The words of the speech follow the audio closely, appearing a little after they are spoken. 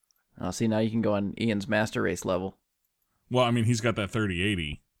Oh, see, now you can go on Ian's Master Race level. Well, I mean, he's got that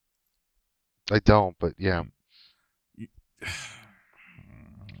 3080. I don't, but yeah.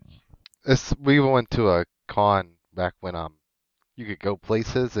 We went to a con back when you could go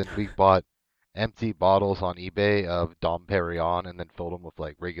places, and we bought empty bottles on eBay of Dom Perignon and then filled them with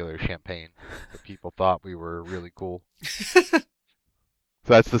like regular champagne. But people thought we were really cool. So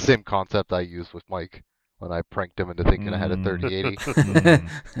that's the same concept I used with Mike when I pranked him into thinking I had a 3080.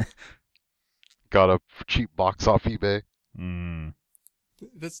 Got a cheap box off eBay.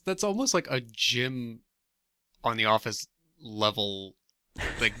 That's almost like a gym on the Office level,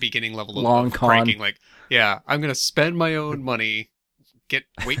 like beginning level Long of con. pranking. Like, yeah, I'm gonna spend my own money,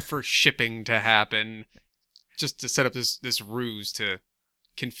 wait for shipping to happen, just to set up this ruse to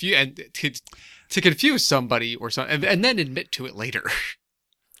confuse and to confuse somebody or something, and then admit to it later.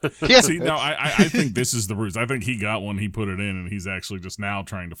 Yeah. See, no, I think this is the ruse. I think he got one, he put it in, and he's actually just now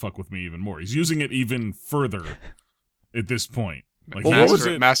trying to fuck with me even more. He's using it even further at this point. Like,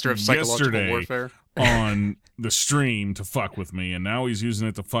 master of psychological warfare on the stream to fuck with me, and now he's using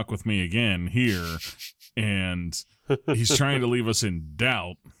it to fuck with me again here, and he's trying to leave us in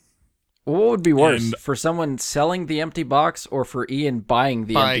doubt. What would be worse, for someone selling the empty box or for Ian buying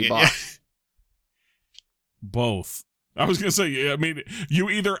the empty box? Both. I was going to say, I mean, you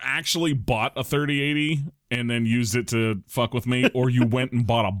either actually bought a 3080 and then used it to fuck with me, or you went and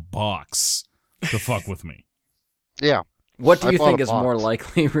bought a box to fuck with me. Yeah. What do you think is more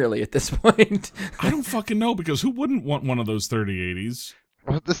likely, really, at this point? I don't fucking know, because who wouldn't want one of those 3080s?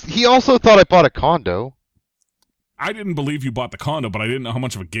 He also thought I bought a condo. I didn't believe you bought the condo, but I didn't know how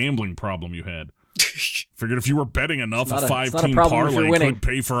much of a gambling problem you had. Figured if you were betting enough, a 5-team parlay could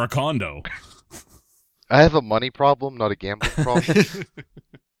pay for a condo. I have a money problem, not a gambling problem.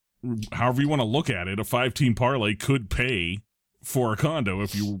 However you want to look at it, a 5-team parlay could pay for a condo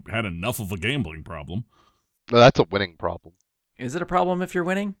if you had enough of a gambling problem. No, that's a winning problem. Is it a problem if you're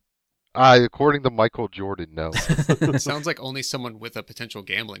winning? According to Michael Jordan, no. Sounds like only someone with a potential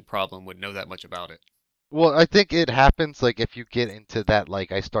gambling problem would know that much about it. Well, I think it happens, like, if you get into that,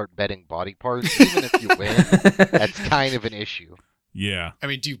 like, I start betting body parts, even if you win, that's kind of an issue. Yeah. I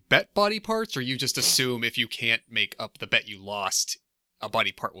mean, do you bet body parts, or you just assume if you can't make up the bet you lost, a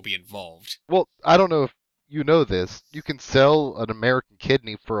body part will be involved? Well, I don't know if you know this. You can sell an American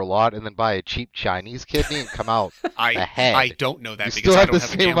kidney for a lot and then buy a cheap Chinese kidney and come out ahead. I don't know that you because still I have don't the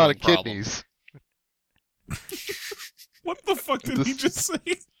have a same amount of problem. kidneys. What the fuck did he just say?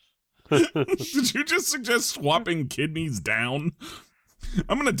 Did you just suggest swapping kidneys down?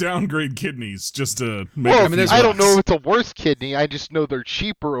 I'm gonna downgrade kidneys just to make. Well, I don't know if it's a worse kidney. I just know they're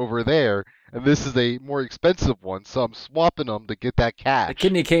cheaper over there, and this is a more expensive one. So I'm swapping them to get that cash. The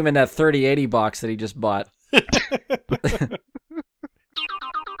kidney came in that 3080 box that he just bought.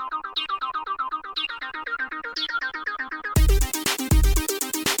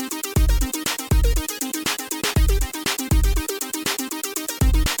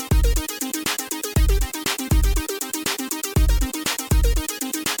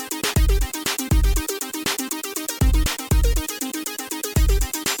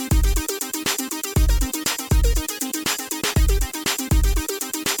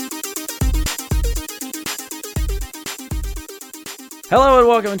 Hello and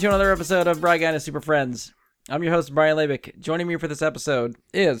welcome to another episode of Brian and Super Friends. I'm your host, Brian Labick. Joining me for this episode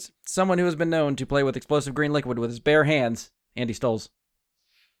is someone who has been known to play with explosive green liquid with his bare hands, Andy Stoles.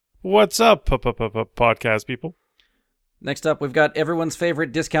 What's up, podcast people? Next up, we've got everyone's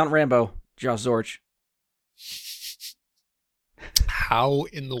favorite discount Rambo, Josh Zorch. How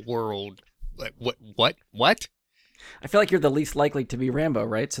in the world? Like, what? I feel like you're the least likely to be Rambo,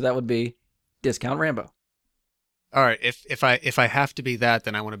 right? So that would be discount Rambo. All right, if I have to be that,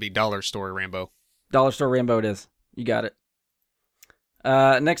 then I want to be Dollar Store Rambo. Dollar Store Rambo it is. You got it.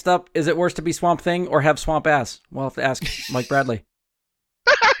 Next up, is it worse to be Swamp Thing or have swamp ass? We'll have to ask Mike Bradley.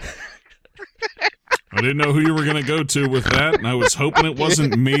 I didn't know who you were going to go to with that, and I was hoping it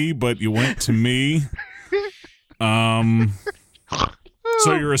wasn't me, but you went to me. So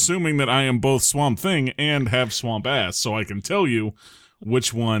you're assuming that I am both Swamp Thing and have swamp ass, so I can tell you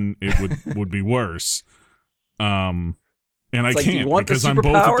which one it would be worse. And I can't because I'm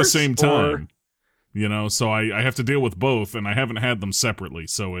both at the same time. You know, so I have to deal with both, and I haven't had them separately,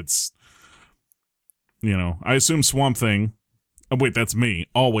 so it's, you know, I assume Swamp Thing, oh wait, that's me,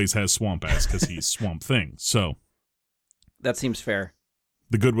 always has swamp ass because he's Swamp Thing, so. That seems fair.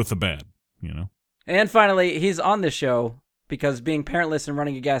 The good with the bad, you know. And finally, he's on this show because being parentless and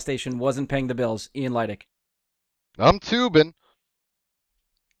running a gas station wasn't paying the bills, Ian Leidick. I'm tubing.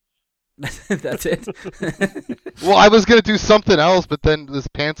 That's it. Well, I was gonna do something else, but then this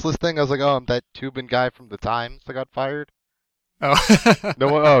pantsless thing, I was like, oh, I'm that Tubin guy from the Times that got fired. Oh.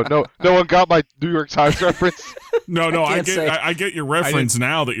 No one got my New York Times reference. No, I get your reference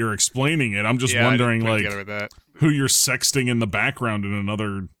now that you're explaining it. I'm just wondering, like, who you're sexting in the background in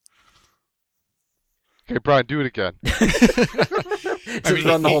another. Okay, Brian, do it again. Just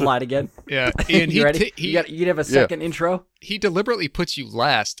run the whole line again. Yeah, Ian, you ready? You'd have a second intro. He deliberately puts you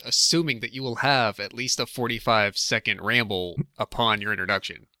last, assuming that you will have at least a 45-second ramble upon your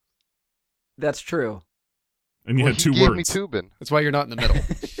introduction. That's true. And you had two gave words. Me Tubin. That's why you're not in the middle.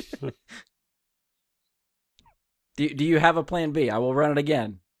 Do you have a plan B? I will run it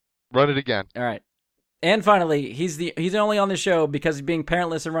again. Run it again. All right. And finally, he's only on the show because he's being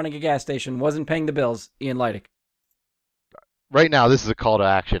parentless and running a gas station, wasn't paying the bills. Ian Leidick. Right now, this is a call to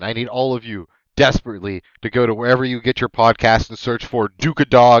action. I need all of you desperately to go to wherever you get your podcast and search for Duke of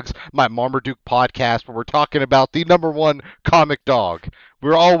Dogs, my Marmaduke podcast, where we're talking about the #1 comic dog.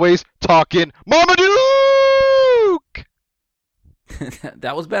 We're always talking Marmaduke!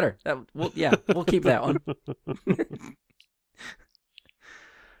 That was better. We'll keep that one.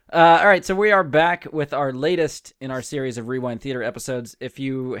 All right, so we are back with our latest in our series of Rewind Theater episodes. If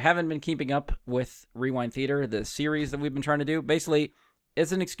you haven't been keeping up with Rewind Theater, the series that we've been trying to do, basically,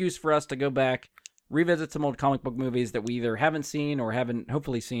 it's an excuse for us to go back, revisit some old comic book movies that we either haven't seen or haven't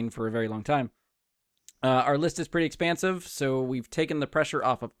hopefully seen for a very long time. Our list is pretty expansive, so we've taken the pressure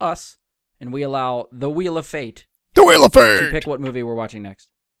off of us, and we allow the Wheel of Fate to pick what movie we're watching next.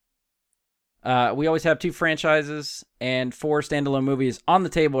 We always have 2 franchises and 4 standalone movies on the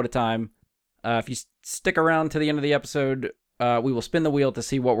table at a time. If you stick around to the end of the episode, we will spin the wheel to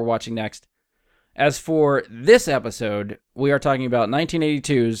see what we're watching next. As for this episode, we are talking about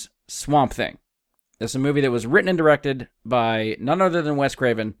 1982's Swamp Thing. This is a movie that was written and directed by none other than Wes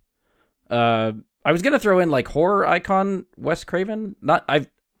Craven. I was going to throw in like horror icon Wes Craven.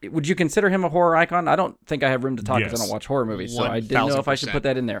 Would you consider him a horror icon? I don't think I have room to talk because I don't watch horror movies, so I didn't know if I should put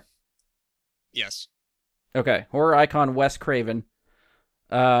that in there. Yes. Okay, horror icon Wes Craven.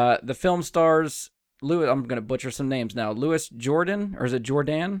 The film stars Louis. I'm going to butcher some names now. Louis Jordan, or is it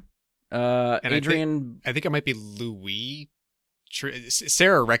Jordan? Adrian. I think it might be Louis.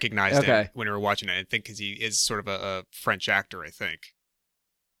 Sarah recognized him when we were watching it. I think because he is sort of a French actor. I think.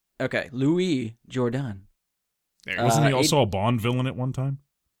 Okay, Louis Jordan. Wasn't he also a Bond villain at one time?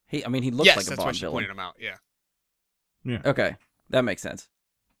 He looks like a Bond villain. Yes, that's why she pointed him out. Yeah. Yeah. Okay, that makes sense.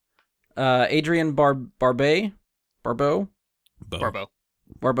 Adrian Barbeau.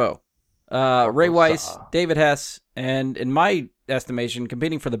 Ray Weiss, David Hess, and in my estimation,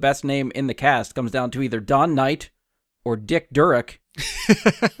 competing for the best name in the cast comes down to either Don Knight or Dick Durick.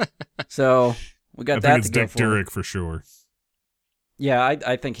 So we got that to go for. Dick Durick for sure. Yeah,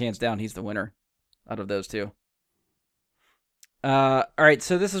 I think hands down he's the winner out of those two. All right,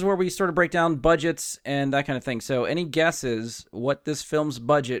 so this is where we sort of break down budgets and that kind of thing. So any guesses what this film's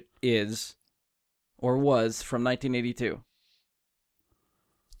budget is or was from 1982?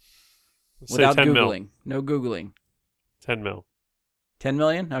 Without Googling. Mil. No Googling. 10 mil. 10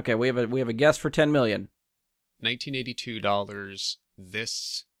 million? Okay, we have a guess for 10 million. $1982.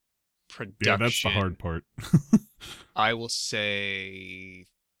 This production. Yeah, that's the hard part. I will say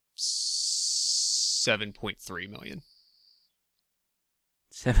 7.3 million.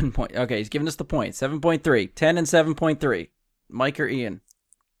 Okay, he's giving us the point. 7.3. 10 and 7.3. Mike or Ian?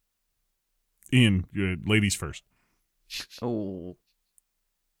 Ian, ladies first. Oh.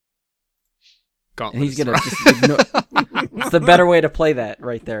 Gauntlet. And he's going to just ignore. It's the better way to play that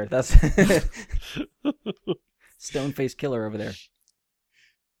right there. That's stone-faced killer over there.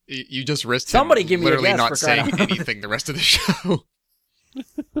 You just risked somebody give me literally a guess not for saying anything the rest of the show.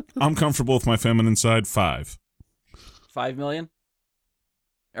 I'm comfortable with my feminine side. 5. 5 million?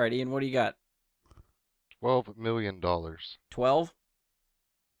 All right, Ian, what do you got? $12 million. 12?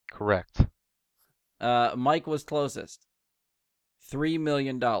 Correct. Mike was closest. $3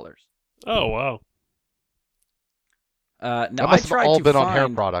 million. Oh, wow. Now that must have all been on hair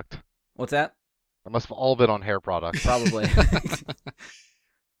product. What's that? That must have all been on hair product. Probably.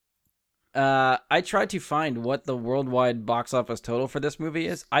 I tried to find what the worldwide box office total for this movie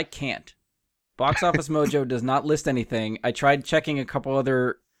is. I can't. Box Office Mojo does not list anything. I tried checking a couple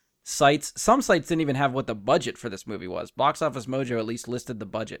other sites. Some sites didn't even have what the budget for this movie was. Box Office Mojo at least listed the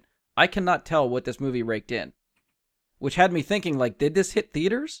budget. I cannot tell what this movie raked in, which had me thinking, like, did this hit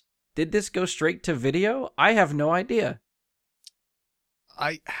theaters? Did this go straight to video? I have no idea.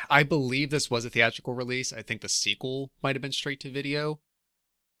 I believe this was a theatrical release. I think the sequel might have been straight to video.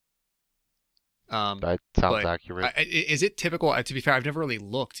 That sounds accurate. Is it typical? To be fair, I've never really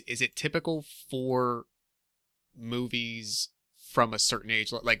looked. Is it typical for movies from a certain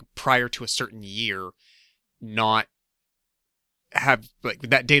age, like prior to a certain year, not have like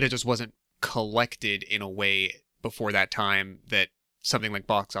that data just wasn't collected in a way before that time that something like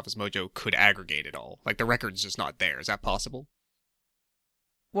Box Office Mojo could aggregate it all? Like the record's just not there. Is that possible?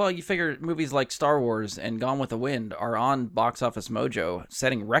 Well, you figure movies like Star Wars and Gone with the Wind are on Box Office Mojo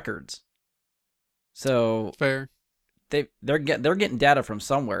setting records. So fair. They're getting data from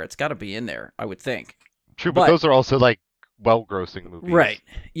somewhere. It's got to be in there, I would think. True, but those are also like well-grossing movies. Right.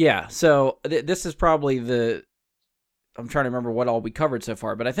 Yeah. So this is probably I'm trying to remember what all we covered so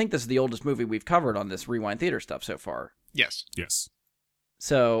far, but I think this is the oldest movie we've covered on this Rewind Theater stuff so far. Yes. Yes.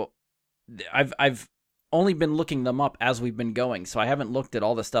 So I've only been looking them up as we've been going, so I haven't looked at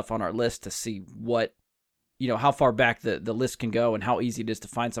all the stuff on our list to see what, how far back the list can go and how easy it is to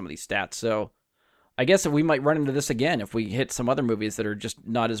find some of these stats. So I guess we might run into this again if we hit some other movies that are just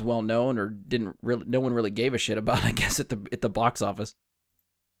not as well known or no one really gave a shit about, I guess, at the box office.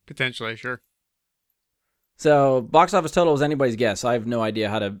 Potentially, sure. So box office total is anybody's guess. I have no idea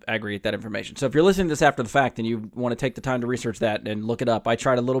how to aggregate that information. So if you're listening to this after the fact and you want to take the time to research that and look it up, I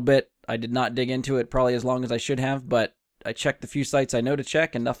tried a little bit. I did not dig into it probably as long as I should have, but I checked the few sites I know to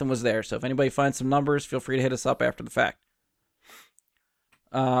check and nothing was there. So if anybody finds some numbers, feel free to hit us up after the fact.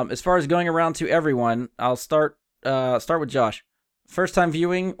 As far as going around to everyone, I'll start with Josh. First time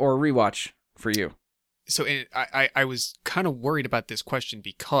viewing or rewatch for you? So I was kind of worried about this question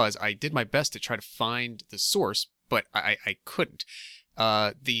because I did my best to try to find the source, but I couldn't.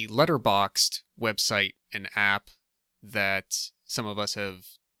 The Letterboxd website and app that some of us have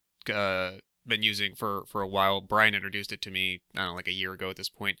been using for a while, Brian introduced it to me, I don't know, like a year ago at this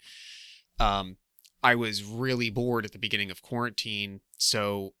point. I was really bored at the beginning of quarantine,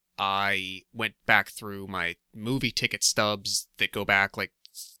 so I went back through my movie ticket stubs that go back like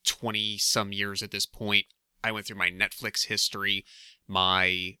 20 some years at this point. I went through my Netflix history,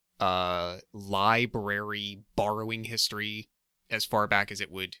 my library borrowing history as far back as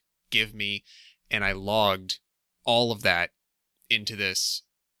it would give me, and I logged all of that into this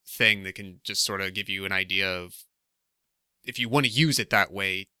thing that can just sort of give you an idea of, if you want to use it that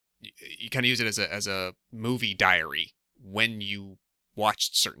way, you kind of use it as a movie diary when you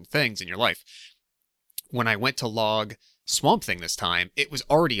watched certain things in your life. When I went to log Swamp Thing this time, it was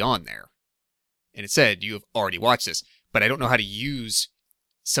already on there. And it said, you have already watched this. But I don't know how to use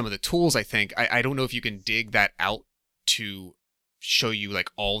some of the tools, I think. I don't know if you can dig that out to show you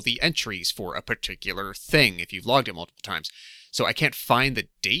like all the entries for a particular thing if you've logged it multiple times. So I can't find the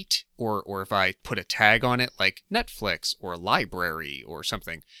date or if I put a tag on it like Netflix or library or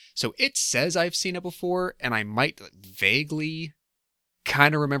something. So it says I've seen it before, and I might vaguely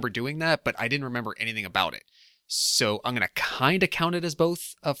kind of remember doing that, but I didn't remember anything about it. So I'm going to kind of count it as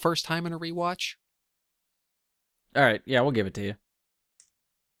both a first time and a rewatch. All right. Yeah, we'll give it to you.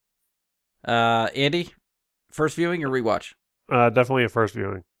 Andy, first viewing or rewatch? Definitely a first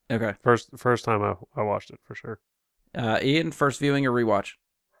viewing. Okay. First time I watched it for sure. Ian, first viewing or rewatch?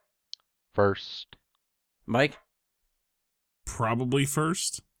 First. Mike? Probably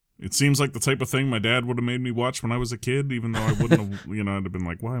first. It seems like the type of thing my dad would have made me watch when I was a kid, even though I wouldn't have, I'd have been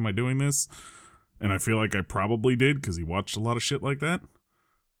like, why am I doing this? And I feel like I probably did because he watched a lot of shit like that.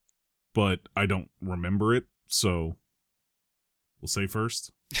 But I don't remember it, so we'll say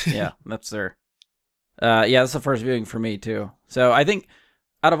first. Yeah, that's there. That's the first viewing for me too. So I think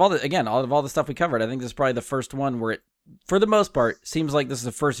out of all the stuff we covered, I think this is probably the first one where it, for the most part, seems like this is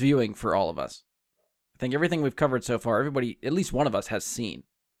the first viewing for all of us. I think everything we've covered so far, everybody, at least one of us, has seen.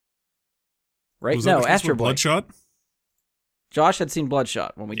 Right? Was that no, Astro Boy. Bloodshot? Josh had seen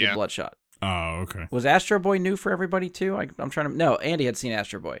Bloodshot when we did Bloodshot. Oh, okay. Was Astro Boy new for everybody too? I'm trying to. No, Andy had seen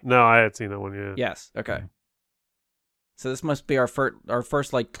Astro Boy. No, I had seen that one. Yeah. Yes. Okay. So this must be our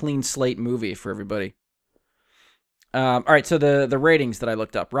first like clean slate movie for everybody. All right. So the ratings that I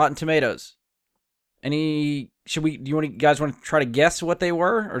looked up, Rotten Tomatoes. Do you guys want to try to guess what they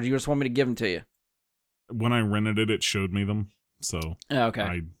were, or do you just want me to give them to you? When I rented it showed me them. So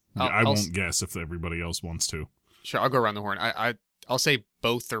okay. I won't guess if everybody else wants to. Sure, I'll go around the horn. I'll say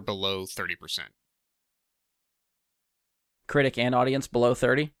both are below 30%. Critic and audience below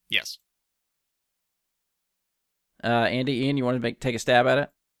 30? Yes. Andy, Ian, you want to take a stab at it?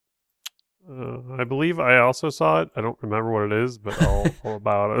 I believe I also saw it. I don't remember what it is, but I'll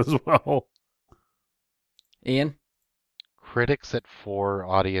about it as well. Ian? Critics at 4,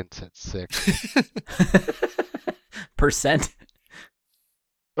 audience at 6. Percent?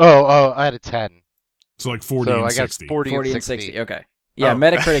 Oh, I had a 10. So like 40 and 60. I got 40 and 60. Okay. Yeah, Oh.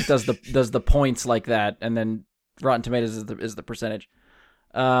 Metacritic does the points like that, and then Rotten Tomatoes is the percentage.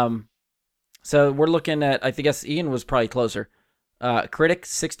 So we're looking at, I guess Ian was probably closer. Critic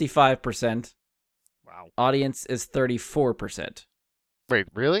 65%. Wow. Audience is 34%. Wait,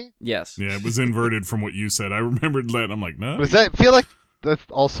 really? Yes. Yeah, it was inverted from what you said. I remembered that. I'm like, no. Does that feel like that's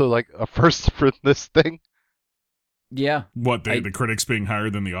also like a first for this thing? Yeah. What, the critics being higher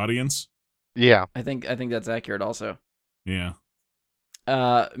than the audience? Yeah. I think that's accurate also. Yeah.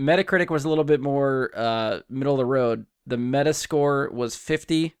 Metacritic was a little bit more middle of the road. The Metascore was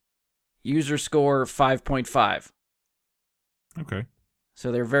 50, user score 5.5. Okay.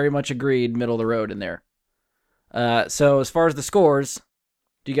 So they're very much agreed middle of the road in there. So as far as the scores,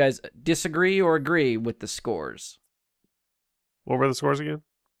 do you guys disagree or agree with the scores? What were the scores again?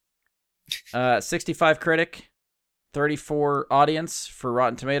 65 critic, 34 audience for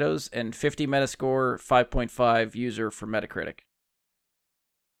Rotten Tomatoes, and 50 Metascore, 5.5 user for Metacritic.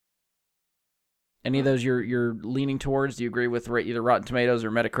 Any of those you're leaning towards? Do you agree with either Rotten Tomatoes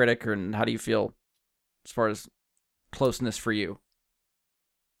or Metacritic, and how do you feel as far as closeness for you?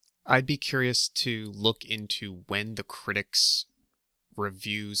 I'd be curious to look into when the critics'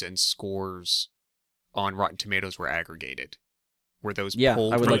 reviews and scores on Rotten Tomatoes were aggregated. Were those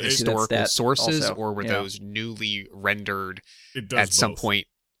pulled I would from like to see that historical stat sources, also. or were Yeah. those newly rendered It does at some both. point?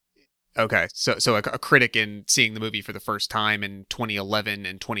 Okay, so a critic in seeing the movie for the first time in 2011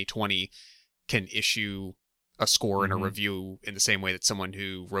 and 2020 can issue a score and a Mhm. review in the same way that someone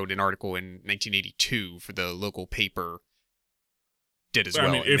who wrote an article in 1982 for the local paper did as well,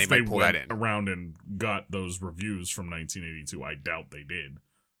 I mean, and if they they might pull that went in. around and got those reviews from 1982, I doubt they did.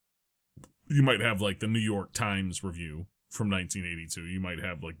 You might have like the New York Times review from 1982. You might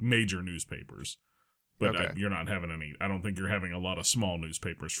have like major newspapers, but Okay. you're not having any. I don't think you're having a lot of small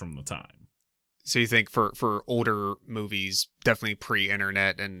newspapers from the time. So you think for older movies, definitely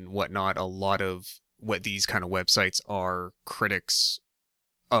pre-internet and whatnot, a lot of what these kind of websites are critics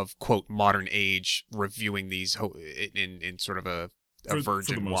of, quote, modern age reviewing these in sort of a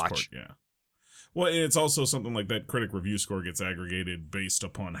virgin watch. Yeah. Well, and it's also something like that critic review score gets aggregated based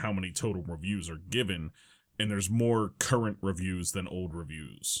upon how many total reviews are given, and there's more current reviews than old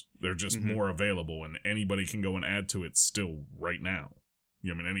reviews. They're just Mhm. more available, and anybody can go and add to it still right now.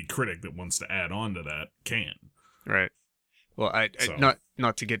 I mean, any critic that wants to add on to that can. Right. Well, I So-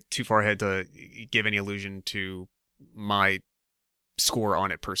 not to get too far ahead to give any allusion to my score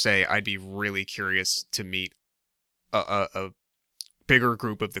on it per se, I'd be really curious to meet a bigger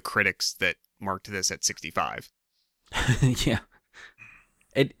group of the critics that marked this at 65. Yeah.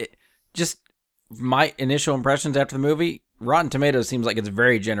 It just my initial impressions after the movie, Rotten Tomatoes seems like it's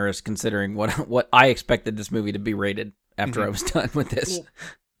very generous considering what I expected this movie to be rated after I was done with this. Well,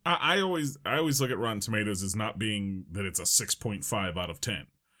 I always look at Rotten Tomatoes as not being that it's a 6.5 out of 10.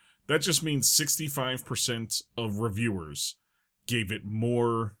 That just means 65% of reviewers gave it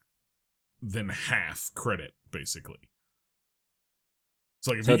more than half credit, basically.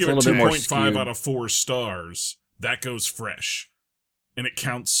 So like if So you it's give a it little bit more 2.5 skewed. out of 4 stars, that goes fresh. And it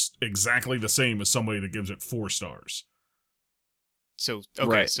counts exactly the same as somebody that gives it 4 stars. So okay,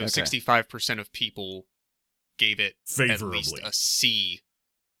 Right, so okay. 65% of people gave it at least Favorably. a C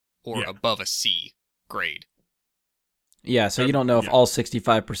or Yeah. above a C grade. Yeah, so you don't know if Yeah. all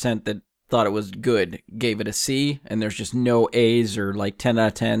 65% that thought it was good gave it a C, and there's just no A's or like 10 out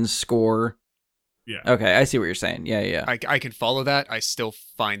of 10 score. Yeah. Okay, I see what you're saying. Yeah. I can follow that. I still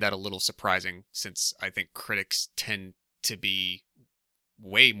find that a little surprising since I think critics tend to be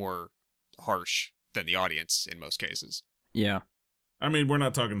way more harsh than the audience in most cases. Yeah. I mean, we're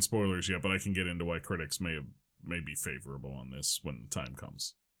not talking spoilers yet, but I can get into why critics may be favorable on this when the time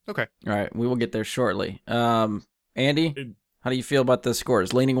comes. Okay. All right, we will get there shortly. Andy, It- how do you feel about the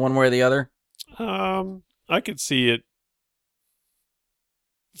scores? Leaning one way or the other? I could see it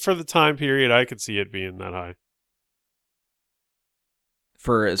for the time period. I could see it being that high.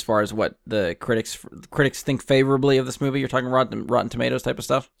 For as far as what the critics think favorably of this movie? You're talking Rotten Tomatoes type of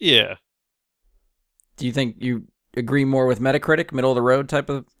stuff? Yeah. Do you think you agree more with Metacritic, middle of the road type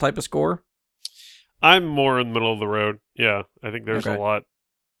of score? I'm more in the middle of the road. Yeah. I think there's Okay. a lot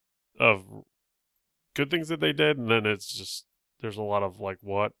of good things that they did, and then it's just there's a lot of like,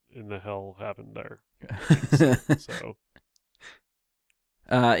 what in the hell happened there? So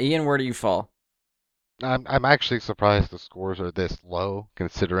Ian, where do you fall? I'm actually surprised the scores are this low,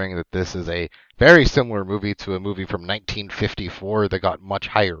 considering that this is a very similar movie to a movie from 1954 that got much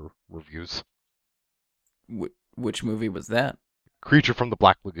higher reviews. Which movie was that? Creature from the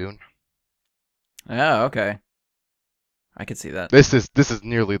Black Lagoon. Oh, okay. I could see that. This is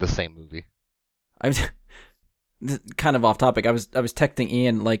nearly the same movie. kind of off topic. I was texting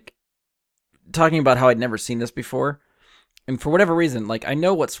Ian, like, talking about how I'd never seen this before. And for whatever reason, like, I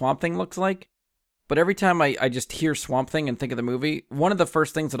know what Swamp Thing looks like, but every time I just hear Swamp Thing and think of the movie, one of the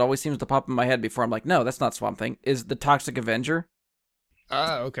first things that always seems to pop in my head before I'm like, no, that's not Swamp Thing, is the Toxic Avenger.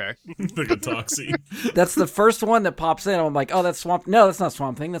 Okay. Like a Toxie. That's the first one that pops in. I'm like, oh, that's Swamp. No, that's not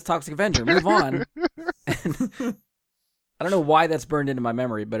Swamp Thing. That's Toxic Avenger. Move on. I don't know why that's burned into my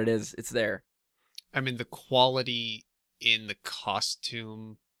memory, but it is. It's there. I mean, the quality in the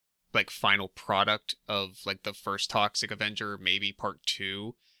costume, like final product of like the first Toxic Avenger, maybe part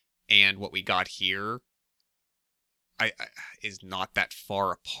 2, and what we got here, I is not that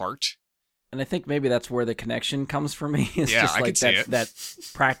far apart. And I think maybe that's where the connection comes for me. It's Yeah, just I like can see it. that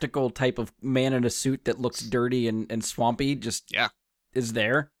practical type of man in a suit that looks dirty and swampy just is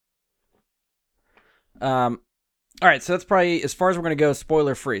there. All right, so that's probably as far as we're going to go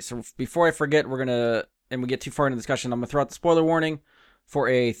spoiler free. So before I forget, and we get too far into the discussion, I'm going to throw out the spoiler warning for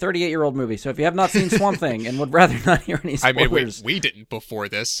a 38-year-old movie. So if you have not seen Swamp Thing and would rather not hear any spoilers. I mean, we didn't before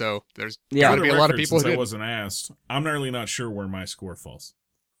this, so there's For got to the be a lot of record, people since who I did. wasn't asked, I'm really not sure where my score falls.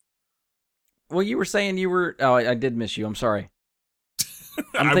 Well, you were saying you were... Oh, I did miss you. I'm sorry.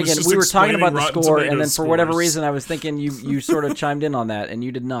 I'm I was thinking just we were talking about the explaining score, Rotten and then for whatever Tomatoes reason, I was thinking you sort of chimed in on that, and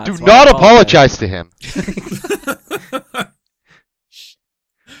you did not. Do so I not apologize to him.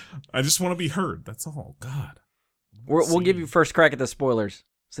 I just want to be heard. That's all. God. We'll give you first crack at the spoilers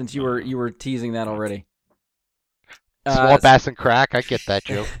since you were teasing that already. Swamp ass and crack. I get that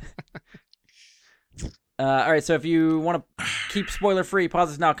joke. All right, so if you want to keep spoiler free, pause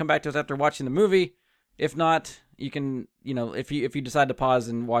this now. Come back to us after watching the movie. If not, you can, if you decide to pause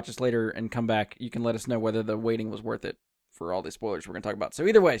and watch us later and come back, you can let us know whether the waiting was worth it for all the spoilers we're going to talk about. So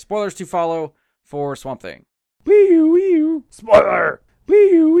either way, spoilers to follow for Swamp Thing. Wee-oo, spoiler!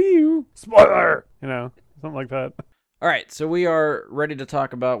 Wee-oo, spoiler! Something like that. All right, so we are ready to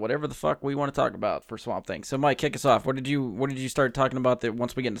talk about whatever the fuck we want to talk about for Swamp Thing. So Mike, kick us off. What did you start talking about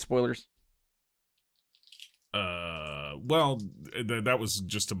once we get into spoilers? Well, that was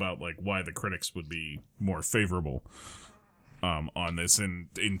just about like why the critics would be more favorable on this in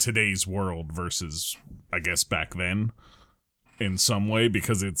today's world versus I guess back then in some way,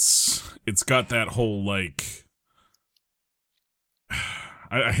 because it's got that whole like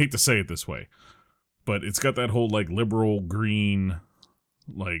I hate to say it this way, but it's got that whole like liberal green,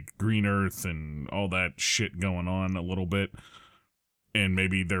 like green earth and all that shit going on a little bit. And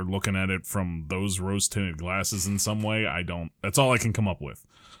maybe they're looking at it from those rose-tinted glasses in some way. That's all I can come up with.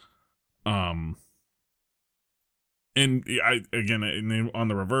 And on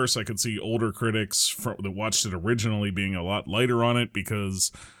the reverse, I could see older critics that watched it originally being a lot lighter on it because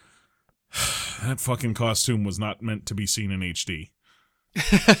that fucking costume was not meant to be seen in HD.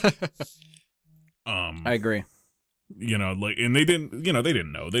 I agree. And they didn't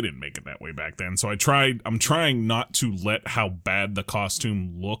know. They didn't make it that way back then. So I'm trying not to let how bad the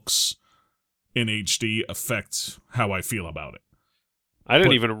costume looks in HD affect how I feel about it. I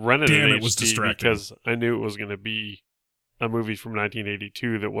didn't even rent it in HD it was distracting. because I knew it was going to be a movie from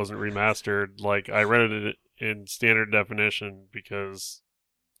 1982 that wasn't remastered. Like, I rented it in standard definition because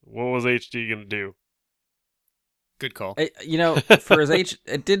what was HD going to do? Good call. For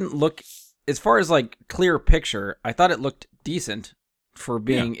it didn't look, as far as like clear picture, I thought it looked decent for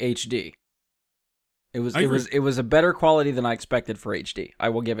being HD. It was a better quality than I expected for HD. I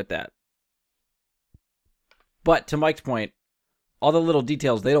will give it that. But to Mike's point, all the little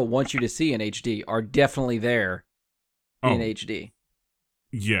details they don't want you to see in HD are definitely there in HD.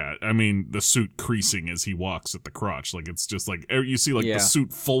 Yeah, I mean, the suit creasing as he walks at the crotch. Like, it's just like, you see like the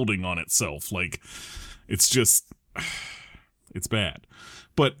suit folding on itself. Like, it's just, it's bad.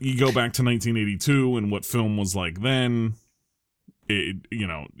 But you go back to 1982 and what film was like then,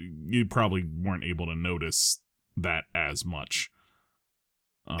 you probably weren't able to notice that as much.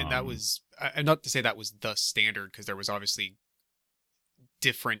 And that was, and not to say that was the standard, because there was obviously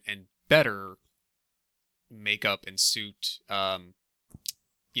different and better makeup and suit,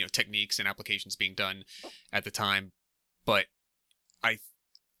 techniques and applications being done at the time. But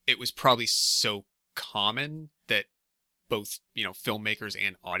it was probably so common that both, filmmakers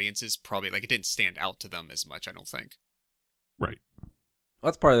and audiences probably, like, it didn't stand out to them as much, I don't think. Right.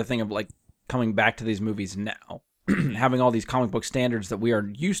 That's part of the thing of, like, coming back to these movies now. Having all these comic book standards that we are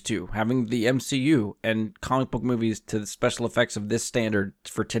used to, having the MCU and comic book movies to the special effects of this standard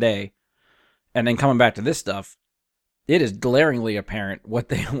for today, and then coming back to this stuff, it is glaringly apparent what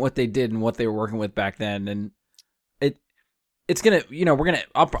they did and what they were working with back then. And it's gonna,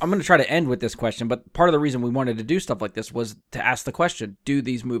 I'm gonna try to end with this question, but part of the reason we wanted to do stuff like this was to ask the question: do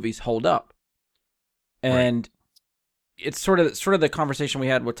these movies hold up? And it's sort of the conversation we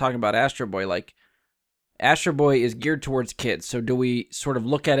had with talking about Astro Boy. Like, Astro Boy is geared towards kids. So do we sort of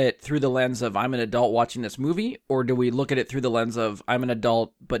look at it through the lens of I'm an adult watching this movie, or do we look at it through the lens of I'm an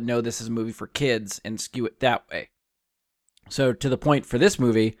adult but know this is a movie for kids and skew it that way? So to the point for this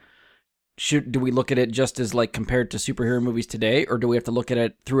movie, do we look at it just as like compared to superhero movies today, or do we have to look at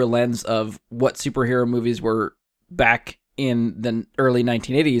it through a lens of what superhero movies were back in the early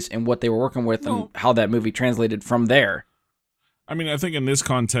 1980s and what they were working with and how that movie translated from there? I mean, I think in this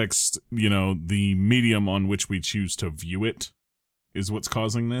context, the medium on which we choose to view it is what's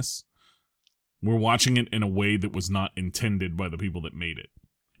causing this. We're watching it in a way that was not intended by the people that made it.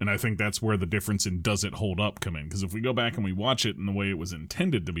 And I think that's where the difference in does it hold up come in. Because if we go back and we watch it in the way it was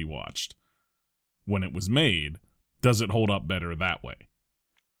intended to be watched when it was made, does it hold up better that way?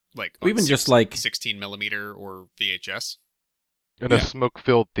 Like even just like 16 millimeter or VHS in a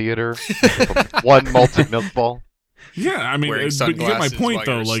smoke-filled theater, one malted milk ball. Yeah, I mean, but you get my point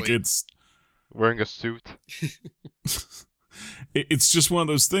though. Like it's wearing a suit. It's just one of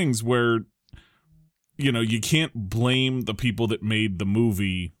those things where you can't blame the people that made the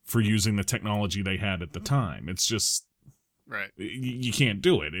movie for using the technology they had at the time. It's just right. You can't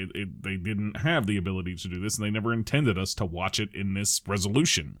do it. They didn't have the ability to do this, and they never intended us to watch it in this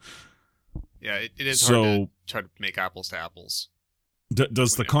resolution. Yeah, it is hard to try to make apples to apples.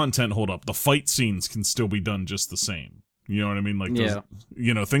 Does the content hold up? The fight scenes can still be done just the same. You know what I mean? Like,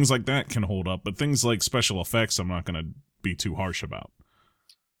 things like that can hold up, but things like special effects, I'm not going to be too harsh about.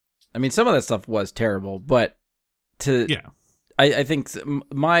 I mean, some of that stuff was terrible, but I think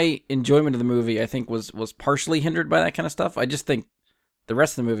my enjoyment of the movie, I think, was partially hindered by that kind of stuff. I just think the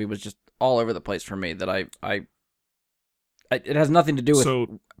rest of the movie was just all over the place for me. That it has nothing to do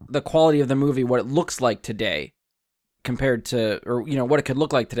with the quality of the movie, what it looks like today, compared to, or what it could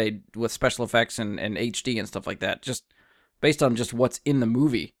look like today with special effects and HD and stuff like that. Just based on just what's in the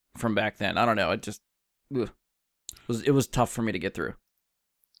movie from back then. I don't know. It just it was tough for me to get through.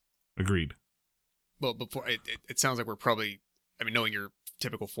 Agreed. Well, before it sounds like we're probably, knowing your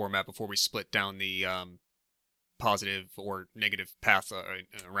typical format, before we split down the positive or negative path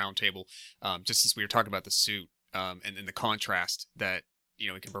in a round table, just as we were talking about the suit and the contrast that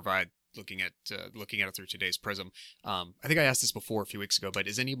it can provide looking at it through today's prism. I think I asked this before a few weeks ago, but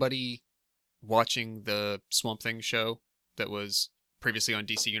is anybody watching the Swamp Thing show that was previously on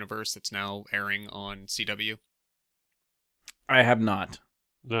DC Universe that's now airing on CW? I have not.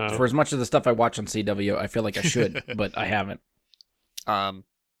 No. For as much of the stuff I watch on CW, I feel like I should, but I haven't.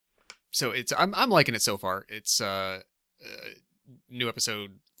 So I'm liking it so far. It's new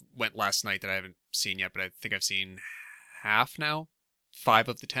episode went last night that I haven't seen yet, but I think I've seen half now, 5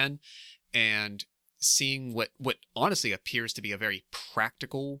 of the 10, and seeing what honestly appears to be a very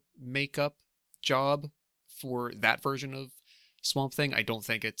practical makeup job for that version of Swamp Thing. I don't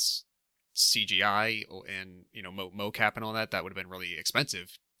think it's CGI and mocap and all that. That would have been really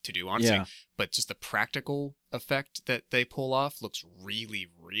expensive to do, honestly. Yeah. But just the practical effect that they pull off looks really,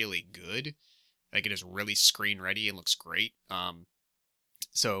 really good. Like, it is really screen ready and looks great.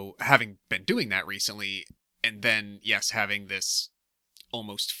 So having been doing that recently, and then having this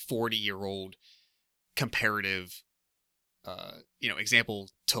almost 40-year-old comparative example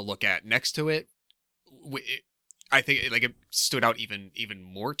to look at next to it, I think it stood out even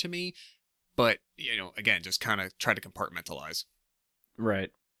more to me. But again, just kind of try to compartmentalize. Right.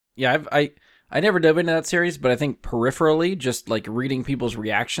 Yeah, I never dove into that series, but I think peripherally, just like reading people's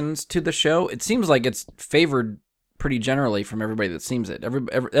reactions to the show, it seems like it's favored pretty generally from everybody that sees it.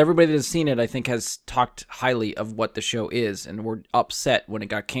 Everybody that has seen it, I think, has talked highly of what the show is, and were upset when it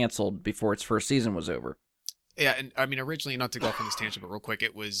got canceled before its first season was over. Yeah, and originally, not to go off on this tangent, but real quick,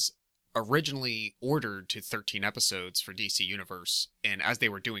 it was originally ordered to 13 episodes for DC Universe, and as they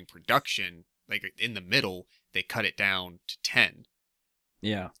were doing production, like in the middle, they cut it down to 10.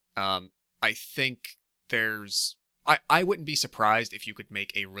 Yeah. I think I wouldn't be surprised if you could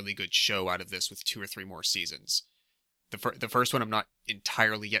make a really good show out of this with 2 or 3 more seasons. The first one, I'm not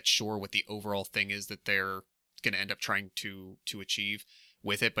entirely yet sure what the overall thing is that they're going to end up trying to achieve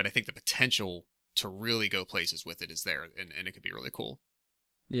with it, but I think the potential to really go places with it is there, and it could be really cool.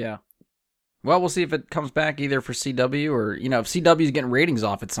 Yeah. Well, we'll see if it comes back either for CW or, if CW is getting ratings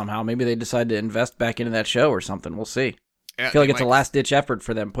off it somehow, maybe they decide to invest back into that show or something. We'll see. Yeah, I feel like it's a last-ditch effort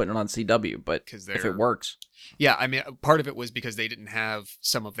for them putting it on CW, but if it works. Yeah, part of it was because they didn't have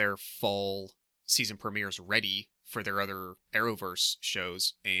some of their fall season premieres ready for their other Arrowverse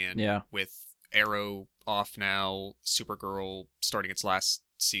shows, and with Arrow off now, Supergirl starting its last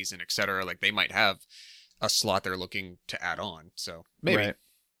season, etc., like they might have a slot they're looking to add on, so maybe. Right.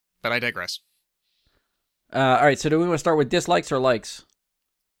 But I digress. All right, so do we want to start with dislikes or likes?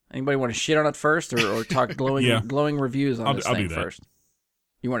 Anybody want to shit on it first, or talk glowing reviews on this thing first?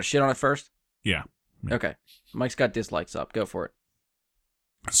 You want to shit on it first? Yeah. Okay. Mike's got dislikes up. Go for it.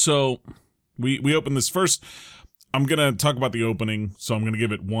 So we open this first. I'm gonna talk about the opening, so I'm gonna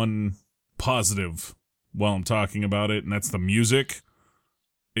give it one positive while I'm talking about it, and that's the music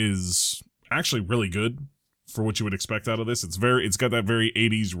is actually really good for what you would expect out of this. It's got that very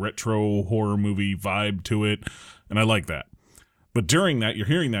 80s retro horror movie vibe to it, and I like that. But during that, you're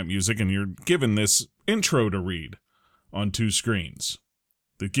hearing that music, and you're given this intro to read on 2 screens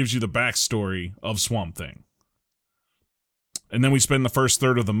that gives you the backstory of Swamp Thing. And then we spend the first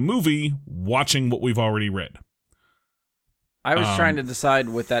third of the movie watching what we've already read. I was trying to decide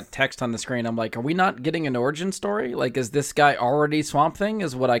with that text on the screen. I'm like, are we not getting an origin story? Like, is this guy already Swamp Thing?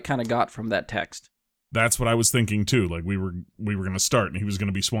 Is what I kind of got from that text. That's what I was thinking too. Like we were going to start and he was going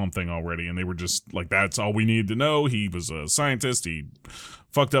to be Swamp Thing already, and they were just like, that's all we needed to know. He was a scientist. He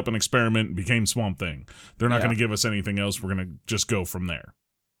fucked up an experiment and became Swamp Thing. They're not going to give us anything else. We're going to just go from there.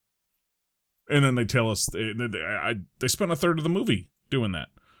 And then they tell us they spent a third of the movie doing that.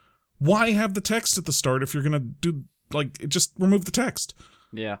 Why have the text at the start if you're going to do just remove the text?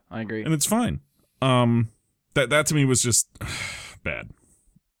 Yeah, I agree. And it's fine. That to me was just bad.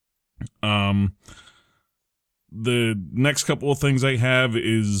 The next couple of things I have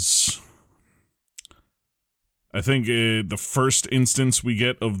is, I think the first instance we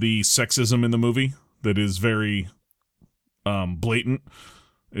get of the sexism in the movie that is very blatant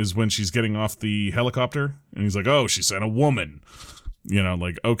is when she's getting off the helicopter and he's like, oh, she said a woman.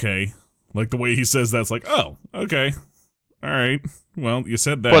 Like, okay. Like the way he says that's like, oh, okay. All right. Well, you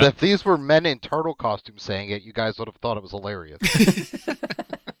said that. But if these were men in turtle costumes saying it, you guys would have thought it was hilarious.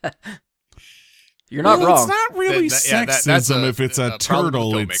 You're not wrong. It's not really sexism if it's a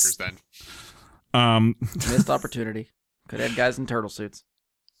turtle. It's then. Missed opportunity. Could have had guys in turtle suits.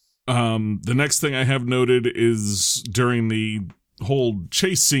 The next thing I have noted is during the whole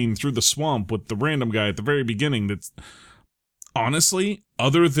chase scene through the swamp with the random guy at the very beginning. That's honestly,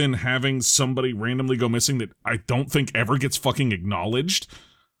 other than having somebody randomly go missing that I don't think ever gets fucking acknowledged.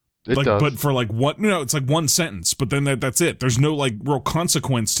 It does. But for it's like one sentence, but then that's it. There's no real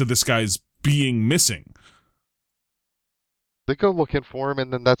consequence to this guy's being missing. They go looking for him,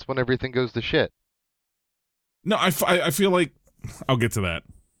 and then that's when everything goes to shit. No, I feel like I'll get to that,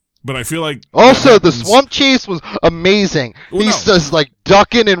 but I feel like also the swamp chase was amazing. He's just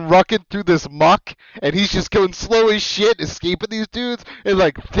ducking and rucking through this muck, and he's just going slow as shit, escaping these dudes in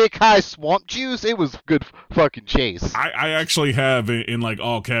thick high swamp juice. It was good fucking chase. I actually have in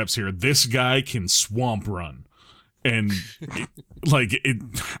all caps here. This guy can swamp run. And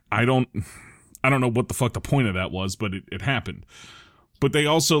I don't know what the fuck the point of that was, but it happened. But they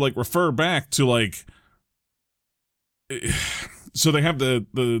also refer back to so they have the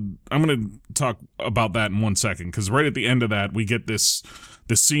I'm gonna talk about that in 1 second, because right at the end of that we get this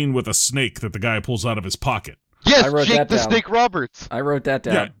scene with a snake that the guy pulls out of his pocket. Yes, Jake the Snake Roberts. I wrote that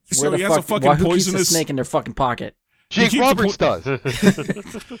down. Yeah, so he has a fucking who poisonous keeps a snake in their fucking pocket. Jake Roberts does.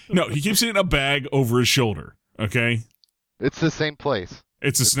 No, he keeps it in a bag over his shoulder. Okay, it's the same place.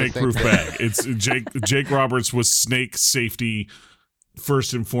 It's a snake-proof bag. It's Jake Roberts was snake safety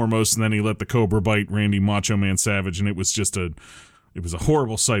first and foremost, and then he let the cobra bite Randy Macho Man Savage, and it was a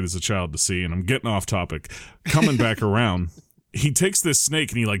horrible sight as a child to see. And I'm getting off topic. Coming back around, he takes this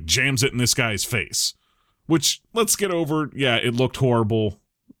snake and he jams it in this guy's face, which, let's get over. Yeah, it looked horrible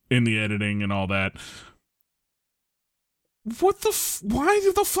in the editing and all that. Why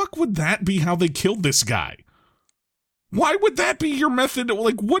the fuck would that be how they killed this guy? Why would that be your method?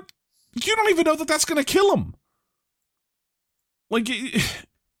 What? You don't even know that that's going to kill him.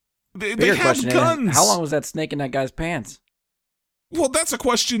 They have guns. How long was that snake in that guy's pants? Well, that's a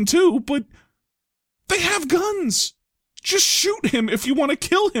question too, but they have guns. Just shoot him if you want to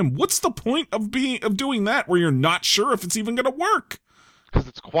kill him. What's the point of doing that where you're not sure if it's even going to work? Because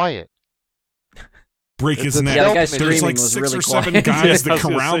it's quiet. Break his neck. Yeah, the guy's There's screaming 6 really or 7 quiet. guys that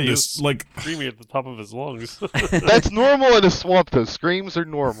surround this. Screaming at the top of his lungs. That's normal in a swamp, though. Screams are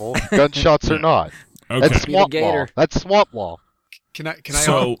normal. Gunshots are not. Okay. That's swamp law. That's swamp law. Can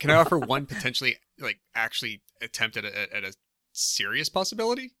I offer one potentially actually attempt at a serious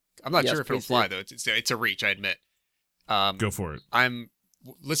possibility? I'm not sure if it'll fly though. It's a reach, I admit. Go for it. I'm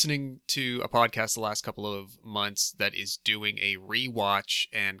listening to a podcast the last couple of months that is doing a rewatch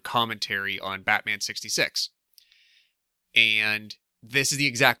and commentary on Batman 66. And this is the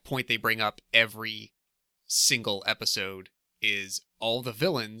exact point they bring up every single episode, is all the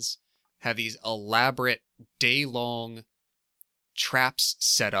villains have these elaborate day-long traps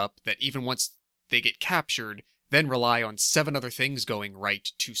set up that even once they get captured, then rely on 7 other things going right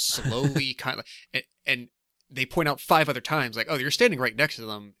to slowly kind of, and they point out 5 other times, like, oh, you're standing right next to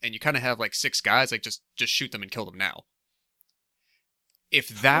them, and you kind of have like 6 guys, like just shoot them and kill them now. If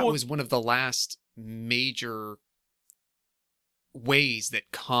that was one of the last major ways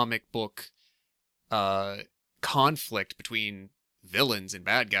that comic book conflict between villains and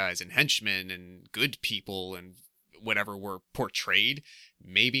bad guys and henchmen and good people and whatever were portrayed,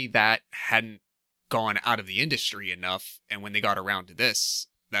 maybe that hadn't gone out of the industry enough, and when they got around to this,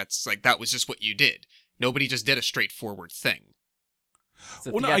 that's like, that was just what you did. Nobody just did a straightforward thing.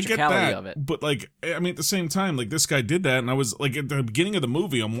 Well, no, I get that, of it. But like, I mean, at the same time, like, this guy did that, and I was like, at the beginning of the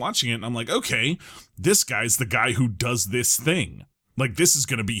movie, I'm watching it, and I'm like, okay, this guy's the guy who does this thing. Like, this is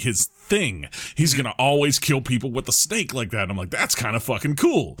gonna be his thing. He's gonna always kill people with a snake like that. I'm like, that's kind of fucking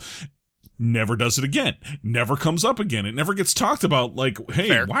cool. Never does it again. Never comes up again. It never gets talked about, like, hey,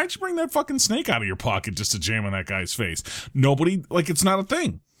 Fair. Why'd you bring that fucking snake out of your pocket just to jam in that guy's face? Nobody, like, it's not a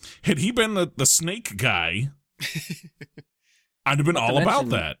thing. Had he been the snake guy, I'd have been all about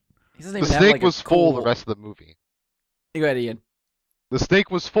that. The snake was full the rest of the movie. You go ahead, Ian. The snake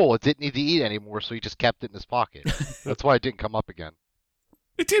was full. It didn't need to eat anymore, so he just kept it in his pocket. That's why it didn't come up again.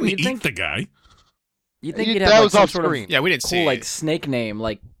 It didn't eat the guy. You think he'd have like some sort of we didn't cool like snake name,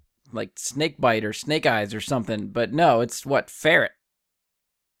 like Snake Bite or Snake Eyes or something, but no, it's what, ferret.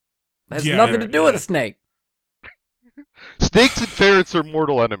 That has nothing to do with a snake. Snakes and ferrets are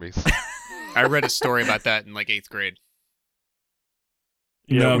mortal enemies. I read a story about that in like 8th grade.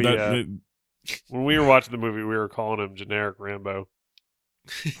 Yeah, when we were watching the movie, we were calling him generic Rambo.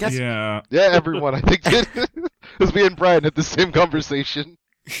 Yeah, everyone I think did. Because me and Brian had the same conversation.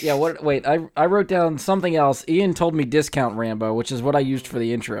 Yeah, wait, I wrote down something else. Ian told me Discount Rambo, which is what I used for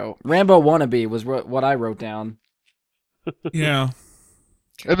the intro. Rambo Wannabe was what I wrote down. Yeah.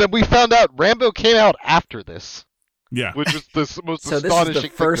 And then we found out Rambo came out after this. Yeah. Which was the most so astonishing thing. So this is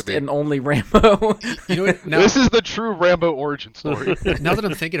the first and only Rambo. You know what? Now, this is the true Rambo origin story. Now that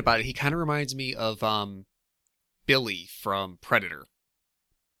I'm thinking about it, he kind of reminds me of Billy from Predator.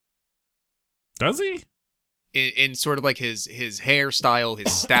 Does he? In sort of like his hairstyle,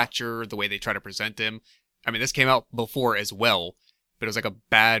 his stature, the way they try to present him. I mean, this came out before as well, but it was like a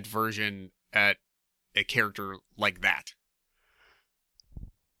bad version at a character like that.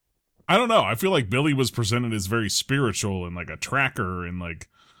 I don't know. I feel like Billy was presented as very spiritual and like a tracker and like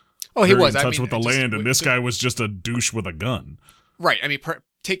he was in touch with the land, and this guy was just a douche with a gun. Right. I mean,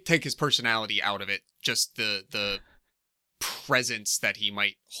 take his personality out of it. Just the presence that he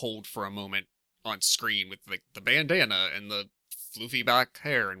might hold for a moment on screen with like the bandana and the floofy back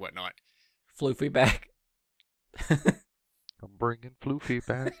hair and whatnot. Floofy back. I'm bringing Floofy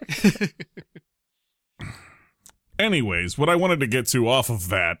back. Anyways, what I wanted to get to off of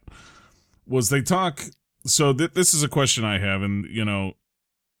that was they talk. So this is a question I have, and you know,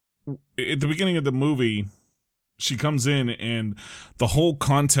 at the beginning of the movie, she comes in, and the whole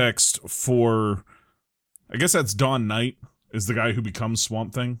context for, I guess that's Dawn Knight, is the guy who becomes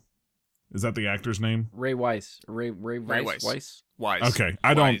Swamp Thing. Is that the actor's name? Ray Weiss. Ray Weiss. Wise. Okay,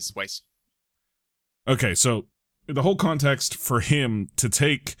 Weiss. Okay, so the whole context for him to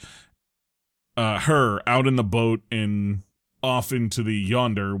take her out in the boat and off into the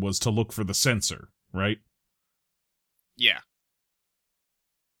yonder was to look for the sensor, right? Yeah.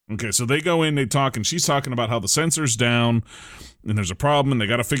 Okay, so they go in, they talk, and she's talking about how the sensor's down, and there's a problem, and they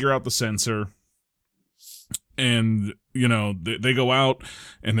got to figure out the sensor. And, you know, they go out,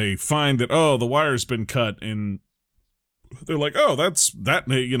 and they find that, oh, the wire's been cut, and they're like, oh, that's that.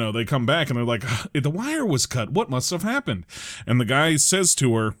 You know, they come back, and they're like, the wire was cut. What must have happened? And the guy says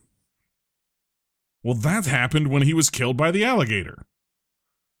to her, well, that happened when he was killed by the alligator.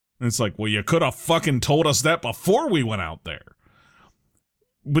 And it's like, well, you could have fucking told us that before we went out there.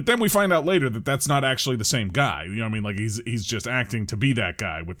 But then we find out later that that's not actually the same guy. You know what I mean? Like, he's just acting to be that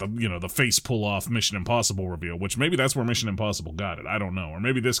guy with the, you know, the face pull-off Mission Impossible reveal, which maybe that's where Mission Impossible got it. I don't know. Or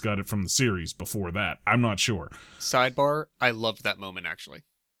maybe this got it from the series before that. I'm not sure. Sidebar, I loved that moment, actually.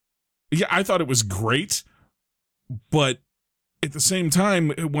 Yeah, I thought it was great. But at the same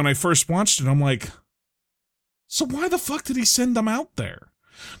time, when I first watched it, I'm like, so why the fuck did he send them out there?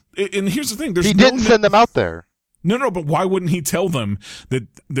 And here's the thing. He didn't send them out there. No, but why wouldn't he tell them that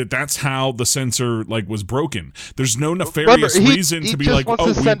that's how the sensor like was broken? There's no nefarious reason to be like, he just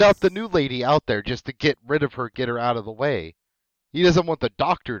wants to send out the new lady out there just to get rid of her, get her out of the way. He doesn't want the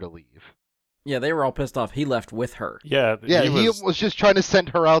doctor to leave. Yeah, they were all pissed off. He left with her. Yeah, he was just trying to send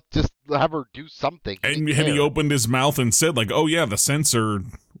her out, just have her do something. And he opened his mouth and said like, oh yeah, the sensor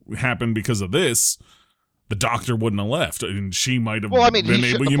happened because of this. the doctor wouldn't have left, and she might have. Well, I mean, been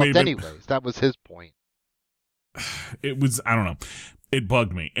he able, shouldn't have left anyways. That was his point. It was, I don't know. It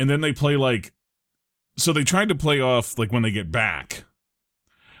bugged me. And then they play like, so they tried to play off like when they get back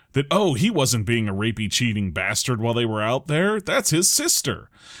that, oh, he wasn't being a rapey, cheating bastard while they were out there. That's his sister.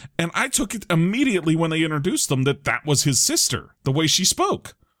 And I took it immediately when they introduced them that was his sister, the way she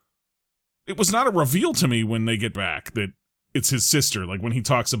spoke. It was not a reveal to me when they get back that it's his sister. Like when he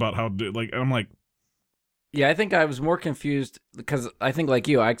talks about how, like, I'm like, yeah, I think I was more confused because I think, like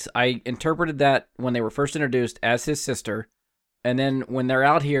you, I interpreted that when they were first introduced as his sister, and then when they're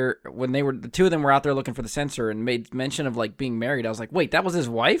out here, when the two of them were out there looking for the sensor and made mention of like being married, I was like, wait, that was his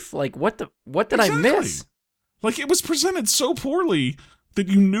wife? Like, what did exactly. I miss? Like, it was presented so poorly that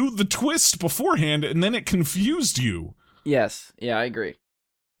you knew the twist beforehand, and then it confused you. Yes, yeah, I agree.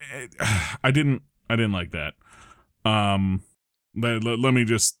 I didn't like that. Let me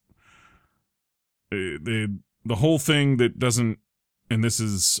just. The whole thing that doesn't, and this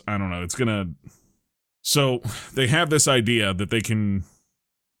is, I don't know, it's gonna, so they have this idea that they can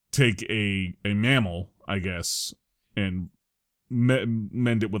take a mammal, I guess, and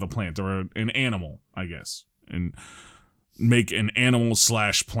mend it with a plant, or an animal, I guess, and make an animal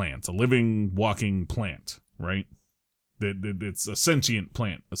 / plant, a living, walking plant, right? That it's a sentient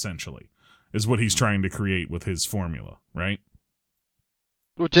plant, essentially, is what he's trying to create with his formula, right?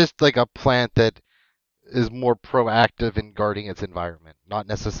 Which is like a plant that is more proactive in guarding its environment, not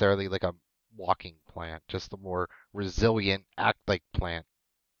necessarily like a walking plant, just a more resilient, act-like plant.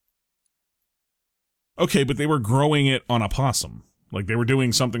 Okay, but they were growing it on a possum. Like, they were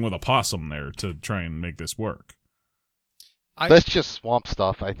doing something with a possum there to try and make this work. That's just swamp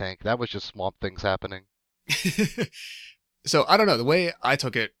stuff, I think. That was just swamp things happening. So, I don't know. The way I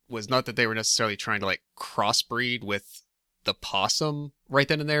took it was not that they were necessarily trying to, like, crossbreed with the possum right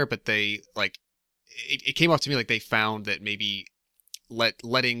then and there, but they, like, it came off to me like they found that maybe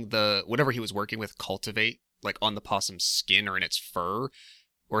letting the whatever he was working with cultivate like on the possum's skin or in its fur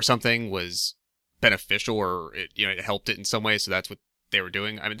or something was beneficial, or it helped it in some way. So that's what they were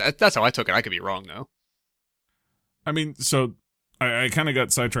doing. I mean, that's how I took it. I could be wrong though. I mean, so I kind of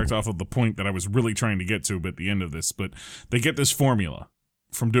got sidetracked off of the point that I was really trying to get to at the end of this, but they get this formula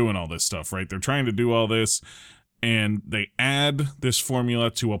from doing all this stuff, right? They're trying to do all this, and they add this formula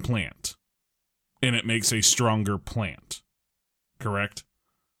to a plant. And it makes a stronger plant, correct?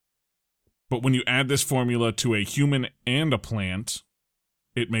 But when you add this formula to a human and a plant,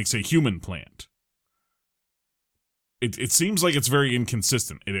 it makes a human plant. It seems like it's very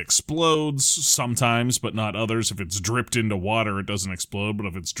inconsistent. It explodes sometimes, but not others. If it's dripped into water, it doesn't explode, but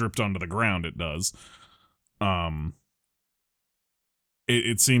if it's dripped onto the ground, it does.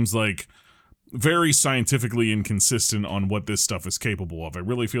 It seems like very scientifically inconsistent on what this stuff is capable of. I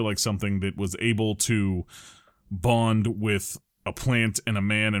really feel like something that was able to bond with a plant and a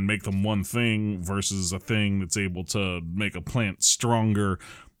man and make them one thing versus a thing that's able to make a plant stronger,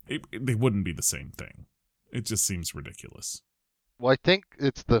 they wouldn't be the same thing. It just seems ridiculous. Well, I think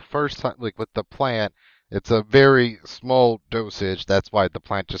it's the first time, like with the plant, it's a very small dosage. That's why the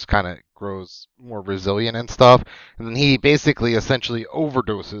plant just kind of grows more resilient and stuff. And then he basically essentially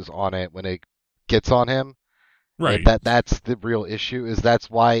overdoses on it when it gets on him. Right. That's the real issue. Is that's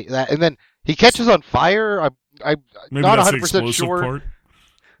why that, and then he catches on fire. I'm Maybe not that's 100% sure part.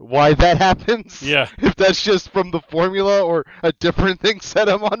 why that happens. Yeah. If that's just from the formula or a different thing set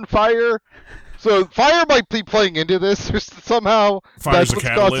him on fire. So fire might be playing into this somehow. Fire's that's a what's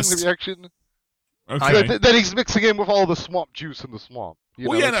catalyst. causing the reaction. Okay. Then he's mixing in with all the swamp juice in the swamp.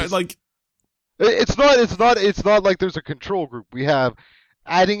 Well, yeah, no, like it's not like there's a control group. We have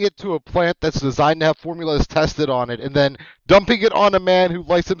adding it to a plant that's designed to have formulas tested on it, and then dumping it on a man who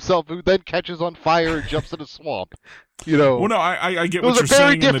lights himself, who then catches on fire and jumps in a swamp. Well, no, I get what you're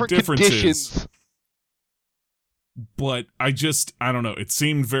saying, and the difference is. But I don't know. It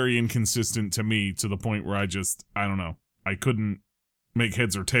seemed very inconsistent to me to the point where I don't know. I couldn't make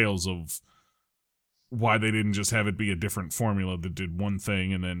heads or tails of why they didn't just have it be a different formula that did one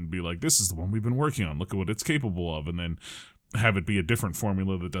thing and then be like, this is the one we've been working on. Look at what it's capable of. And then have it be a different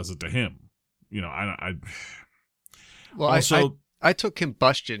formula that does it to him. Well, also, I took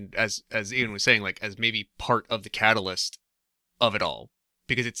combustion as Ian was saying, like as maybe part of the catalyst of it all,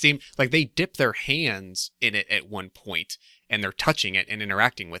 because it seemed like they dip their hands in it at one point and they're touching it and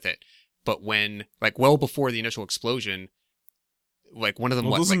interacting with it. But when, like, well before the initial explosion, like one of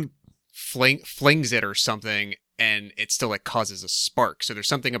them flings it or something, and it still like causes a spark. So there's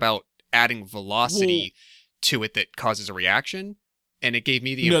something about adding velocity to it that causes a reaction. And it gave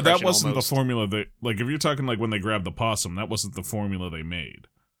me the impression that wasn't almost... the formula that, like, if you're talking like when they grabbed the possum, that wasn't the formula they made.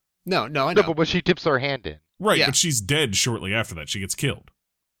 No, I know. No, but when she dips her hand in. Right, Yeah. but she's dead shortly after that. She gets killed.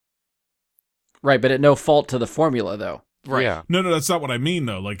 Right, but at no fault to the formula, though. Right. Yeah. No, that's not what I mean,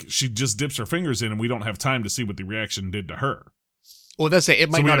 though. Like, she just dips her fingers in, and we don't have time to see what the reaction did to her. Well, that's it. It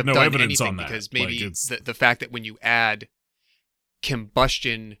might So we not have have no done evidence anything on that. because Like, maybe it's- the fact that when you add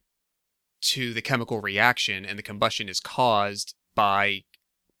combustion to the chemical reaction and the combustion is caused by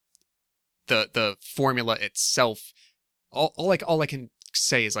the formula itself, all I can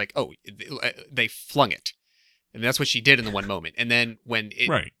say is like, oh, they flung it. And that's what she did in the one moment. And then when it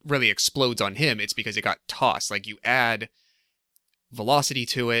Right. really explodes on him, it's because it got tossed. Like, you add velocity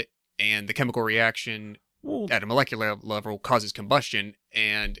to it, and the chemical reaction Well, at a molecular level causes combustion,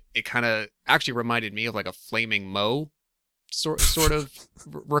 and it kind of actually reminded me of like a flaming Moe sort of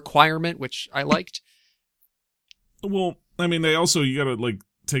requirement, which I liked. well, I mean, they also, you gotta, like,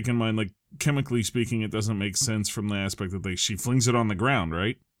 take in mind, like, chemically speaking, it doesn't make sense from the aspect that she flings it on the ground,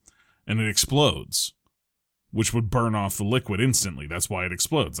 right? And it explodes, which would burn off the liquid instantly. That's why it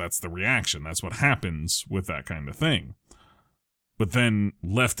explodes. That's the reaction. That's what happens with that kind of thing. But then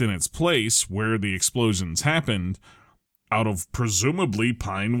left in its place where the explosions happened, out of presumably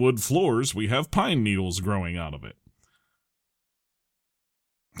pine wood floors, we have pine needles growing out of it.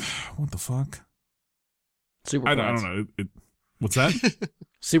 What the fuck? Super I plants. don't know. What's that?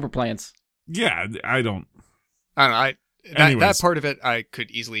 Super plants. Yeah, I don't. I don't know. That Anyways. part of it, I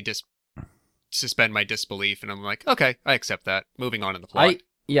could easily suspend my disbelief, and I'm like, okay, I accept that. Moving on in the plot.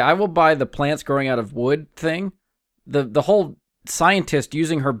 I will buy the plants growing out of wood thing. The whole scientist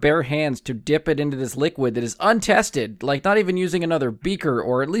using her bare hands to dip it into this liquid that is untested, like not even using another beaker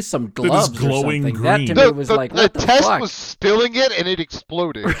or at least some gloves or glowing something. That to green. me was like, what the test fuck? was spilling it and it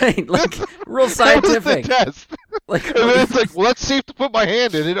exploded. Right, like real That was the scientific. test. Like, And then it's like, well, that's safe to put my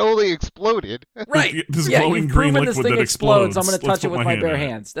hand in. It only exploded. right. This Yeah, glowing you've green proven this liquid thing that explodes. I'm explodes. going to Let's touch it put with my my hand bare in it.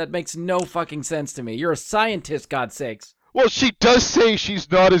 hands. That makes no fucking sense to me. You're a scientist, God's sakes. Well, she does say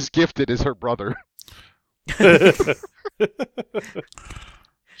she's not as gifted as her brother. She's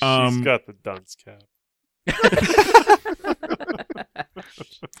got the dunce cap.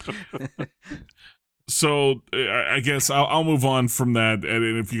 So I guess I'll move on from that,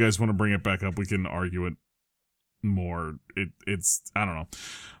 and if you guys want to bring it back up, we can argue it more. It's I don't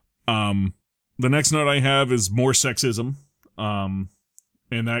know. The next note I have is more sexism, and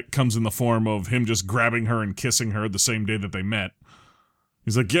that comes in the form of him just grabbing her and kissing her the same day that they met.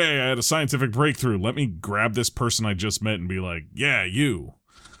 He's like, "Yeah, I had a scientific breakthrough. Let me grab this person I just met and be like, yeah, you."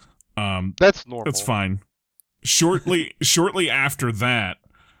 That's normal. That's fine. Shortly after that,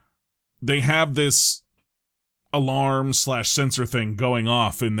 they have this alarm / sensor thing going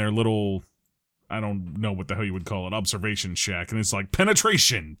off in their little, I don't know what the hell you would call it, observation shack. And it's like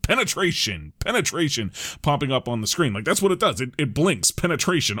penetration, popping up on the screen. Like, that's what it does. It blinks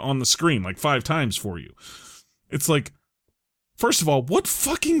penetration on the screen like 5 times for you. It's like, first of all, what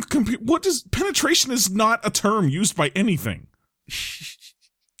fucking penetration is not a term used by anything.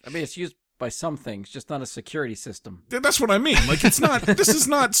 I mean, it's used by some things, just not a security system. That's what I mean. Like, it's not, this is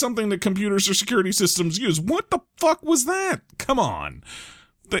not something that computers or security systems use. What the fuck was that? Come on.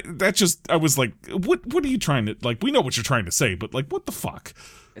 That just, I was like, what are you trying to, like, we know what you're trying to say, but like, what the fuck?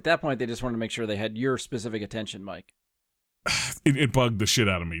 At that point, they just wanted to make sure they had your specific attention, Mike. It bugged the shit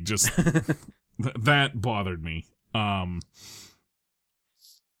out of me. Just, that bothered me. And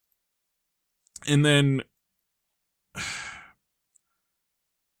then,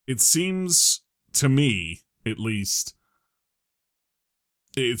 it seems to me, at least,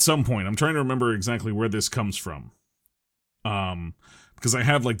 at some point, I'm trying to remember exactly where this comes from. Because I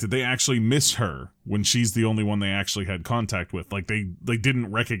have, like, did they actually miss her when she's the only one they actually had contact with? Like, they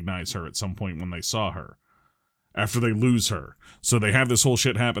didn't recognize her at some point when they saw her after they lose her. So they have this whole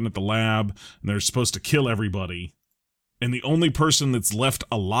shit happen at the lab, and they're supposed to kill everybody. And the only person that's left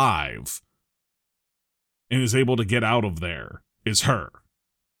alive and is able to get out of there is her,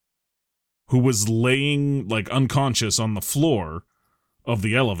 who was laying, like, unconscious on the floor of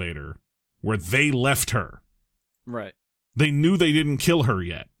the elevator where they left her. Right. They knew they didn't kill her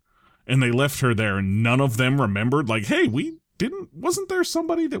yet, and they left her there, and none of them remembered, like, hey, wasn't there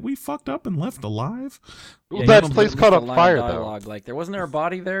somebody that we fucked up and left alive? Well, Yeah, that you place used caught the on line of fire, dialogue, like, wasn't there a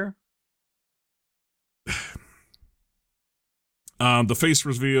body there? The face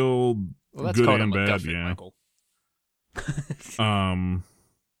reveal, Well, that's good called and a bad, MacGuffin, yeah. Michael.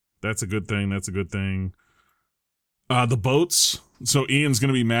 That's a good thing. The boats. So Ian's going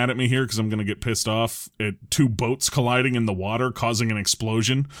to be mad at me here because I'm going to get pissed off at 2 boats colliding in the water, causing an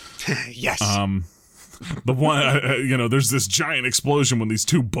explosion. Yes. The one, there's this giant explosion when these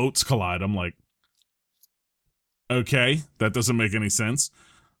 2 boats collide. I'm like, okay, that doesn't make any sense.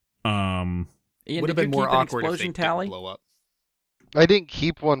 Ian, would have been more awkward if they didn't blow up. I didn't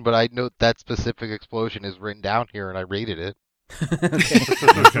keep one, but I note that specific explosion is written down here, and I rated it.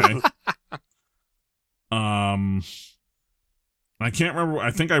 Okay. I can't remember.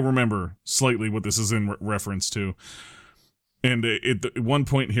 I think I remember slightly what this is in reference to. And at one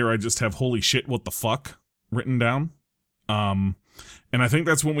point here, I just have "holy shit, what the fuck" written down. And I think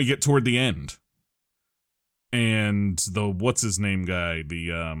that's when we get toward the end. And the what's his name guy,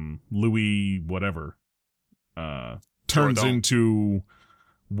 the Louis whatever, turns into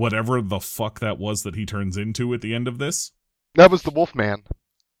whatever the fuck that was that he turns into at the end of this. That was the Wolfman.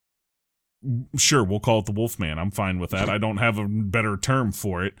 Sure, we'll call it the Wolfman. I'm fine with that. I don't have a better term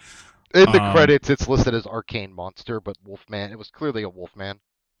for it. In the credits, it's listed as Arcane Monster, but Wolfman, it was clearly a Wolfman.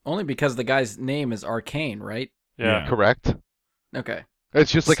 Only because the guy's name is Arcane, right? Yeah. Correct. Okay.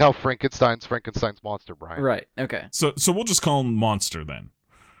 It's just like how Frankenstein's monster, Brian. Right, okay. So we'll just call him Monster then.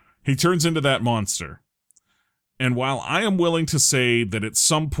 He turns into that monster. And while I am willing to say that at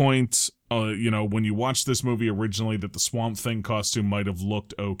some point, when you watch this movie originally, that the Swamp Thing costume might have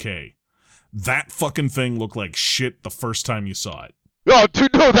looked okay, that fucking thing looked like shit the first time you saw it. Oh,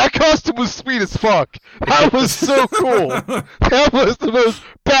 dude, no, that costume was sweet as fuck. That was so cool. That was the most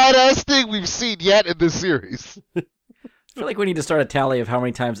badass thing we've seen yet in this series. I feel like we need to start a tally of how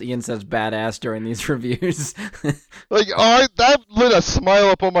many times Ian says badass during these reviews. That lit a smile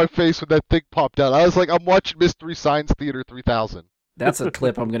up on my face when that thing popped out. I was like, I'm watching Mystery Science Theater 3000. That's a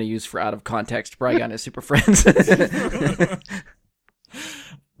clip I'm going to use for Out of Context Bryan is Super Friends.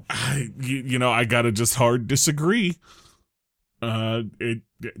 I gotta just hard disagree.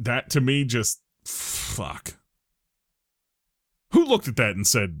 That to me just fuck. Who looked at that and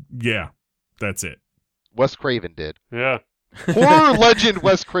said, "Yeah, that's it"? Wes Craven did. Yeah. Horror legend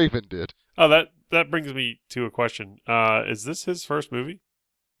Wes Craven did. Oh, that brings me to a question. Is this his first movie?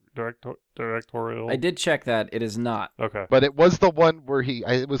 Directorial? I did check that. It is not. Okay. But it was the one where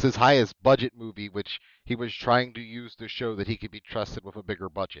it was his highest budget movie, which he was trying to use to show that he could be trusted with a bigger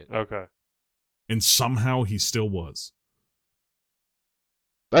budget. Okay. And somehow he still was.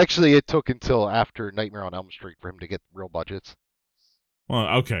 Actually, it took until after Nightmare on Elm Street for him to get real budgets.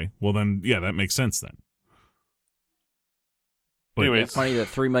 Well, okay. Well, then, yeah, that makes sense then. But anyway, it's funny that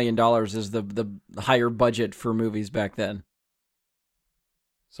 $3 million is the higher budget for movies back then.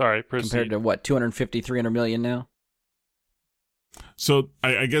 Sorry, proceed. Compared to what, 250, 300 million now? So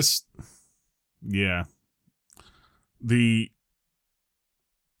I guess, yeah. The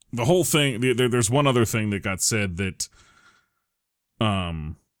whole thing. There's one other thing that got said that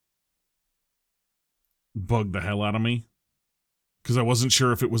bugged the hell out of me, because I wasn't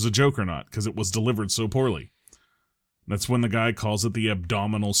sure if it was a joke or not, because it was delivered so poorly. That's when the guy calls it the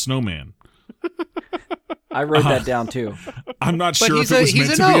abdominal snowman. I wrote that down too. I'm not sure if it was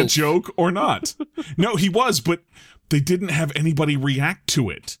meant to be a joke or not. No, he was, but they didn't have anybody react to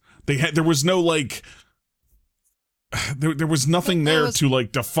it. There was no there was nothing there to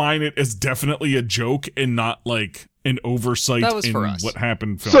define it as definitely a joke and not an oversight in what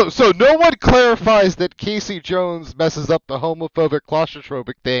happened. So no one clarifies that Casey Jones messes up the homophobic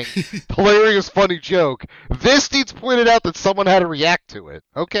claustrophobic thing. Hilarious, funny joke. This needs pointed out that someone had to react to it.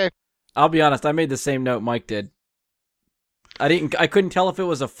 Okay. I'll be honest, I made the same note Mike did. I couldn't tell if it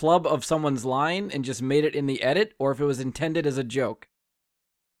was a flub of someone's line and just made it in the edit, or if it was intended as a joke.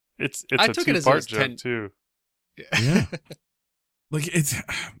 It's a two-part joke too. Yeah. It's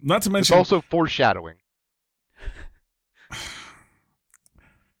not to mention, it's also foreshadowing.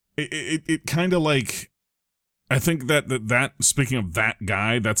 It kind of I think that speaking of that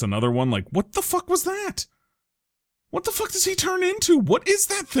guy, that's another one. What the fuck was that? What the fuck does he turn into? What is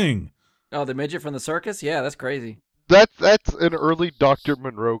that thing? Oh, the midget from the circus? Yeah, that's crazy. That's an early Dr.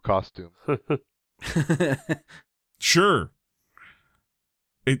 Monroe costume. Sure.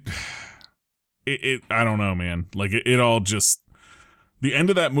 It I don't know, man. It all just, the end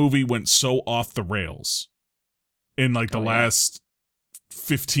of that movie went so off the rails in the last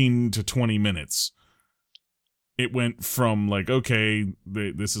 15 to 20 minutes. It went from okay,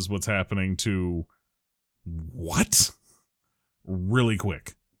 this is what's happening to what? Really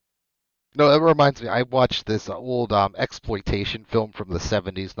quick. No, that reminds me. I watched this old exploitation film from the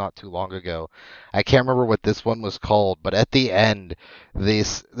 70s not too long ago. I can't remember what this one was called, but at the end,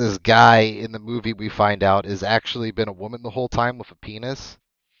 this guy in the movie we find out is actually been a woman the whole time with a penis,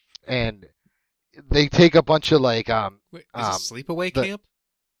 and they take a bunch of Wait, is it Sleepaway Camp?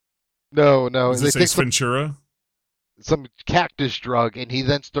 No. Does it say Ventura? some cactus drug, and he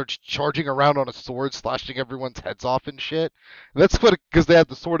then starts charging around on a sword, slashing everyone's heads off and shit. And that's what, because they had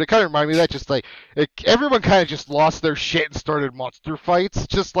the sword. It kind of reminded me of that. Just like everyone kind of just lost their shit and started monster fights,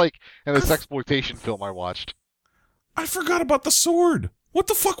 just like in this exploitation film I watched. I forgot about the sword. What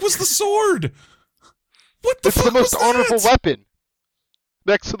the fuck was the sword? What the It's fuck the most was honorable that? weapon,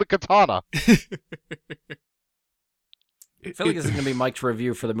 next to the katana. I feel like this is going to be Mike's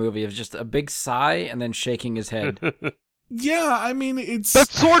review for the movie of just a big sigh and then shaking his head. Yeah, I mean, it's... That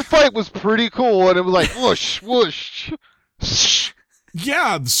sword fight was pretty cool, and it was like, whoosh, whoosh.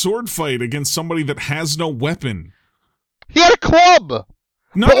 Yeah, the sword fight against somebody that has no weapon. He had a club!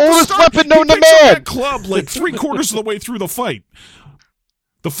 Not The at oldest start. weapon known He to picks up man! that club like 3/4 of the way through the fight.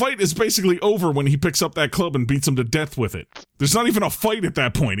 The fight is basically over when he picks up that club and beats him to death with it. There's not even a fight at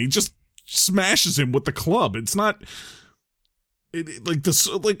that point. He just smashes him with the club. It's not... I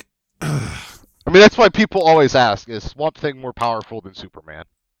mean, that's why people always ask, is Swamp Thing more powerful than Superman?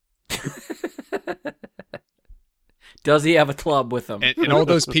 Does he have a club with him? And all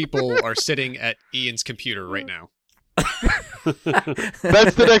those people are sitting at Ian's computer right now.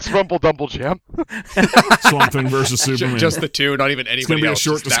 That's the next Rumble Dumble Jam. Swamp Thing versus Superman. Just the two, not even It's gonna anybody be a else.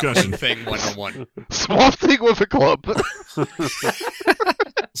 short just discussion. That one thing one-on-one. Swamp Thing with a club.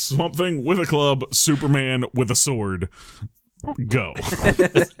 Swamp Thing with a club, Superman with a sword. Go.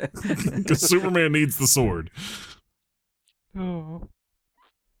 Because Superman needs the sword. All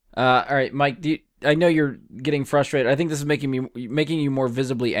right, Mike. I know you're getting frustrated. I think this is making you more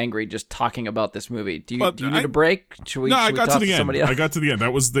visibly angry just talking about this movie. Do you need a break? Should we? I should got we to talk the end. somebody else? I got to the end.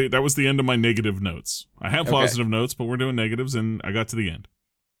 That was the end of my negative notes. I have Okay. positive notes, but we're doing negatives, and I got to the end.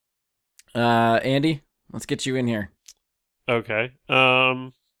 Andy, let's get you in here. Okay.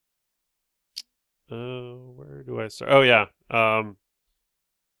 Where do I start? Oh yeah.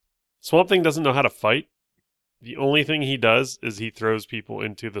 Swamp Thing doesn't know how to fight. The only thing he does is he throws people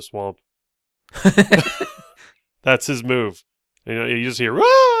into the swamp. That's his move. You just hear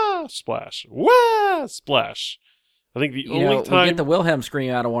 "Wah!" Splash, "Wah!" Splash. I think the only we time get the Wilhelm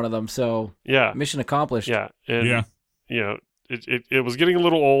scream out of one of them, so yeah, mission accomplished. yeah, and Yeah. It was getting a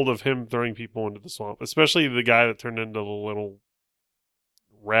little old of him throwing people into the swamp, especially the guy that turned into the little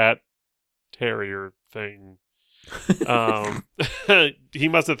rat terrier thing. He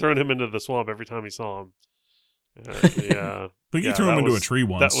must have thrown him into the swamp every time he saw him. Yeah, I think he threw him into a tree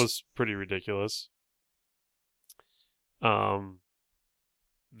once. That was pretty ridiculous. The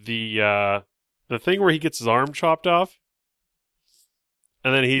thing where he gets his arm chopped off,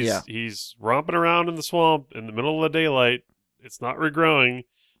 and then he's romping around in the swamp in the middle of the daylight. It's not regrowing,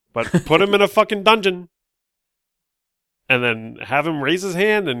 but put him in a fucking dungeon, and then have him raise his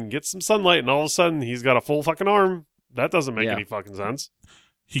hand and get some sunlight, and all of a sudden he's got a full fucking arm. That doesn't make any fucking sense.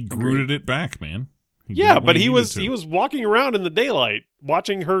 He grooted it back, man. But he was walking around in the daylight,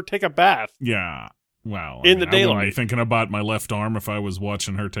 watching her take a bath. Yeah. Wow. In the I wouldn't daylight. be thinking about my left arm if I was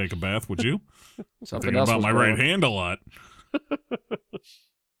watching her take a bath, would you? Something Thinking else about was my growing. right hand a lot.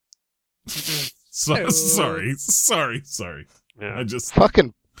 Sorry. Yeah. I just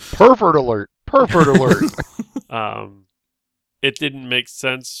Fucking pervert alert. Pervert alert. It didn't make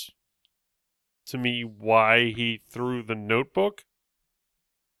sense to me why he threw the notebook.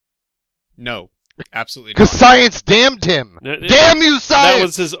 No, absolutely Because not. science damned him. Damn you, science! That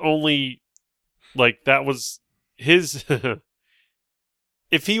was his only, that was his.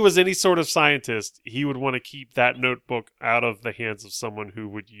 If he was any sort of scientist, he would want to keep that notebook out of the hands of someone who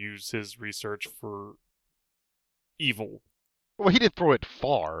would use his research for evil. Well, he didn't throw it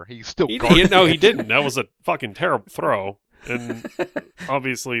far. He still He guarded didn't. No, it. he didn't. That was a fucking terrible throw. And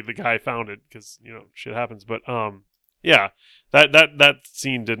obviously the guy found it because, shit happens. But, yeah, that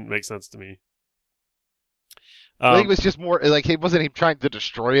scene didn't make sense to me. I think it was just more like it wasn't him trying to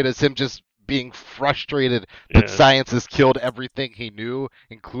destroy it, as him just being frustrated that Yeah. science has killed everything he knew,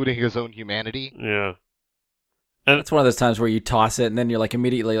 including his own humanity. Yeah. It's one of those times where you toss it and then you're like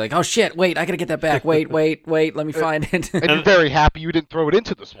immediately like, oh shit, wait, I gotta get that back. Wait, let me find it. And you're very happy you didn't throw it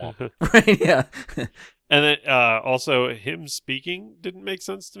into the swamp. Right? Yeah. And then also him speaking didn't make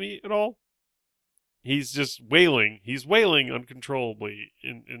sense to me at all. He's just wailing. He's wailing uncontrollably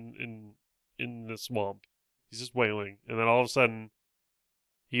in the swamp. He's just wailing, and then all of a sudden,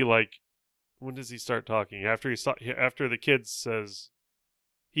 when does he start talking? After the kid says,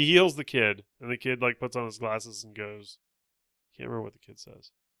 he heals the kid, and the kid puts on his glasses and goes, can't remember what the kid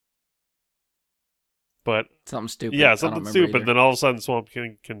says, but Something stupid. yeah, I don't something remember stupid. either. Then all of a sudden, Swamp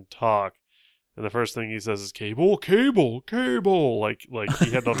King can talk, and the first thing he says is cable. Like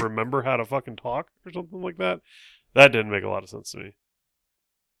he had to remember how to fucking talk or something like that. That didn't make a lot of sense to me.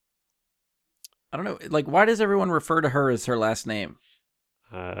 I don't know. Like, why does everyone refer to her as her last name?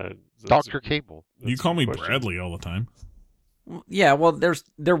 Dr. Cable. You call me Bradley all the time. Yeah, well, there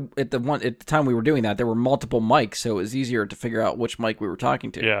at the time we were doing that, there were multiple mics, so it was easier to figure out which mic we were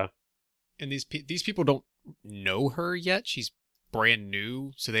talking to. Yeah. And these people don't know her yet. She's brand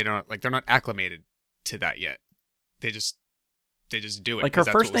new, so they're not acclimated to that yet. They just do it. Like, her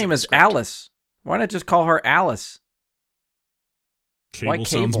first name is Alice. Why not just call her Alice? Cable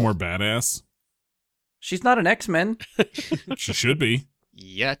sounds more badass. She's not an X-Men. She should be.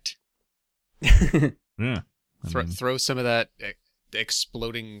 Yet. Yeah. Throw some of that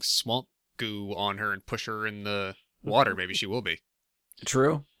exploding swamp goo on her and push her in the water. Maybe she will be.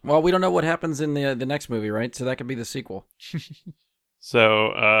 True. Well, we don't know what happens in the next movie, right? So that could be the sequel.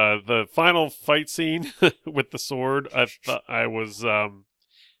 So the final fight scene with the sword, I was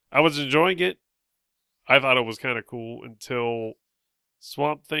enjoying it. I thought it was kind of cool until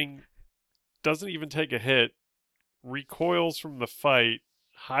Swamp Thing doesn't even take a hit, recoils from the fight,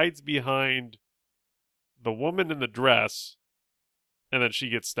 hides behind the woman in the dress, and then she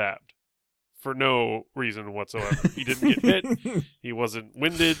gets stabbed for no reason whatsoever. He didn't get hit. He wasn't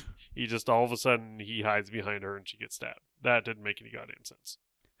winded. He just all of a sudden he hides behind her and she gets stabbed. That didn't make any goddamn sense.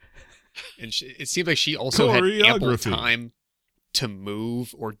 And it seemed like she also had ample time to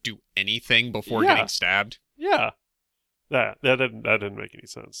move or do anything before getting stabbed. Yeah. That didn't make any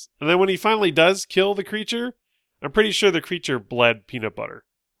sense. And then when he finally does kill the creature, I'm pretty sure the creature bled peanut butter.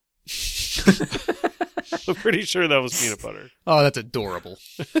 I'm pretty sure that was peanut butter. Oh, that's adorable.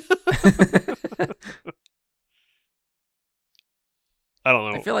 I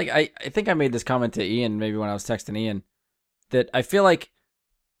don't know. I feel like I think I made this comment to Ian maybe when I was texting Ian that I feel like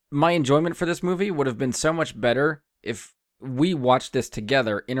my enjoyment for this movie would have been so much better if we watched this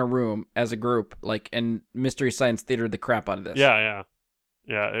together in a room as a group, like, and Mystery Science Theater the crap out of this. Yeah.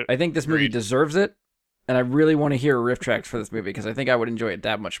 I think this movie deserves it, and I really want to hear riff tracks for this movie because I think I would enjoy it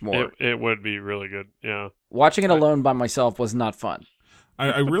that much more. It would be really good. Yeah. Watching it alone by myself was not fun.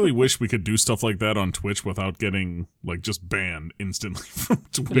 I really wish we could do stuff like that on Twitch without getting like just banned instantly from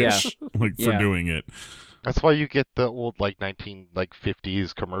Twitch, for doing it. That's why you get the old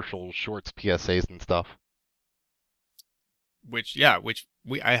 50s commercial shorts, PSAs and stuff.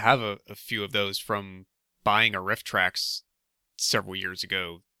 I have a few of those from buying a Riff Tracks several years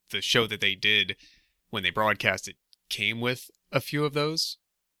ago. The show that they did when they broadcast it came with a few of those.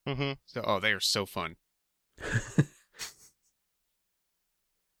 Mm-hmm. So, they are so fun.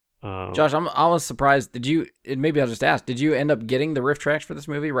 Josh, I'm almost surprised. Maybe I'll just ask, did you end up getting the riff tracks for this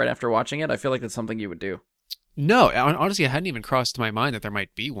movie right after watching it? I feel like that's something you would do. No, honestly, it hadn't even crossed my mind that there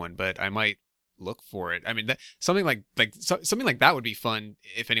might be one, but I might look for it. I mean, something like that would be fun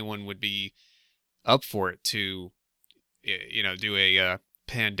if anyone would be up for it to, do a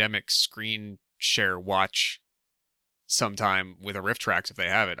pandemic screen share watch sometime with a riff tracks if they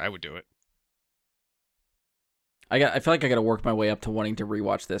have it. I would do it. I feel like I got to work my way up to wanting to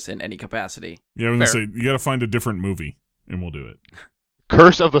rewatch this in any capacity. Yeah, I'm going to say, you got to find a different movie, and we'll do it.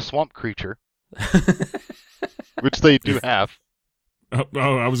 Curse of the Swamp Creature. Which they do have.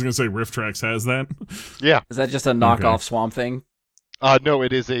 Oh, I was going to say Riff Tracks has that? Yeah. Is that just a knockoff Swamp Thing? No,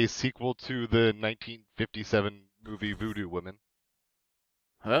 it is a sequel to the 1957 movie Voodoo Woman.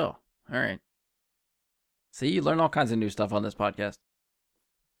 Oh, all right. See, you learn all kinds of new stuff on this podcast.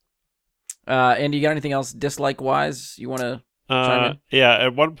 Andy, you got anything else dislike-wise you want to chime in? Yeah,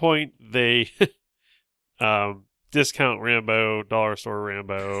 at one point they discount Rambo, dollar store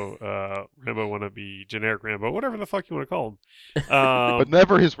Rambo, Rambo wannabe, generic Rambo, whatever the fuck you want to call him. But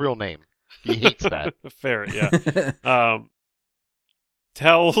never his real name. He hates that. Fair, yeah.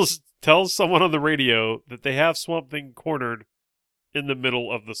 Tells someone on the radio that they have Swamp Thing cornered in the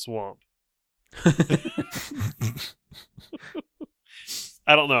middle of the swamp.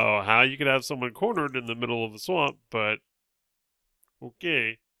 I don't know how you could have someone cornered in the middle of the swamp, but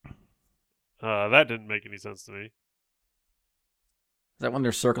okay. That didn't make any sense to me. Is that when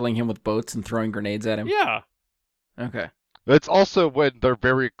they're circling him with boats and throwing grenades at him? Yeah. Okay. It's also when they're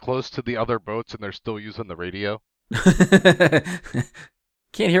very close to the other boats and they're still using the radio.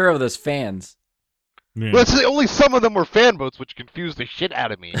 Can't hear over those fans. Yeah. Well, only some of them were fan boats, which confused the shit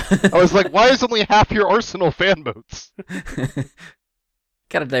out of me. I was like, why is only half your arsenal fan boats?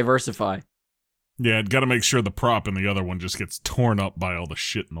 Gotta diversify. Yeah, gotta make sure the prop in the other one just gets torn up by all the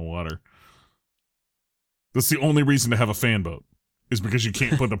shit in the water. That's the only reason to have a fan boat, is because you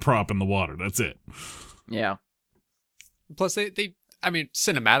can't put the prop in the water. That's it. Yeah. Plus, they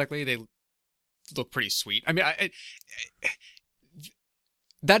cinematically, they look pretty sweet. I mean,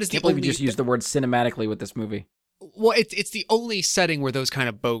 that is can't believe you just used the word cinematically with this movie. Well, it's the only setting where those kind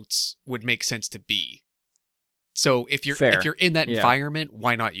of boats would make sense to be. So if you're in that environment,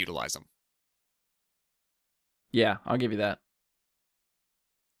 why not utilize them? Yeah, I'll give you that.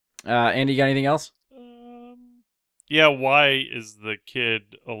 Andy, you got anything else? Yeah, why is the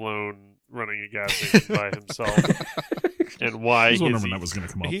kid alone running a gas station by himself? And why I was wondering when that was going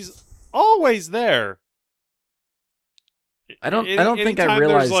to come up. He's always there. I don't think I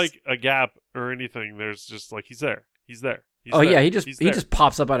realized there's like a gap or anything. There's just like he's there. He's there. He's there. Yeah, he just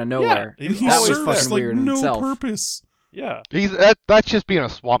pops up out of nowhere. Yeah, he serves fucking weird in no itself. purpose. Yeah, that's just being a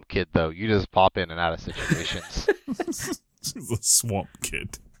swamp kid, though. You just pop in and out of situations. He's a swamp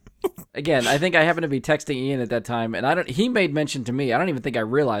kid. Again, I think I happened to be texting Ian at that time, and he made mention to me. I don't even think I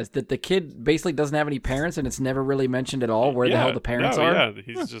realized that the kid basically doesn't have any parents, and it's never really mentioned at all where the hell the parents are. Yeah,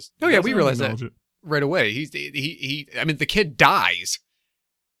 he's just. Oh yeah, we realized that right away. He. I mean, the kid dies.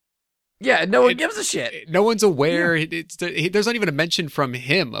 Yeah, no one gives a shit. No one's aware. Yeah. There's not even a mention from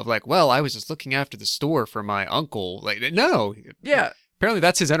him of like, well, I was just looking after the store for my uncle. Like, no. Yeah. Apparently,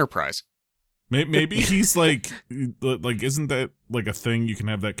 that's his enterprise. Maybe he's like, isn't that like a thing? You can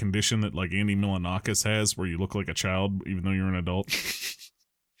have that condition that like Andy Milonakis has, where you look like a child even though you're an adult.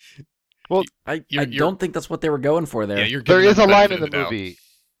 Well, I don't think that's what they were going for there. Yeah, there is a line in the movie.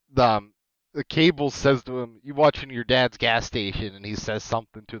 The Cable says to him, "You watching your dad's gas station?" And he says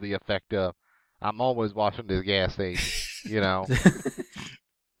something to the effect of, "I'm always watching this gas station." You know,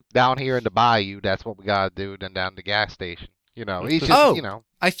 down here in the bayou, that's what we gotta do. Then down the gas station. You know, he's just you know.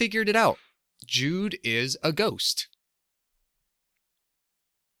 I figured it out. Jude is a ghost.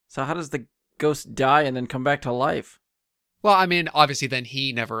 So how does the ghost die and then come back to life? Well, I mean, obviously then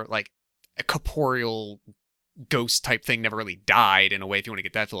he never, like, a corporeal ghost type thing never really died in a way, if you want to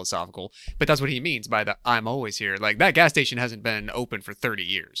get that philosophical. But that's what he means by the "I'm always here." Like, that gas station hasn't been open for 30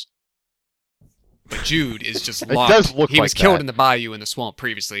 years. But Jude is just locked. It does look he like was killed that. in the bayou in the swamp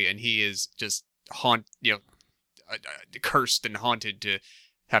previously, and he is just cursed and haunted to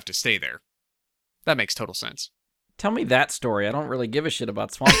have to stay there. That makes total sense. Tell me that story. I don't really give a shit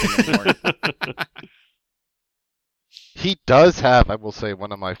about Swamp Thing anymore. He does have, I will say,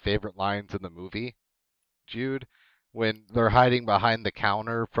 one of my favorite lines in the movie, Jude, when they're hiding behind the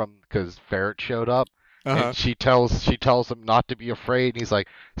counter because Ferret showed up, and she tells him not to be afraid. And he's like,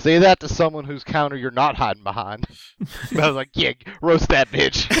 "Say that to someone whose counter you're not hiding behind." I was like, "Yeah, roast that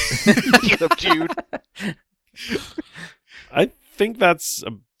bitch." Get up, Jude. I think that's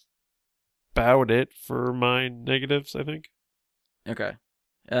about it for my negatives, I think. Okay.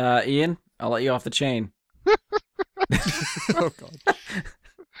 Ian, I'll let you off the chain. Oh, God.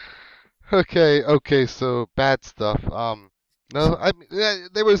 Okay, so bad stuff. No,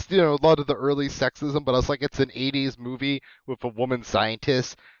 there was, a lot of the early sexism, but I was like, it's an 80s movie with a woman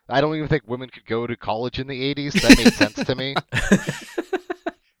scientist. I don't even think women could go to college in the 80s. That made sense to me.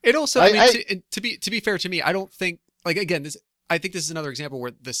 It also, to be fair to me, I don't think, like, again, I think this is another example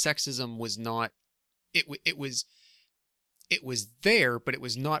where the sexism was not, it was there, but it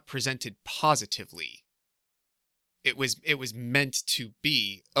was not presented positively. It was meant to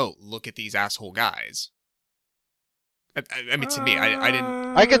be, oh, look at these asshole guys. I mean, to me, I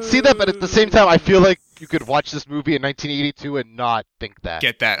didn't... I could see that, but at the same time, I feel like you could watch this movie in 1982 and not think that.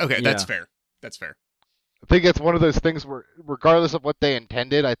 Get that. Okay, that's fair. That's fair. I think it's one of those things where, regardless of what they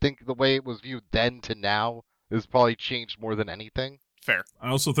intended, I think the way it was viewed then to now has probably changed more than anything. Fair. I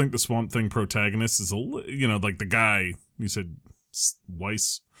also think the Swamp Thing protagonist is like the guy you said,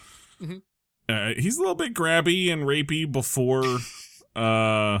 Weiss. Mm-hmm. He's a little bit grabby and rapey before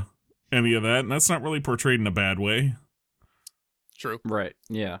any of that, and that's not really portrayed in a bad way. True. Right.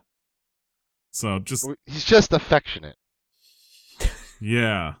 Yeah. So he's just affectionate.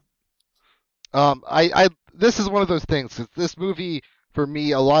 Yeah. This is one of those things. This movie, for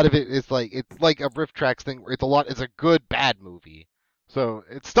me, a lot of it is it's like a Riff Tracks thing where it's a good bad movie. So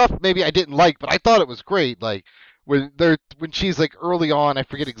it's stuff maybe I didn't like, but I thought it was great. Like when she's like early on, I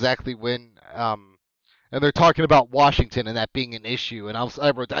forget exactly when, and they're talking about Washington and that being an issue, and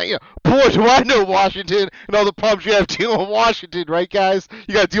I wrote down, boy, do I know Washington and all the problems you have dealing with Washington, right, guys?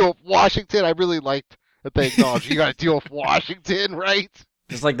 You got to deal with Washington. I really liked that they acknowledged you got to deal with Washington, right?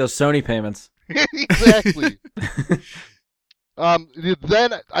 Just like those Sony payments. Exactly.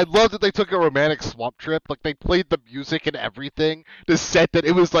 Then I love that they took a romantic swamp trip. Like they played the music and everything to set that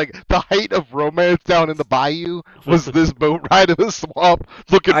it was like the height of romance down in the bayou was this boat ride in the swamp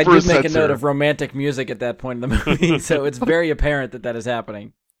looking for a I did make sensor. a note of romantic music at that point in the movie, so it's very apparent that is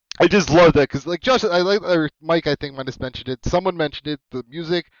happening. I just love that because like Josh, Mike, I think might have mentioned it. Someone mentioned it. The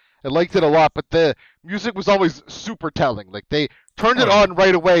music, I liked it a lot, but the music was always super telling. Like they turned it on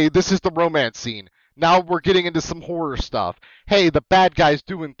right away. This is the romance scene. Now we're getting into some horror stuff. Hey, the bad guy's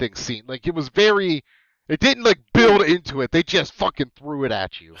doing things scene. Like, it was very... It didn't, like, build into it. They just fucking threw it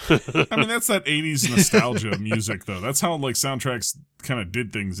at you. I mean, that's that 80s nostalgia music, though. That's how, like, soundtracks kind of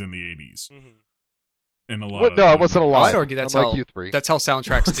did things in the 80s. Mhm. In a lot No, it wasn't a lot. I'd argue that's how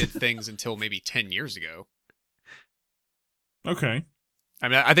soundtracks did things until maybe 10 years ago. Okay. I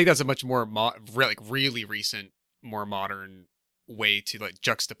mean, I think that's a much more really recent, more modern way to like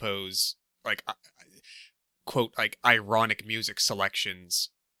juxtapose like quote like ironic music selections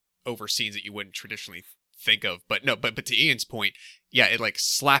over scenes that you wouldn't traditionally think of. But no, but to Ian's point, yeah, it like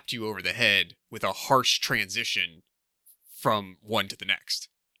slapped you over the head with a harsh transition from one to the next.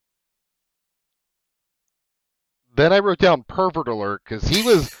 Then I wrote down pervert alert because he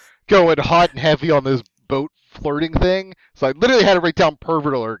was going hot and heavy on this boat flirting thing. So I literally had to write down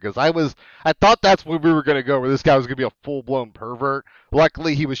pervert alert because I thought that's where we were going to go, where this guy was going to be a full-blown pervert.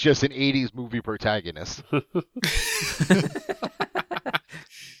 Luckily, he was just an 80s movie protagonist.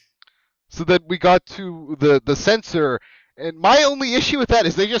 So then we got to the censor, and my only issue with that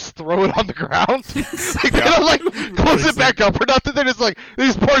is they just throw it on the ground. Like, they don't, like, close it back up or nothing. They're just like,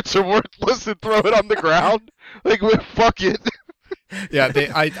 these parts are worthless and throw it on the ground. Like, fuck it. Yeah,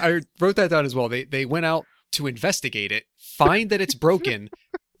 I wrote that down as well. They went out to investigate it, find that it's broken,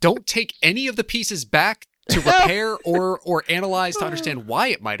 don't take any of the pieces back to repair or analyze to understand why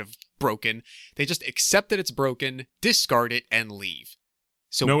it might have broken. They just accept that it's broken, discard it, and leave.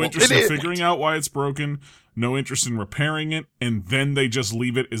 So no interest in figuring out why it's broken, no interest in repairing it, and then they just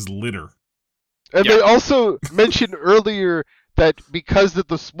leave it as litter. And they also mentioned earlier that because of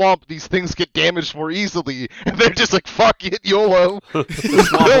the swamp, these things get damaged more easily, and they're just like, fuck it, YOLO.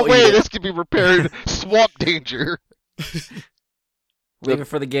 There's no way this can be repaired. Swamp danger. Leave it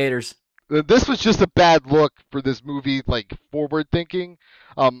for the gators. This was just a bad look for this movie, like, forward thinking.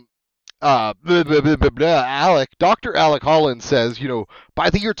 Dr. Alec Holland says, by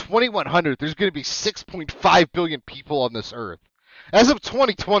the year 2100, there's going to be 6.5 billion people on this earth. As of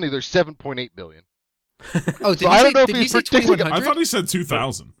 2020, there's 7.8 billion. Oh, did he say 2100? I thought he said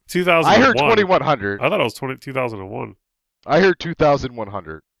 2000. 2001. I heard 2100. I thought it was 2001. I heard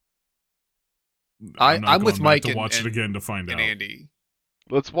 2100. I'm with Mike to watch it again to find out. Andy.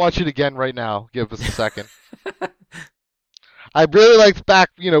 Let's watch it again right now. Give us a second. I really liked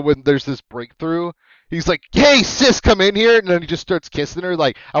back, when there's this breakthrough. He's like, hey, sis, come in here. And then he just starts kissing her.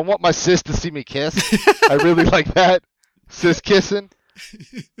 Like, I want my sis to see me kiss. I really like that. Sis kissing.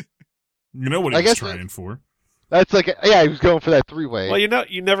 You know what he was trying for. That's like, he was going for that three-way. Well,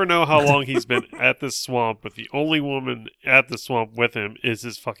 you never know how long he's been at this swamp, but the only woman at the swamp with him is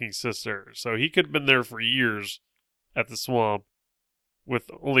his fucking sister. So he could have been there for years at the swamp with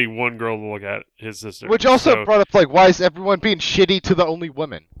only one girl to look at, his sister. Which also brought up, like, why is everyone being shitty to the only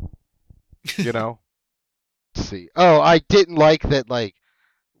women? Let's see. Oh, I didn't like that, like,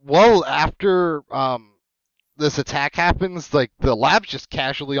 after this attack happens, like, the lab's just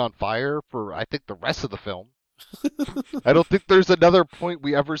casually on fire for, I think, the rest of the film. I don't think there's another point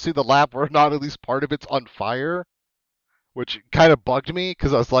we ever see the lab where not at least part of it's on fire, which kind of bugged me,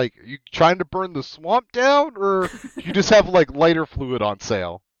 because I was like, are you trying to burn the swamp down, or you just have, like, lighter fluid on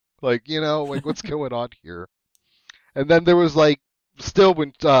sale? Like, like, what's going on here? And then there was, like, still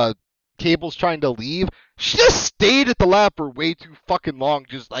when Cable's trying to leave, she just stayed at the lab for way too fucking long,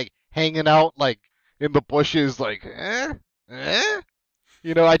 just, like, hanging out, like, in the bushes, like, I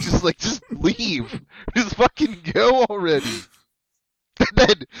just leave. Just fucking go already. And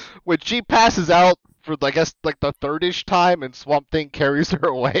then, when she passes out for, I guess, like, the third-ish time, and Swamp Thing carries her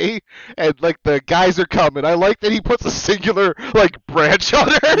away, and, like, the guys are coming, I like that he puts a singular, like, branch on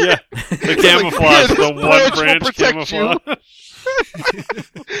her. Yeah, the camouflage, the one branch camouflage.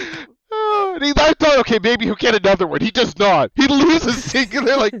 And I thought, okay, maybe he'll get another one. He does not. He loses a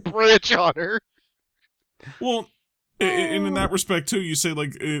singular, like, branch on her. Well, and in that respect, too, you say,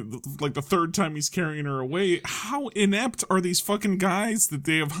 like the third time he's carrying her away, how inept are these fucking guys that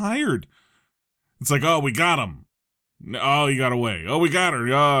they have hired? It's like, oh, we got him. Oh, he got away. Oh, we got her.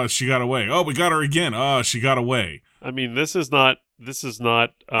 Oh, she got away. Oh, we got her again. Oh, she got away. I mean, this is not This is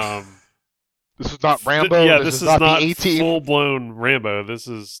not Rambo. This is not the A-Team. Full-blown Rambo. This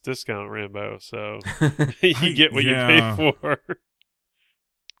is discount Rambo, so you get what you pay for.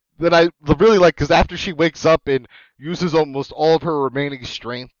 That I really like, because after she wakes up and uses almost all of her remaining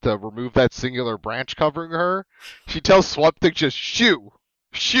strength to remove that singular branch covering her, she tells Swamp Thing just, shoo.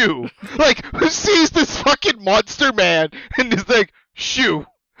 Like, who sees this fucking monster man and is like, shoo.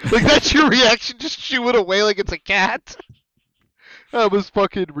 Like, that's your reaction, just shoo it away like it's a cat? That was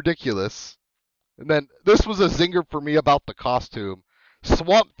fucking ridiculous. And then, this was a zinger for me about the costume.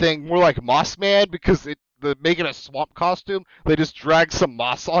 Swamp Thing more like Moss Man because making a swamp costume, they just drag some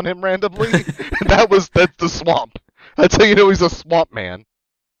moss on him randomly. That's the swamp. That's how you know he's a swamp man.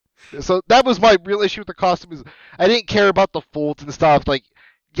 So that was my real issue with the costume. Is I didn't care about the folds and stuff. Like,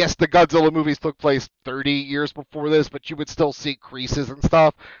 yes, the Godzilla movies took place 30 years before this, but you would still see creases and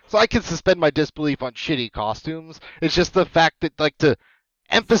stuff. So I can suspend my disbelief on shitty costumes. It's just the fact that, like, to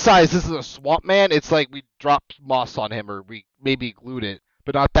emphasize this is a swamp man, it's like we dropped moss on him or we maybe glued it,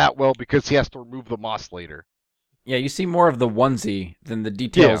 but not that well because he has to remove the moss later. Yeah, you see more of the onesie than the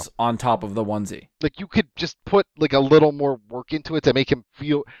details on top of the onesie. Like, you could just put, like, a little more work into it to make him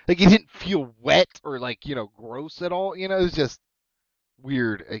feel, like, he didn't feel wet or, like, you know, gross at all. You know, it's just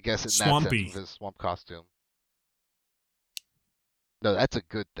weird, I guess, in Swampy. that sense, with his swamp costume. No, that's a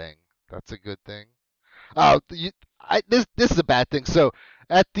good thing. That's a good thing. This is a bad thing. So,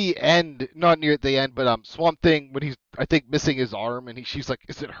 at the end, not near the end, but Swamp Thing, when he's, I think, missing his arm, and she's like,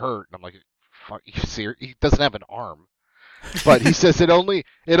 is it hurt? And I'm like, fuck, you serious? He doesn't have an arm. But he says it only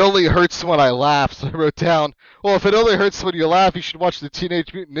hurts when I laugh. So I wrote down, well, if it only hurts when you laugh, you should watch the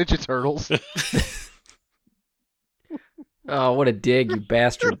Teenage Mutant Ninja Turtles. Oh, what a dig, you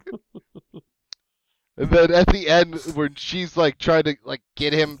bastard. And then at the end, when she's like trying to like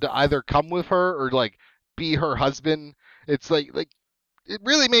get him to either come with her or like be her husband, it's like it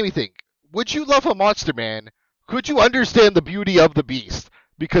really made me think, would you love a monster man? Could you understand the beauty of the beast?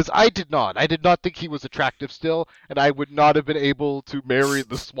 Because I did not. I did not think he was attractive still, and I would not have been able to marry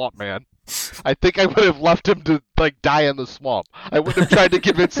the swamp man. I think I would have left him to like die in the swamp. I wouldn't have tried to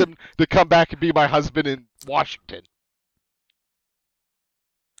convince him to come back and be my husband in Washington.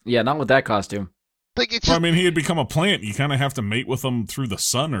 Yeah, not with that costume. Like, it's Well, I just, mean, he had become a plant. You kind of have to mate with him through the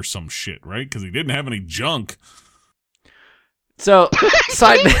sun or some shit, right? Because he didn't have any junk. So,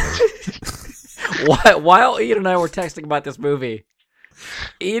 side while Ian and I were texting about this movie,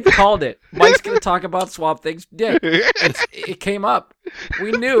 Ian called it. Mike's going to talk about Swamp Thing's dick. It came up.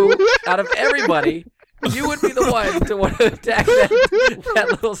 We knew, out of everybody, you would be the one to want to attack that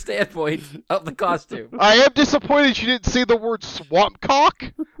little standpoint of the costume. I am disappointed you didn't say the word swamp cock,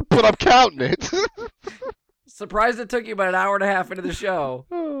 but I'm counting it. Surprised it took you about an hour and a half into the show.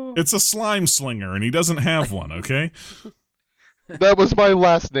 It's a slime slinger, and he doesn't have one, okay? That was my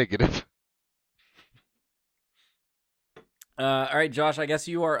last negative. All right, Josh, I guess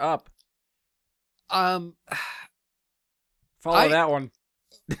you are up. Follow that one.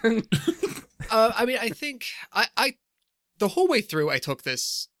 I mean, I think I the whole way through, I took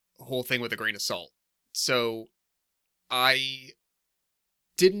this whole thing with a grain of salt. So I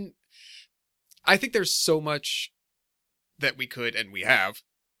think there's so much that we could, and we have,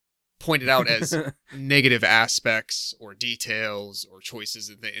 pointed out as negative aspects or details or choices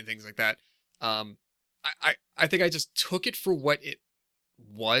and things like that. I think I just took it for what it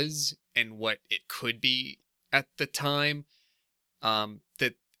was and what it could be at the time.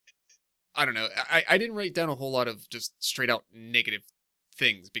 That, I don't know, I didn't write down a whole lot of just straight out negative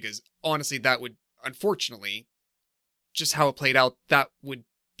things because honestly that would, unfortunately, just how it played out, that would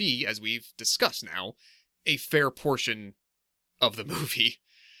be, as we've discussed now, a fair portion of the movie.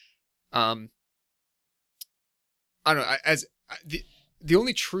 I don't know, the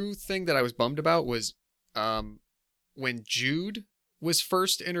only true thing that I was bummed about was when Jude was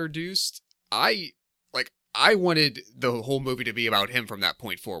first introduced, I wanted the whole movie to be about him from that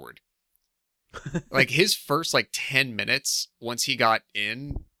point forward. Like his first 10 minutes once he got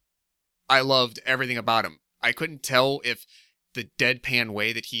in, I loved everything about him. I couldn't tell if the deadpan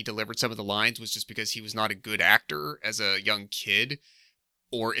way that he delivered some of the lines was just because he was not a good actor as a young kid,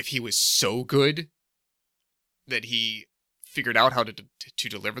 or if he was so good that he figured out how to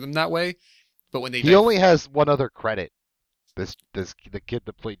deliver them that way. But when he only has one other credit. The kid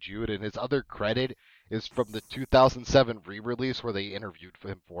that played Jude, and his other credit is from the 2007 re-release where they interviewed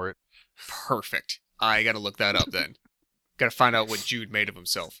him for it. Perfect. I gotta look that up then. Gotta find out what Jude made of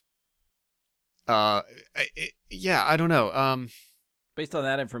himself. Yeah, I don't know. Based on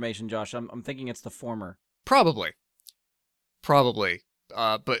that information, Josh, I'm thinking it's the former. Probably.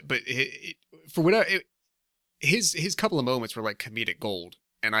 But for whatever, his couple of moments were like comedic gold,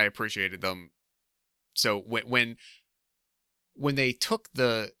 and I appreciated them. So when they took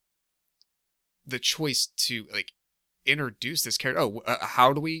the choice to introduce this character,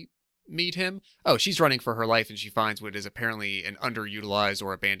 how do we meet him? Oh, she's running for her life, and she finds what is apparently an underutilized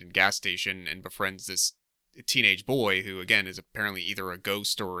or abandoned gas station, and befriends this teenage boy who, again, is apparently either a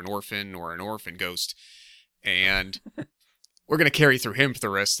ghost or an orphan ghost, and we're gonna carry through him for the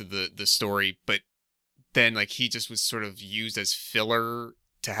rest of the story. But then he just was sort of used as filler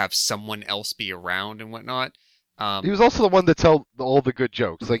to have someone else be around and whatnot. He was also the one that told all the good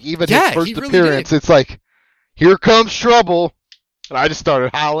jokes. Like, even his first really appearance, did. It's like, here comes trouble. And I just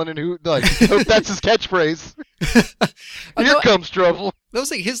started howling and hooting. Like, that's his catchphrase. Here comes trouble. That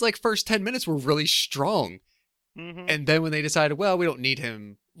was like his first 10 minutes were really strong. Mm-hmm. And then when they decided, well, we don't need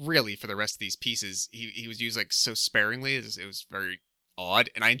him really for the rest of these pieces, he was used so sparingly. It was very odd.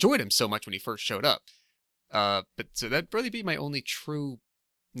 And I enjoyed him so much when he first showed up. But so that'd really be my only true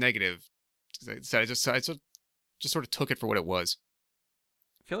negative. So I just sort of took it for what it was.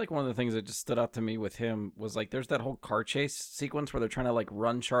 I feel like one of the things that just stood out to me with him was there's that whole car chase sequence where they're trying to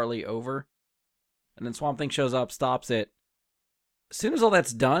run Charlie over, and then Swamp Thing shows up, stops it. As soon as all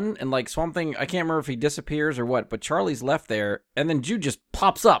that's done, and Swamp Thing, I can't remember if he disappears or what, but Charlie's left there, and then Jude just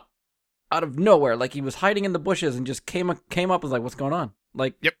pops up out of nowhere, he was hiding in the bushes and just came up and was like, "What's going on?"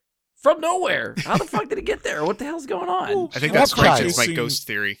 Yep. From nowhere. How the fuck did he get there? What the hell's going on? Well, I think that's my ghost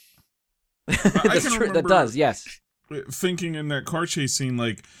theory. That's true. That does, yes. Thinking in that car chase scene,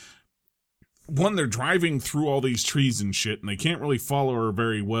 one, they're driving through all these trees and shit, and they can't really follow her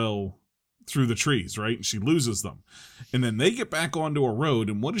very well through the trees, right? And she loses them. And then they get back onto a road,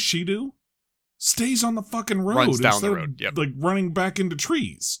 and what does she do? Stays on the fucking road. Runs down the road, yep. Running back into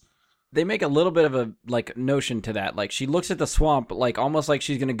trees. They make a little bit of a notion to that. She looks at the swamp almost like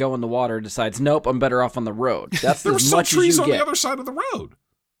she's gonna go in the water, decides, nope, I'm better off on the road. That's there as were much some trees as you on get. the other side of the road.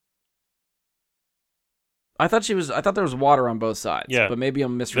 I thought there was water on both sides. Yeah. But maybe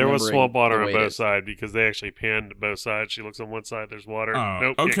I'm misremembering. There was swamp water on both sides because they actually panned both sides. She looks on one side, there's water.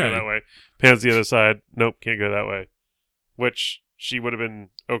 Nope, okay. Can't go that way. Pans the other side. Nope, can't go that way. Which she would have been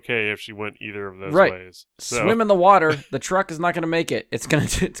okay if she went either of those ways. So. Swim in the water. The truck is not going to make it. It's gonna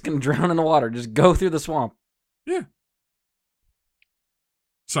drown in the water. Just go through the swamp. Yeah.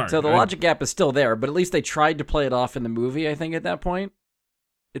 Sorry. So the logic gap is still there, but at least they tried to play it off in the movie, I think, at that point.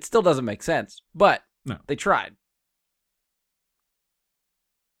 It still doesn't make sense, but no. They tried.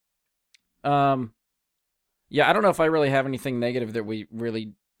 Yeah, I don't know if I really have anything negative that we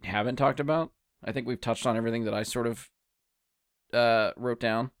really haven't talked about. I think we've touched on everything that I sort of wrote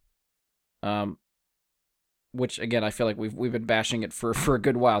down. Which again, I feel like we've been bashing it for a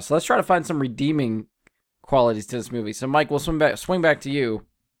good while. So let's try to find some redeeming qualities to this movie. So Mike, we'll swing back to you.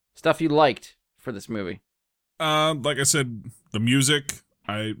 Stuff you liked for this movie. Like I said, the music,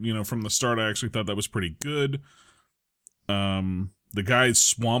 from the start I actually thought that was pretty good. The guy's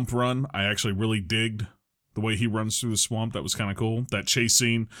swamp run, I actually really digged the way he runs through the swamp. That was kind of cool. That chase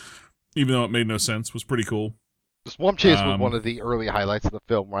scene, even though it made no sense, was pretty cool. The swamp chase was one of the early highlights of the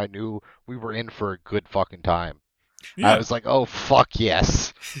film where I knew we were in for a good fucking time. Yeah. I was like, oh, fuck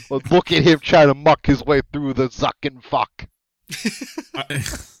yes. Look at him trying to muck his way through the zucking fuck. We'll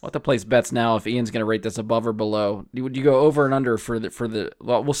have to place bets now if Ian's going to rate this above or below. Would you go over and under for the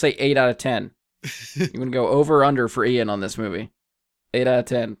well, we'll say 8 out of 10. You going to go over or under for Ian on this movie? 8 out of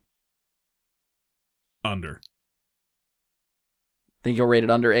 10. Under. Think you'll rate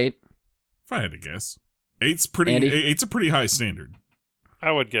it under 8? If I had to guess. 8's pretty. Andy? 8's a pretty high standard.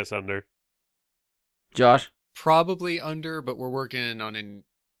 I would guess under. Josh? Probably under, but we're working on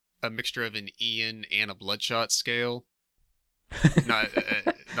a mixture of an Ian and a Bloodshot scale.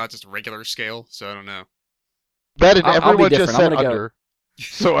 Not just a regular scale, so I don't know. That and everyone just said under.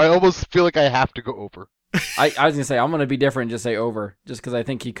 So I almost feel like I have to go over. I was going to say, I'm going to be different and just say over, just because I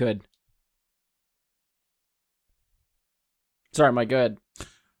think he could. Sorry, Mike, go ahead.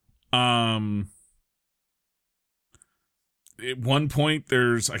 At one point,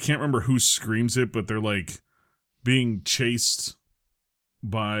 I can't remember who screams it, but they're being chased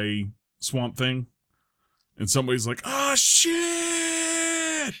by Swamp Thing. And somebody's like, oh,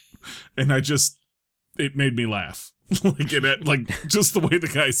 shit! And it made me laugh. Just the way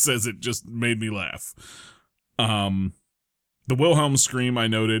the guy says it just made me laugh. The Wilhelm scream I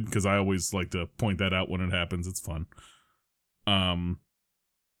noted, because I always like to point that out when it happens. It's fun. I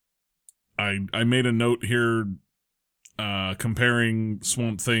made a note here comparing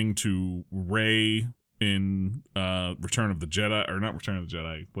Swamp Thing to Rey in Return of the Jedi, or not Return of the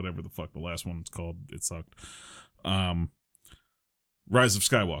Jedi, whatever the fuck the last one's called. It sucked. Rise of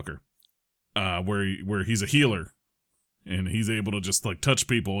Skywalker, where he's a healer and he's able to just touch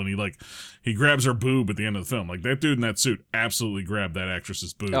people, and he grabs her boob at the end of the film. That dude in that suit absolutely grabbed that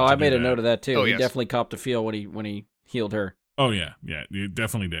actress' boob. Oh, I made a note of that too. Oh, he yes. definitely copped a feel when he healed her. Oh yeah, he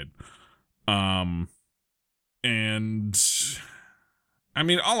definitely did. And I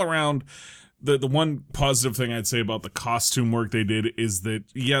mean, all around, the one positive thing I'd say about the costume work they did is that,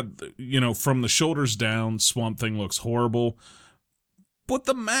 from the shoulders down, Swamp Thing looks horrible, but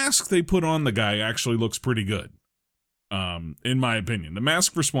the mask they put on the guy actually looks pretty good. in my opinion. The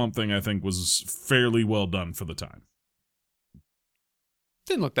mask for Swamp Thing, I think, was fairly well done for the time.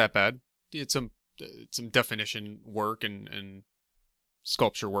 Didn't look that bad. He had some definition work and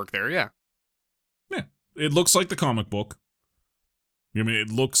sculpture work there, yeah. Yeah, it looks like the comic book. I mean, it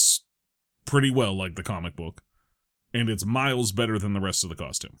looks pretty well like the comic book, and it's miles better than the rest of the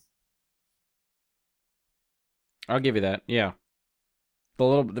costume. I'll give you that. Yeah,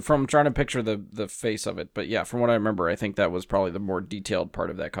 from trying to picture the face of it, but yeah, from what I remember, I think that was probably the more detailed part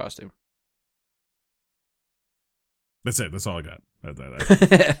of that costume. That's it. That's all I got.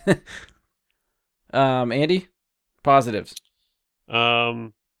 Andy, positives.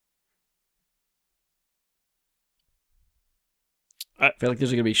 I feel like there's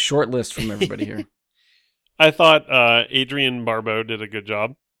going to be a short list from everybody here. I thought Adrienne Barbeau did a good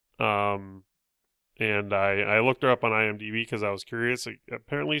job. And I looked her up on IMDb because I was curious.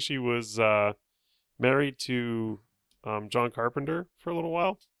 Apparently she was married to John Carpenter for a little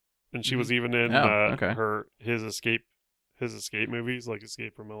while. And she was even in his escape movies, like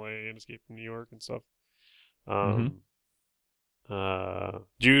Escape from LA and Escape from New York and stuff.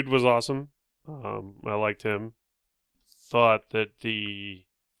 Jude was awesome. I liked him. Thought that the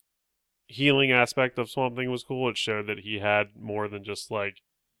healing aspect of Swamp Thing was cool. It showed that he had more than just like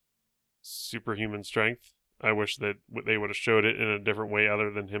superhuman strength. I wish that they would have showed it in a different way other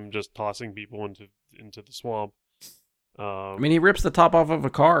than him just tossing people into the swamp. I mean, he rips the top off of a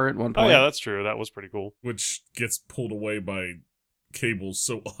car at one point. Oh yeah, that's true. That was pretty cool. Which gets pulled away by cables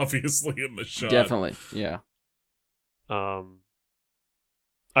so obviously in the shot. Definitely, yeah.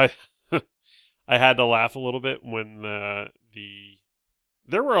 I had to laugh a little bit when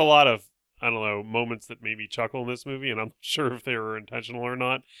there were a lot of, I don't know, moments that made me chuckle in this movie, and I'm not sure if they were intentional or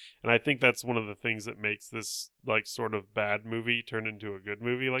not. And I think that's one of the things that makes this like sort of bad movie turn into a good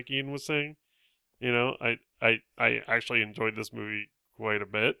movie, like Ian was saying. You know, I actually enjoyed this movie quite a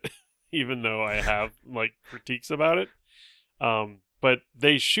bit, even though I have like critiques about it. But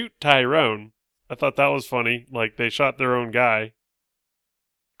they shoot Tyrone. I thought that was funny. Like they shot their own guy.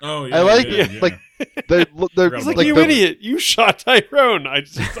 Oh yeah, I like it. Like they're like, you idiot! You shot Tyrone. I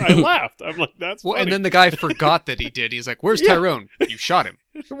laughed. I'm like, that's funny. And then the guy forgot that he did. He's like, "Where's Tyrone? You shot him."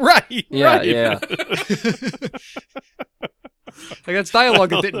 Right. Yeah. Like that's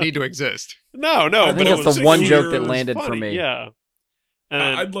dialogue that didn't need to exist. No. I think that's the one joke that landed funny. for me. Yeah. And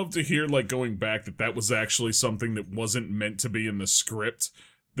I'd love to hear, like, going back, that was actually something that wasn't meant to be in the script,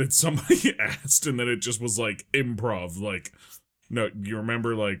 that somebody asked, and then it just was, like, improv, like, no, you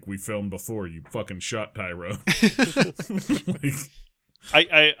remember, like, we filmed before, you fucking shot Tyrone. Like,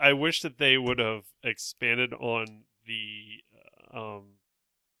 I wish that they would have expanded on the,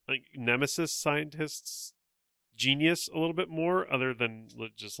 like, Nemesis scientist's genius a little bit more, other than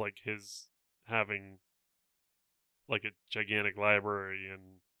just, like, his having like a gigantic library and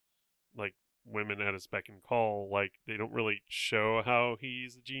like women at his beck and call. Like they don't really show how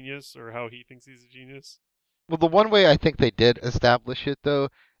he's a genius or how he thinks he's a genius. Well, the one way I think they did establish it though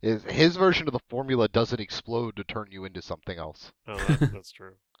is his version of the formula doesn't explode to turn you into something else. Oh, that's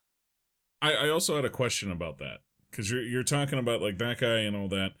true. I also had a question about that, because you're talking about like that guy and all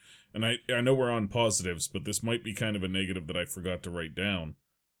that, and I know we're on positives, but this might be kind of a negative that I forgot to write down.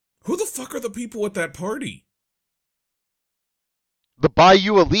 Who the fuck are the people at that party? The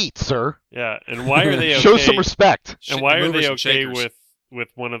Bayou Elite, sir. Yeah, and why are they okay? Show some respect. And why are they okay with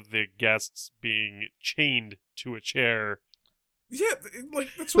one of the guests being chained to a chair? Yeah, like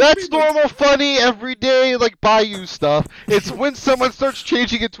that's normal, funny, everyday, like Bayou stuff. It's when someone starts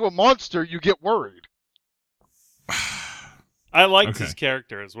changing into a monster, you get worried. I liked his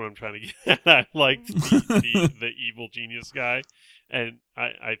character, is what I'm trying to get at. I liked the evil genius guy, and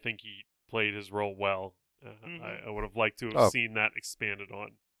I think he played his role well. I would have liked to have seen that expanded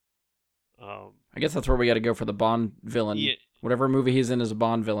on. I guess that's where we got to go for the Bond villain. Yeah. Whatever movie he's in is a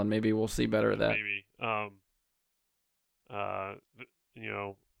Bond villain. Maybe we'll see better of that. Maybe. You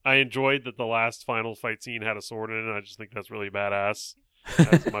know, I enjoyed that the last final fight scene had a sword in it. I just think that's really badass.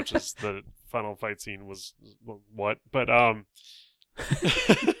 As much as the final fight scene was what, but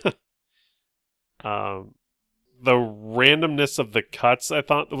the randomness of the cuts I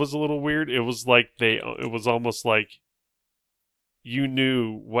thought was a little weird. It was like it was almost like you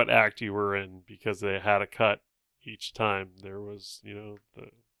knew what act you were in because they had a cut each time. There was, you know,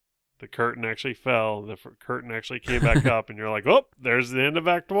 the curtain actually fell, the curtain actually came back up, and you're like, oh, there's the end of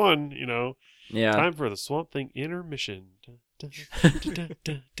Act 1, you know. Yeah. Time for the Swamp Thing intermission.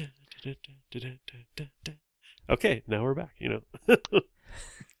 Okay, now we're back, you know.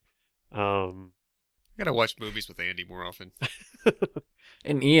 I gotta watch movies with Andy more often.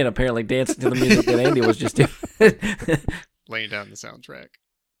 And Ian apparently dancing to the music that Andy was just doing. Laying down the soundtrack.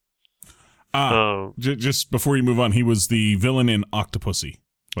 Just before you move on, he was the villain in Octopussy.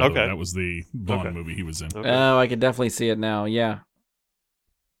 Okay. That was the Bond movie he was in. Okay. Oh, I can definitely see it now. Yeah.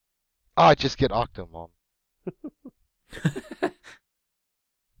 I just get Octomom.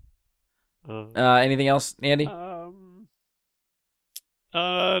 Anything else, Andy? Not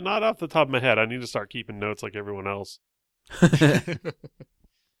off the top of my head. I need to start keeping notes like everyone else. All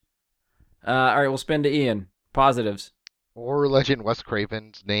right, we'll spin to Ian. Positives. Horror legend Wes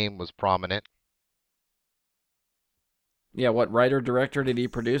Craven's name was prominent. Yeah, what writer, director did he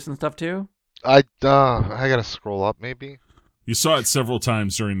produce and stuff too? I gotta scroll up maybe. You saw it several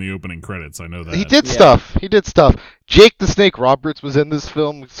times during the opening credits. I know that. He did stuff. Jake the Snake Roberts was in this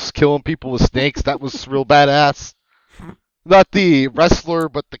film, just killing people with snakes. That was real badass. Not the wrestler,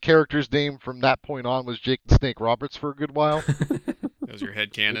 but the character's name from that point on was Jake the Snake Roberts for a good while. That was your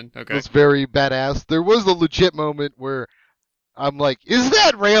headcanon? Okay. It was very badass. There was a legit moment where I'm like, is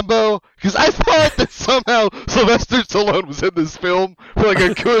that Rambo? Because I thought that somehow Sylvester Stallone was in this film for like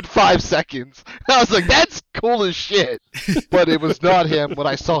a good 5 seconds. And I was like, that's cool as shit. But it was not him. When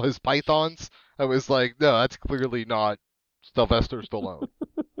I saw his pythons, I was like, no, that's clearly not Sylvester Stallone.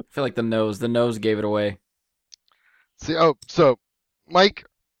 I feel like the nose gave it away. See, so Mike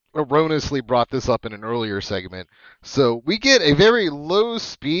erroneously brought this up in an earlier segment. So we get a very low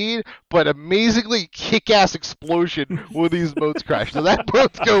speed but amazingly kick-ass explosion when these boats crash. So that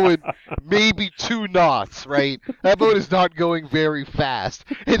boat's going maybe 2 knots, right? That boat is not going very fast.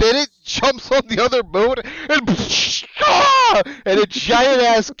 And then it jumps on the other boat and a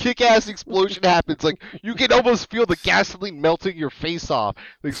giant-ass kick-ass explosion happens. Like, you can almost feel the gasoline melting your face off.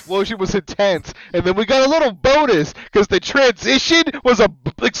 The explosion was intense. And then we got a little bonus because the transition was a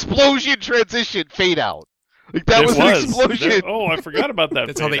explosion transition fade out. Like that was an explosion. I forgot about that.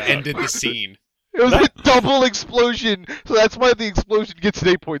 That's how they ended the scene. It was a double explosion, so that's why the explosion gets an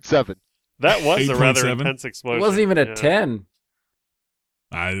 8.7. That was 8.7? a rather intense explosion. It wasn't even a 10.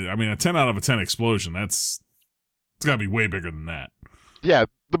 I mean, a 10 out of a 10 explosion. It's got to be way bigger than that. Yeah,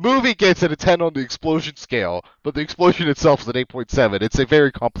 the movie gets at a 10 on the explosion scale, but the explosion itself is an 8.7. It's a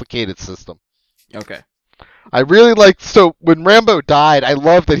very complicated system. Okay. I really liked, so when Rambo died, I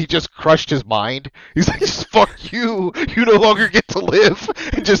love that he just crushed his mind. He's like, fuck you, you no longer get to live,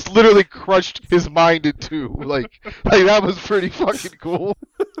 and just literally crushed his mind in 2. Like that was pretty fucking cool.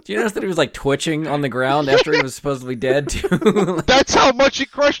 Do you notice that he was like twitching on the ground after he was supposedly dead too? That's how much he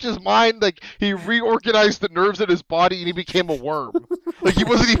crushed his mind. Like, he reorganized the nerves in his body and he became a worm. Like, he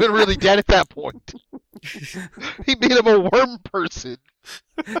wasn't even really dead at that point. He made him a worm person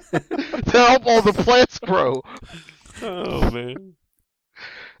to help all the plants grow. Oh, man.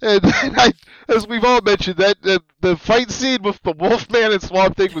 And then as we've all mentioned, that the fight scene with the Wolfman and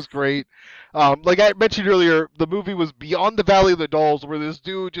Swamp Thing was great. Like I mentioned earlier, the movie was Beyond the Valley of the Dolls, where this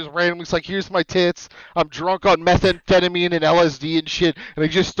dude just randomly's like, here's my tits, I'm drunk on methamphetamine and LSD and shit, and he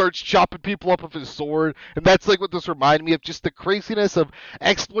just starts chopping people up with his sword. And that's like what this reminded me of, just the craziness of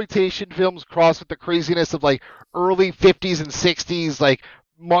exploitation films crossed with the craziness of like early 50s and 60s, like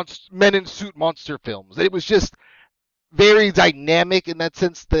men in suit monster films. It was just very dynamic in that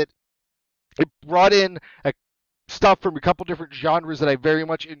sense that it brought in stuff from a couple different genres that I very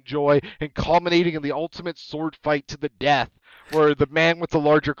much enjoy, and culminating in the ultimate sword fight to the death, where the man with the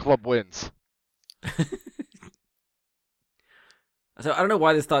larger club wins. So I don't know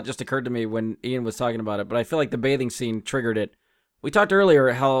why this thought just occurred to me when Ian was talking about it, but I feel like the bathing scene triggered it. We talked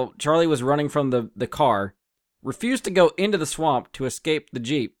earlier how Charlie was running from the car, refused to go into the swamp to escape the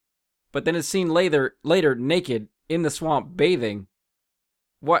Jeep, but then is seen later naked in the swamp bathing.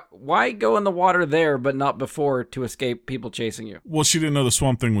 Why go in the water there but not before to escape people chasing you? Well, she didn't know the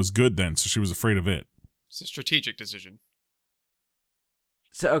Swamp Thing was good then, so she was afraid of it. It's a strategic decision.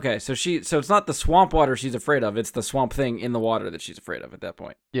 So it's not the swamp water she's afraid of, it's the Swamp Thing in the water that she's afraid of at that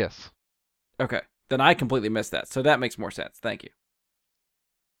point. Yes. Okay. Then I completely missed that. So that makes more sense. Thank you.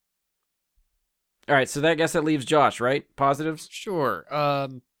 All right, so I guess that leaves Josh, right? Positives? Sure. I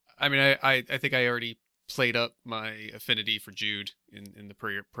mean, I think I already played up my affinity for Jude in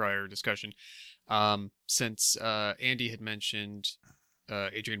the prior discussion. Since Andy had mentioned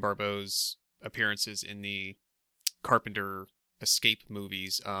Adrienne Barbeau's appearances in the Carpenter Escape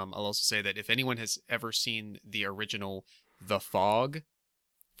movies, I'll also say that if anyone has ever seen the original The Fog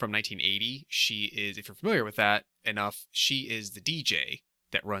from 1980, she is, if you're familiar with that enough, she is the DJ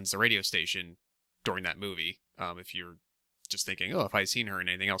that runs the radio station during that movie. If you're just thinking, if I'd seen her in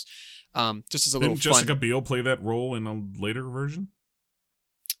anything else. Just as a little Didn't Jessica Biel play that role in a later version?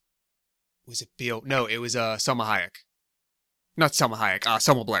 Was it Biel? No, it was Salma Hayek. Not Selma Hayek.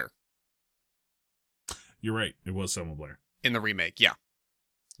 Selma Blair. You're right. It was Selma Blair. In the remake, yeah.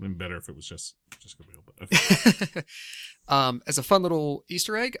 It'd been better if it was just Biel. Okay. As a fun little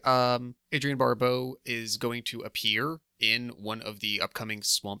Easter egg, Adrienne Barbeau is going to appear in one of the upcoming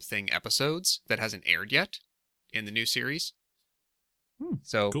Swamp Thing episodes that hasn't aired yet in the new series.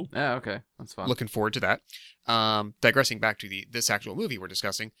 So, cool. Yeah, okay. That's fun. Looking forward to that. Digressing back to this actual movie we're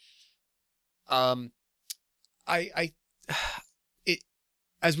discussing. As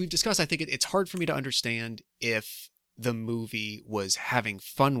we've discussed, I think it's hard for me to understand if the movie was having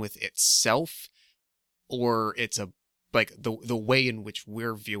fun with itself, or it's the way in which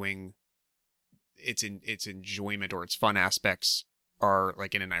we're viewing its enjoyment or its fun aspects are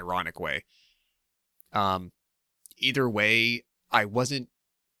like in an ironic way. Either way, I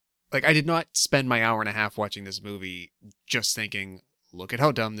did not spend my hour and a half watching this movie just thinking, look at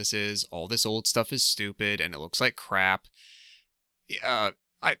how dumb this is. All this old stuff is stupid and it looks like crap. I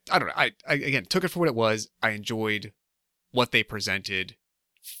don't know. I again took it for what it was. I enjoyed what they presented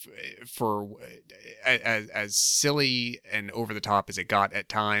for as silly and over the top as it got at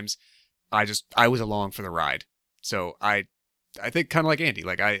times. I was along for the ride. So I think kind of like Andy,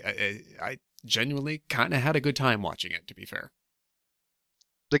 like I genuinely kind of had a good time watching it, to be fair.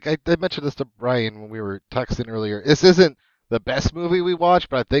 Like I mentioned this to Brian when we were texting earlier. This isn't the best movie we watched,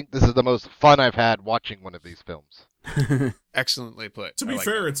 but I think this is the most fun I've had watching one of these films. Excellently put. To be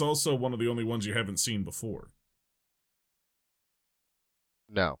fair, it's also one of the only ones you haven't seen before.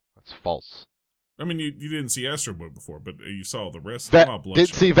 No, that's false. I mean, you didn't see Astro Boy before, but you saw the rest.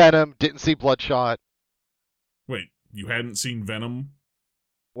 Didn't see Venom, didn't see Bloodshot. Wait, you hadn't seen Venom?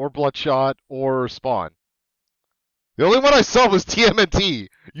 Or Bloodshot, or Spawn. The only one I saw was TMNT.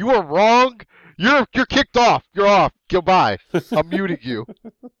 You are wrong. You're kicked off. You're off. Goodbye. I'm muting you.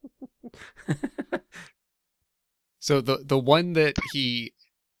 So the one that he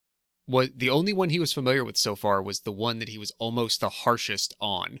was, the only one he was familiar with so far was the one that he was almost the harshest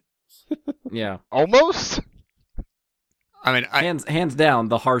on. Yeah. Almost? I mean, hands down,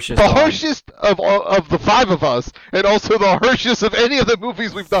 the harshest. The harshest of the five of us, and also the harshest of any of the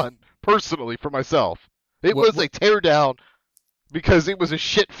movies we've done, personally, for myself. It was a teardown because it was a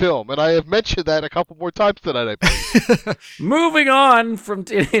shit film, and I have mentioned that a couple more times tonight, I believe. Moving on from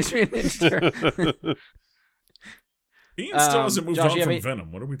Teenage Mutant Ninja Turtles. Ian still hasn't moved on from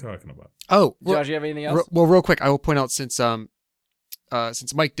Venom. What are we talking about? Oh, Josh, you have anything else? Well, real quick, I will point out since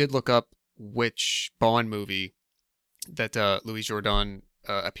Mike did look up which Bond movie that Louis Jourdan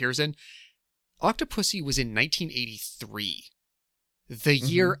appears in, Octopussy was in 1983, the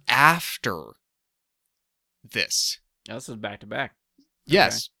year after this. Yeah, this was back to back.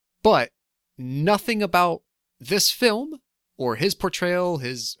 Yes, but nothing about this film or his portrayal,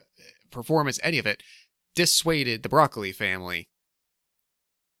 his performance, any of it dissuaded the Broccoli family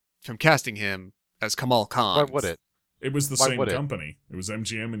from casting him as Kamal Khan. Why would it? It was the same company. It was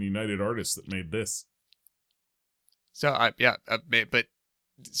MGM and United Artists that made this. So,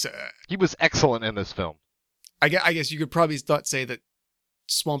 he was excellent in this film. I guess you could probably say that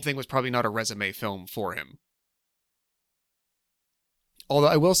Swamp Thing was probably not a resume film for him. Although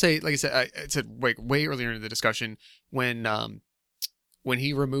I will say, like I said way earlier in the discussion, when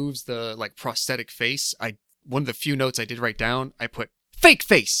he removes the prosthetic face, one of the few notes I did write down, I put fake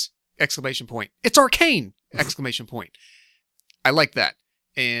face! ! It's Arcane! ! I like that.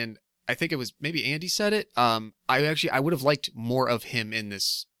 And I think it was maybe Andy said it. I would have liked more of him in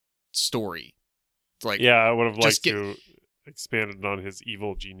this story. I would have liked to expanded on his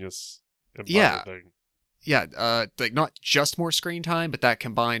evil genius thing. Yeah, not just more screen time, but that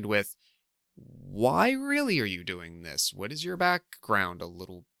combined with, why really are you doing this? What is your background a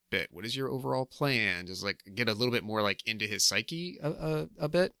little bit? What is your overall plan? Just get a little bit more into his psyche a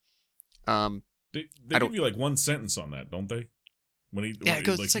bit. They give you one sentence on that, don't they? It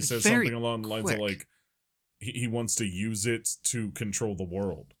goes, he says something along the lines of he wants to use it to control the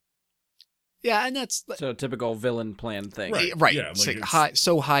world. Yeah, and that's so a typical villain plan thing, right? Yeah, it's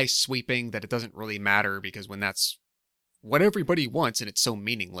high sweeping that it doesn't really matter, because when that's what everybody wants, and it's so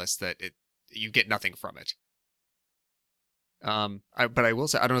meaningless that you get nothing from it. But I will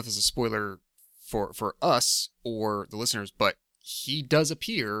say, I don't know if this is a spoiler for us or the listeners, but he does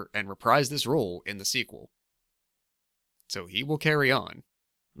appear and reprise this role in the sequel. So he will carry on.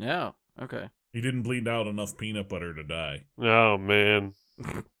 Yeah, okay. He didn't bleed out enough peanut butter to die. Oh, man.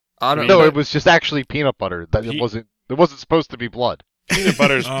 It was just actually peanut butter. It wasn't supposed to be blood. Peanut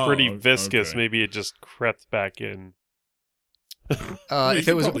butter's pretty viscous. Okay. Maybe it just crept back in. If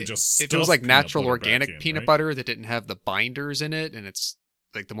it was natural organic peanut butter that didn't have the binders in it, and it's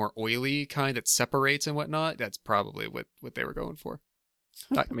like the more oily kind that separates and whatnot, that's probably what they were going for.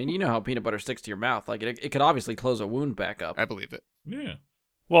 I mean, you know how peanut butter sticks to your mouth. Like, it could obviously close a wound back up. I believe it. Yeah.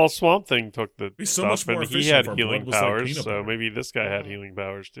 Well, Swamp Thing took the He's so stuff, much more and he efficient had if our healing blood was like powers, peanut so butter. maybe this guy had healing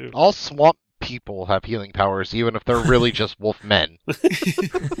powers too. All swamp people have healing powers, even if they're really just wolf men.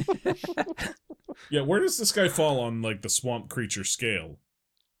 Yeah, where does this guy fall on, like, the swamp creature scale?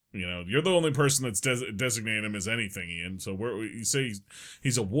 You know, you're the only person that's designating him as anything, Ian. So where you say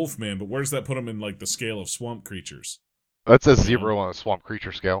he's a wolf man, but where does that put him in, like, the scale of swamp creatures? That's a 0 on a swamp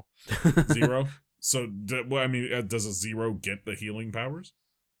creature scale. 0? So, does a 0 get the healing powers?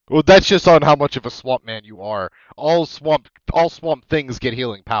 Well, that's just on how much of a swamp man you are. All swamp things get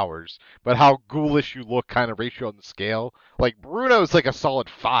healing powers, but how ghoulish you look kind of ratio on the scale. Like, Bruno's like a solid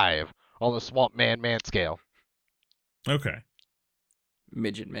 5 on the swamp man scale. Okay.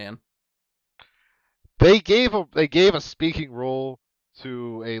 Midget man. They gave a speaking role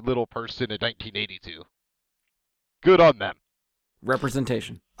to a little person in 1982. Good on them.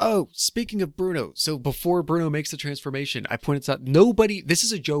 Representation. Oh, speaking of Bruno, so before Bruno makes the transformation, I pointed out this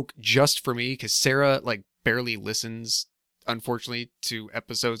is a joke just for me, because Sarah, like, barely listens, unfortunately, to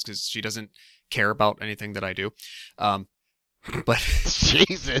episodes, because she doesn't care about anything that I do. But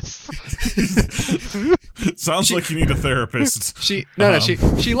Jesus. Sounds like you need a therapist. She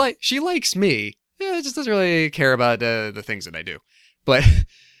likes me. Yeah, just doesn't really care about the things that I do. But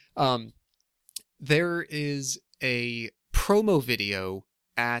there is a promo video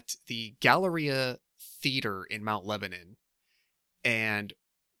at the Galleria Theater in Mount Lebanon, and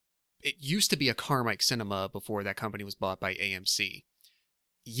it used to be a Carmike Cinema before that company was bought by AMC.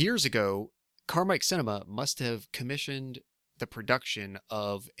 Years ago, Carmike Cinema must have commissioned the production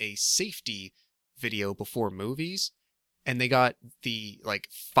of a safety video before movies, and they got the, like,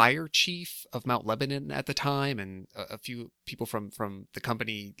 fire chief of Mount Lebanon at the time and a few people from the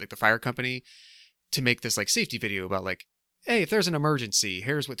company, like the fire company, to make this, like, safety video about, like, hey, if there's an emergency,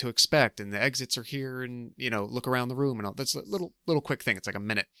 here's what to expect, and the exits are here, and, you know, look around the room, and all. That's a little quick thing. It's like a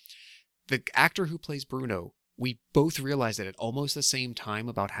minute. The actor who plays Bruno, we both realized that at almost the same time,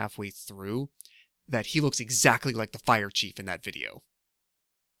 about halfway through, that he looks exactly like the fire chief in that video.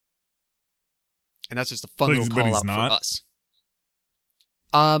 And that's just a fun little call out for us.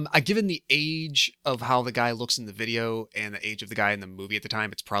 Given the age of how the guy looks in the video and the age of the guy in the movie at the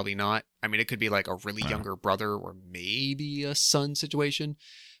time, it's probably not. I mean, it could be like a really younger brother or maybe a son situation.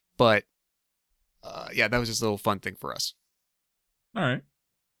 But, yeah, that was just a little fun thing for us. All right.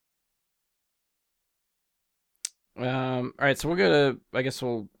 All right, so I guess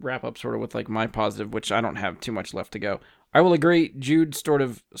we'll wrap up sort of with, like, my positive, which I don't have too much left to go. I will agree, Jude sort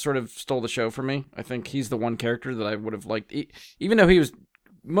of stole the show for me. I think he's the one character that I would have liked. Even though he was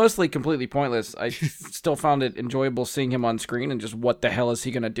mostly completely pointless, I still found it enjoyable seeing him on screen and just what the hell is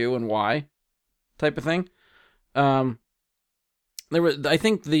he going to do and why type of thing. I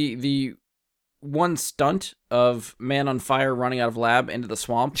think the one stunt of man on fire running out of lab into the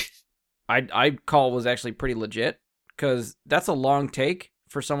swamp, I call was actually pretty legit, because that's a long take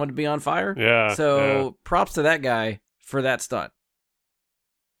for someone to be on fire. Yeah. So props to that guy for that stunt.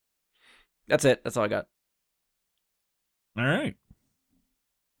 That's it. That's all I got. All right.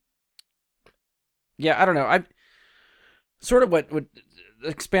 Yeah, I don't know. I sort of what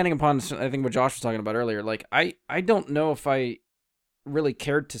expanding upon, I think, what Josh was talking about earlier. Like, I don't know if I really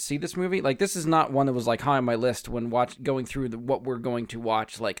cared to see this movie. Like, this is not one that was like high on my list when going through what we're going to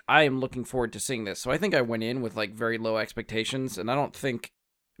watch. Like, I am looking forward to seeing this. So I think I went in with, like, very low expectations, and I don't think,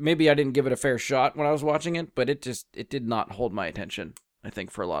 maybe I didn't give it a fair shot when I was watching it, but it did not hold my attention, I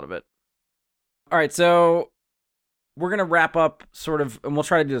think, for a lot of it. All right, so we're going to wrap up sort of, and we'll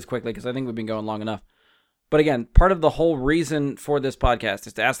try to do this quickly because I think we've been going long enough. But again, part of the whole reason for this podcast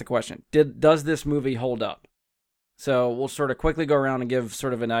is to ask the question, does this movie hold up? So we'll sort of quickly go around and give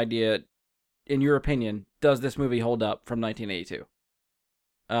sort of an idea, in your opinion, does this movie hold up from 1982?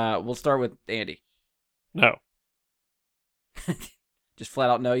 We'll start with Andy. No. Just flat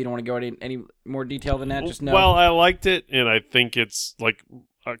out no? You don't want to go into any more detail than that? Just no? Well, I liked it, and I think it's like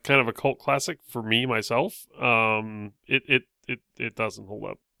kind of a cult classic for me, myself. It doesn't hold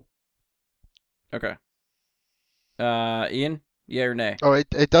up. Okay. Ian, yeah or nay? Oh,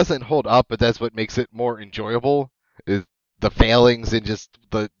 it doesn't hold up, but that's what makes it more enjoyable, is the failings and just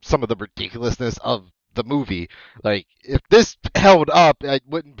some of the ridiculousness of the movie. Like, if this held up, it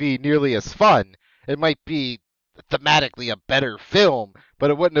wouldn't be nearly as fun. It might be thematically a better film, but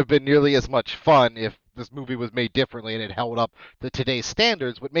it wouldn't have been nearly as much fun if this movie was made differently and it held up to today's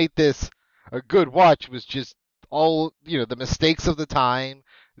standards. What made this a good watch was just all, the mistakes of the time,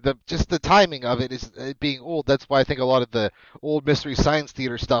 just the timing of it is being old. That's why I think a lot of the old Mystery Science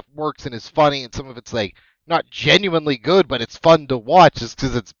Theater stuff works and is funny, and some of it's like not genuinely good, but it's fun to watch just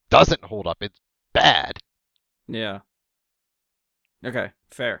because it doesn't hold up. It's bad. Yeah. Okay,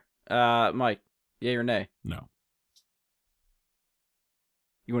 fair. Mike, yay or nay? No.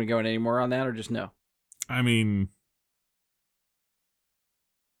 You want to go in any more on that, or just no? I mean,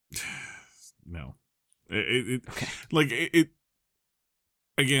 no. Okay.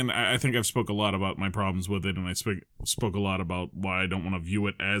 Again, I think I've spoke a lot about my problems with it, and I spoke a lot about why I don't want to view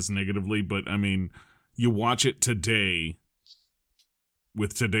it as negatively, but I mean, you watch it today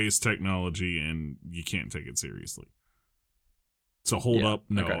with today's technology, and you can't take it seriously. So hold up,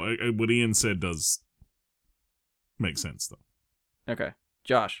 no. Okay. What Ian said does make sense, though. Okay.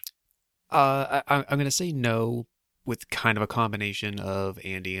 Josh? I'm going to say no with kind of a combination of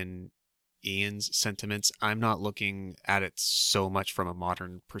Andy and Ian's sentiments. I'm not looking at it so much from a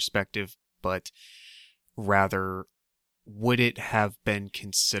modern perspective, but rather, would it have been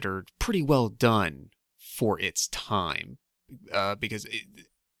considered pretty well done for its time? Because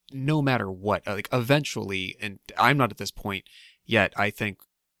no matter what, like eventually, and I'm not at this point yet, I think,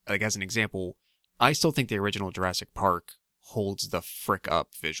 like as an example, I still think the original Jurassic Park holds the frick up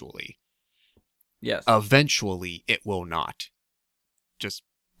visually. Yes. Eventually, it will not. Just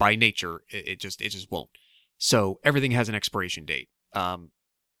by nature, it just won't. So everything has an expiration date.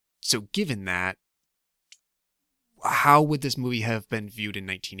 So given that, how would this movie have been viewed in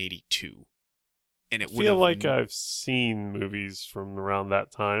 1982? And it I feel like I've seen movies from around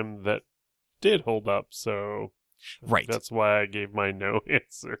that time that did hold up, so right. That's why I gave my no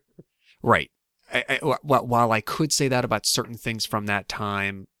answer. Right. While I could say that about certain things from that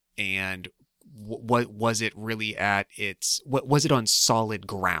time, and what was it really at its? What was it on solid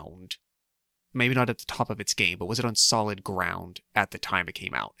ground? Maybe not at the top of its game, but was it on solid ground at the time it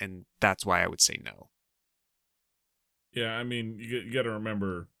came out? And that's why I would say no. Yeah, I mean, you got to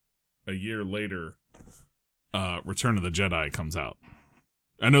remember, a year later, Return of the Jedi comes out.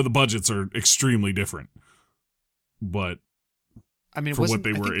 I know the budgets are extremely different, but I mean, for what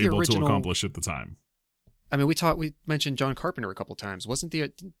they were able to accomplish at the time. I mean, we mentioned John Carpenter a couple times.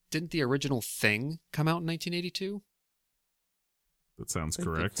 Didn't the original Thing come out in 1982? That sounds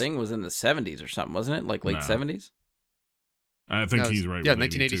correct. The Thing was in the 70s or something, wasn't it? Like late 70s? I think he's right. Yeah,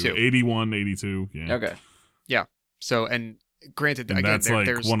 1982. 81, 82. Yeah. Okay. Yeah. So, and granted, and again, that's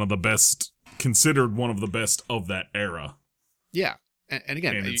there's one of the best, considered one of the best of that era. Yeah. And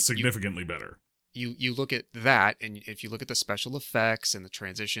again, and it's significantly better. You look at that, and if you look at the special effects and the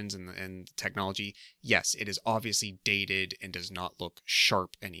transitions and the technology, yes, it is obviously dated and does not look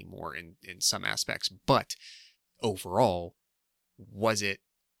sharp anymore in some aspects. But overall, was it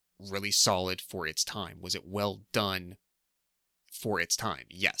really solid for its time? Was it well done for its time?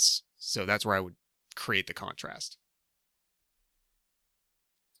 Yes. So that's where I would create the contrast.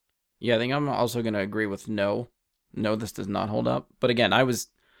 Yeah, I think I'm also going to agree with no. No, this does not hold up. But again, I was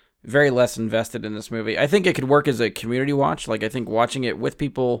very less invested in this movie. I think it could work as a community watch. Like, I think watching it with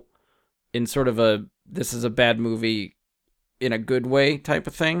people in sort of a, this is a bad movie in a good way type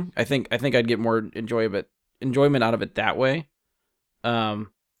of thing. I think I'd get more enjoyment out of it that way. But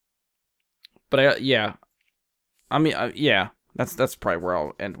yeah, that's probably where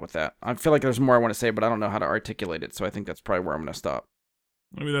I'll end with that. I feel like there's more I want to say, but I don't know how to articulate it. So I think that's probably where I'm going to stop.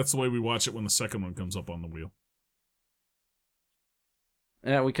 Maybe that's the way we watch it when the second one comes up on the wheel.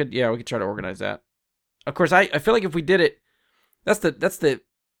 Yeah, we could try to organize that. Of course, I feel like if we did it, that's the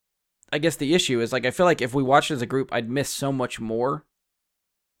I guess the issue is, like, I feel like if we watched it as a group, I'd miss so much more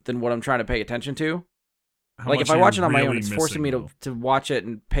than what I'm trying to pay attention to. Like, if I watch it on my own, it's forcing me to watch it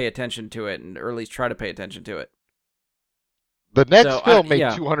and pay attention to it, and or at least try to pay attention to it. The next film made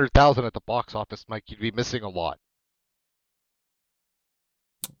 $200,000 at the box office, Mike. You'd be missing a lot.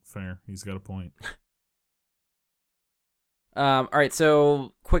 Fair. He's got a point. All right,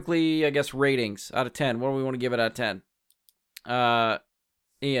 so quickly, I guess, ratings out of 10. What do we want to give it out of 10?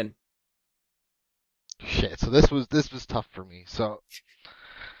 Ian. Shit. So this was tough for me. So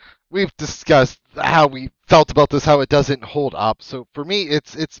we've discussed how we felt about this, how it doesn't hold up. So for me,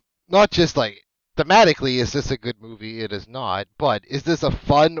 it's not just like thematically, is this a good movie? It is not. But is this a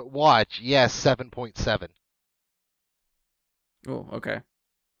fun watch? Yes, 7.7. Oh, okay.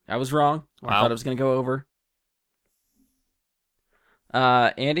 I was wrong. Wow. I thought I was going to go over.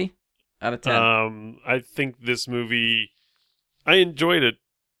 Andy, out of 10. I think this movie, I enjoyed it.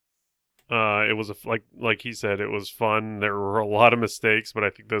 It was like he said, it was fun. There were a lot of mistakes, but I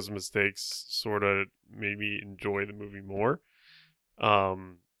think those mistakes sort of made me enjoy the movie more.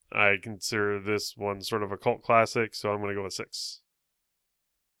 I consider this one sort of a cult classic, so I'm going to go with 6.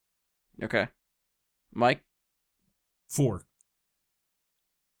 Okay. Mike? 4.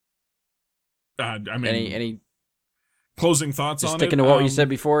 I mean, any closing thoughts on it? Sticking to what you said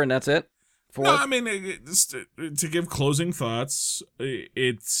before, and that's it? 4? No, I mean, to give closing thoughts,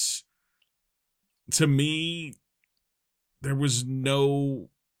 it's, to me, there was no,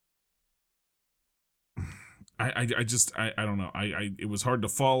 I don't know. It was hard to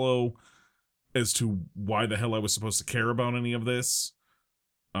follow as to why the hell I was supposed to care about any of this.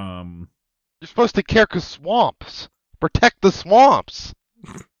 You're supposed to care because swamps. Protect the swamps.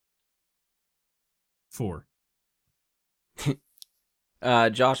 4.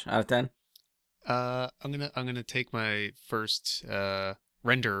 Josh, out of 10? I'm gonna take my first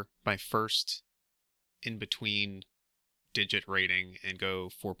render my first in between digit rating and go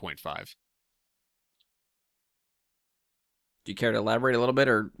 4.5. Do you care to elaborate a little bit,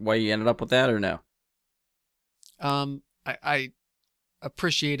 or why you ended up with that, or no? I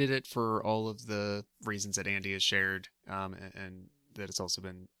appreciated it for all of the reasons that Andy has shared, and that it's also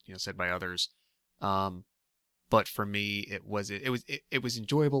been said by others. But for me, it was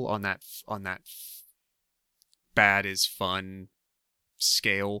enjoyable on that bad is fun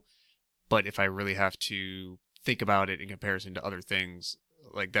scale. But if I really have to think about it in comparison to other things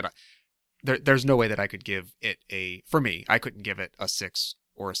like that, there's no way that I could give it I couldn't give it a 6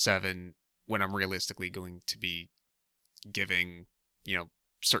 or a 7 when I'm realistically going to be giving,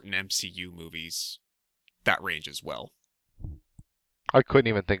 certain MCU movies that range as well. I couldn't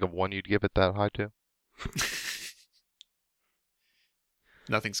even think of one you'd give it that high to.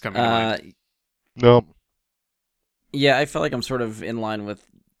 Nothing's coming to mind. No. Yeah, I feel like I'm sort of in line with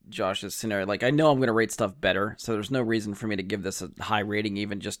Josh's scenario. Like, I know I'm going to rate stuff better, so there's no reason for me to give this a high rating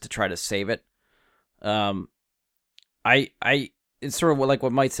even just to try to save it. It's sort of like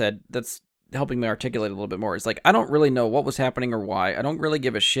what Mike said. That's helping me articulate a little bit more. It's like, I don't really know what was happening or why. I don't really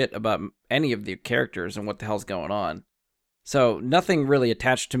give a shit about any of the characters and what the hell's going on. So nothing really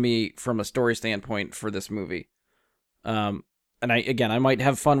attached to me from a story standpoint for this movie. And I might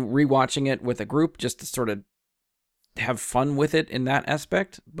have fun rewatching it with a group just to sort of have fun with it in that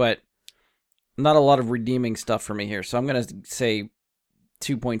aspect, but not a lot of redeeming stuff for me here. So I'm going to say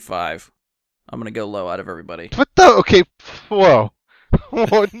 2.5. I'm going to go low out of everybody. Okay, whoa.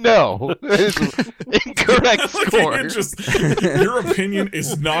 Oh, no. That is incorrect score. Your opinion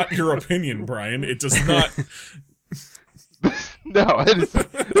is not your opinion, Brian. It does not... No,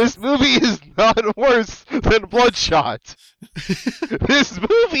 this movie is not worse than Bloodshot. This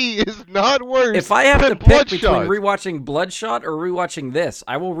movie is not worse. If I have than to pick Bloodshot. between rewatching Bloodshot or rewatching this,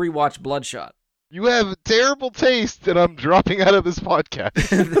 I will rewatch Bloodshot. You have terrible taste, and I'm dropping out of this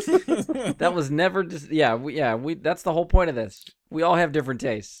podcast. That was never just we that's the whole point of this. We all have different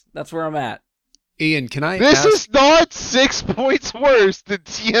tastes. That's where I'm at. Ian, can I This ask... is not 6 points worse than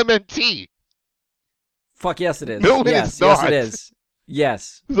TMNT. Fuck yes, it is. No, yes, it is not. Yes, it is.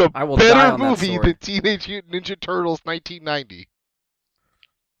 Yes, It's a I will die better on that movie sword. than Teenage Mutant Ninja Turtles 1990.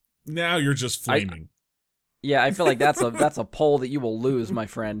 Now you're just flaming. Yeah, I feel like that's a poll that you will lose, my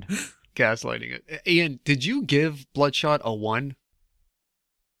friend. Gaslighting it. Ian, did you give Bloodshot a 1?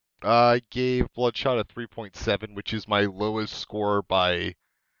 I gave Bloodshot a 3.7, which is my lowest score by...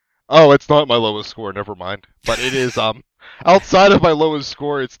 Oh, it's not my lowest score, never mind. But it is, outside of my lowest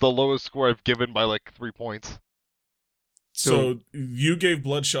score, it's the lowest score I've given by, 3 points. So you gave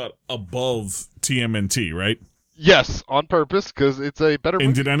Bloodshot above TMNT, right? Yes, on purpose, because it's a better movie.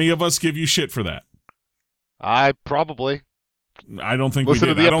 And did any of us give you shit for that? I probably. I don't think Listen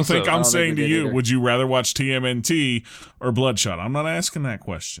we to did. the I don't episode. think I I'm don't think saying we to did you, either. would you rather watch TMNT or Bloodshot? I'm not asking that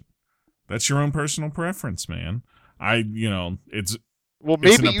question. That's your own personal preference, man. It's... Well,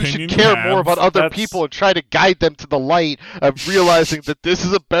 It's maybe an you should opinion you care have. more about other That's- people and try to guide them to the light of realizing that this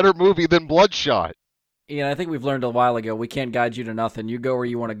is a better movie than Bloodshot. Ian, I think we've learned a while ago, we can't guide you to nothing. You go where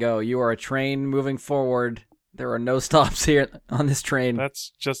you want to go. You are a train moving forward. There are no stops here on this train.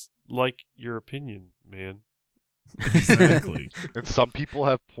 That's just like your opinion, man. exactly. And some people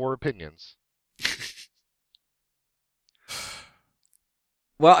have poor opinions.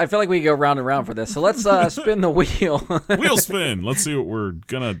 Well, I feel like we can go round and round for this. So let's spin the wheel. Wheel spin. Let's see what we're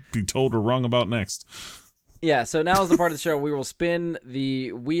gonna be told we're wrong about next. Yeah, so now is the part of the show we will spin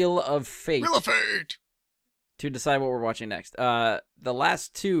the Wheel of Fate. Wheel of Fate! To decide what we're watching next. The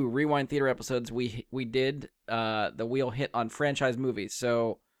last 2 Rewind Theater episodes we did, the wheel hit on franchise movies.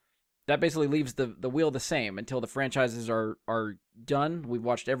 So that basically leaves the wheel the same until the franchises are done. We've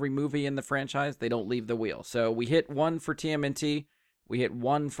watched every movie in the franchise. They don't leave the wheel. So we hit 1 for TMNT. We hit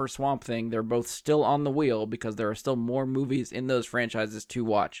 1 for Swamp Thing. They're both still on the wheel because there are still more movies in those franchises to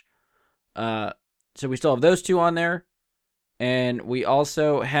watch. So we still have those 2 on there. And we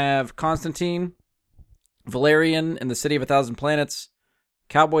also have Constantine, Valerian and the City of a Thousand Planets,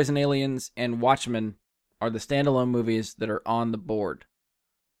 Cowboys and Aliens, and Watchmen are the standalone movies that are on the board.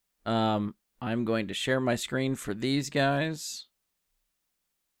 I'm going to share my screen for these guys.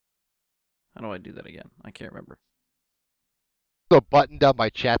 How do I do that again? I can't remember. The button down my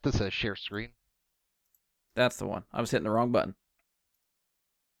chat that says share screen. That's the one. I was hitting the wrong button.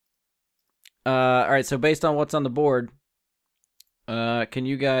 All right, so based on what's on the board, can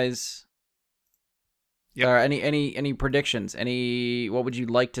you guys... Any predictions? What would you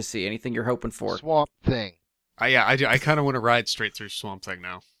like to see? Anything you're hoping for? Swamp Thing. I kind of want to ride straight through Swamp Thing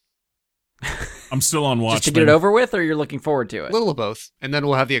now. I'm still on Watchmen. Just to get it over with, or you're looking forward to it? A little of both. And then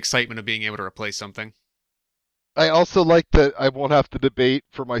we'll have the excitement of being able to replace something. I also like that I won't have to debate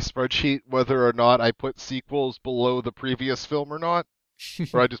for my spreadsheet whether or not I put sequels below the previous film or not.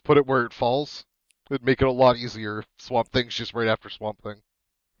 Or I just put it where it falls. It'd make it a lot easier. Swamp Thing's just right after Swamp Thing.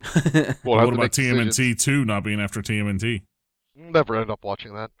 What about TMNT 2 not being after TMNT? Never end up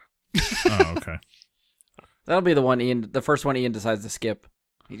watching that. Oh, okay. That'll be the first one Ian decides to skip.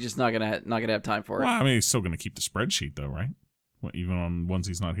 He's just not gonna have time for it. Well, I mean, he's still gonna keep the spreadsheet though, right? Even on ones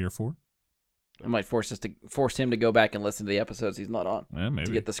he's not here for. It might force him to go back and listen to the episodes he's not on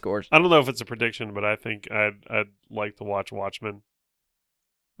to get the scores. I don't know if it's a prediction, but I think I'd like to watch Watchmen.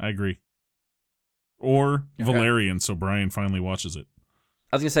 I agree. Or Valerian, so Brian finally watches it.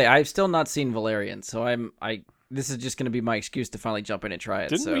 I was gonna say I've still not seen Valerian, so this is just gonna be my excuse to finally jump in and try it.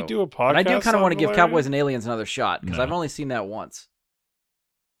 Didn't we do a podcast? And I do kind of want to give Valerian? Cowboys and Aliens another shot because I've only seen that once.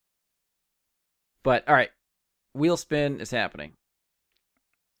 But all right, wheel spin is happening.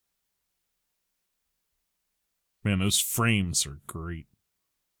 Man, those frames are great.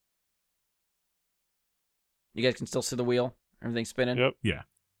 You guys can still see the wheel. Everything's spinning. Yep. Yeah.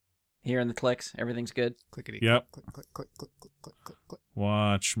 Hearing the clicks. Everything's good. Clickety. Yep. Click, click, click, click, click, click, click, click.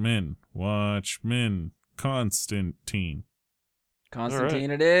 Watchmen. Constantine. Constantine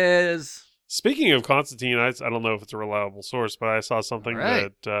it is. Speaking of Constantine, I don't know if it's a reliable source, but I saw something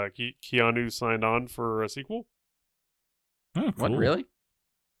Right. that Keanu signed on for a sequel. Oh, cool. What, really?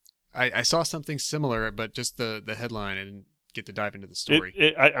 I saw something similar, but just the headline. I didn't get to dive into the story.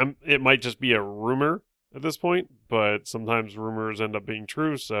 It might just be a rumor at this point, but sometimes rumors end up being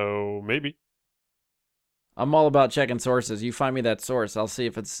true, so maybe. I'm all about checking sources. You find me that source, I'll see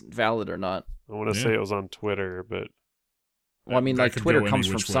if it's valid or not. I want to say it was on Twitter, but... Well, I mean, That like, could Twitter go comes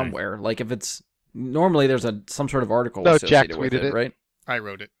any from which way. somewhere. Like, if it's... Normally, there's some sort of article No, associated Jack with tweeted it. right? I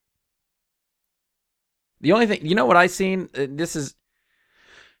wrote it. The only thing... You know what I've seen? This is...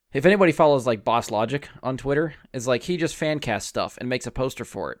 If anybody follows, like, Boss Logic on Twitter, is, like, he just fan casts stuff and makes a poster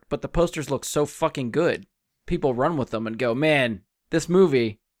for it. But the posters look so fucking good. People run with them and go, man, this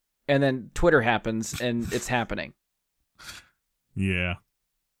movie... And then Twitter happens, and it's happening. Yeah.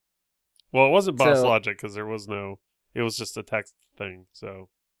 Well, it wasn't Boss Logic, because there was no... It was just a text thing, so...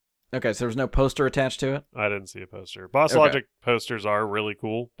 Okay, so there was no poster attached to it? I didn't see a poster. Boss Logic posters are really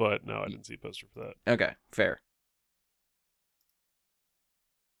cool, but no, I didn't see a poster for that. Okay, fair.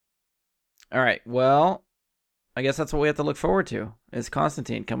 All right, well, I guess that's what we have to look forward to, is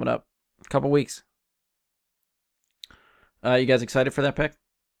Constantine coming up a couple weeks. You guys excited for that pick?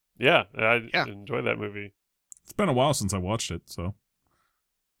 Yeah, I enjoyed that movie. It's been a while since I watched it, so...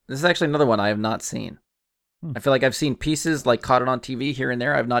 This is actually another one I have not seen. I feel like I've seen pieces, like caught it on TV here and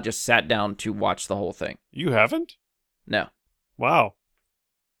there. I've not just sat down to watch the whole thing. You haven't? No. Wow.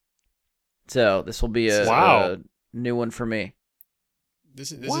 So this will be a new one for me.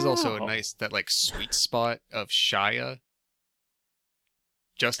 This is also a nice, that like sweet spot of Shia.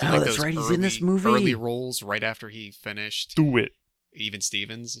 Just in like that's those right, he's in this movie. early roles right after he finished Do it. Even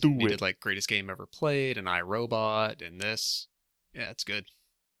Stevens. Do He it. did like Greatest Game Ever Played and iRobot and this. Yeah, it's good.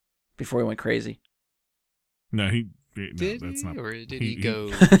 Before he went crazy. No, Did that's he? not... Or did he- he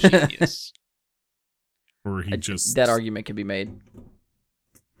go genius? Or he just... That argument could be made.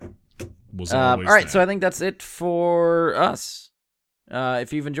 Was All always right, that. so I think that's it for us.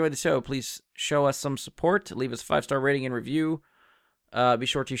 If you've enjoyed the show, please show us some support. Leave us a 5-star rating and review. Be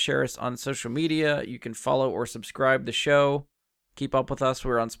sure to share us on social media. You can follow or subscribe the show. Keep up with us.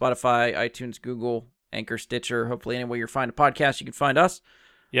 We're on Spotify, iTunes, Google, Anchor, Stitcher. Hopefully, anywhere you find a podcast, you can find us.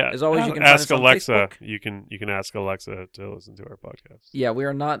 Yeah. As always, you can find ask us on Alexa. Facebook. You can ask Alexa to listen to our podcast. Yeah, we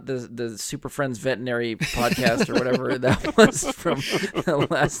are not the Super Friends Veterinary podcast or whatever that was from the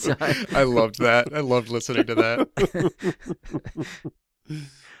last time. I loved that. I loved listening to that.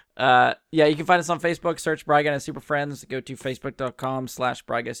 Yeah, you can find us on Facebook. Search Bry Guy and Super Friends. Go to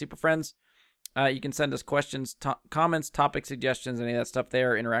facebook.com/Bry Guy Super Friends. You can send us questions, comments, topic suggestions, any of that stuff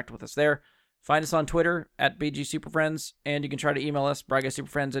there. Interact with us there. Find us on Twitter at BGSuperFriends, and you can try to email us,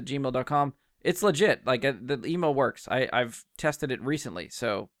 bryguysuperfriends@gmail.com. It's legit. Like, the email works. I've tested it recently,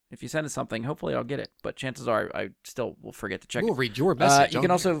 so if you send us something, hopefully I'll get it. But chances are I still will forget to check We'll it. read your message. You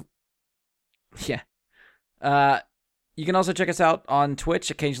can also... Yeah. You can also check us out on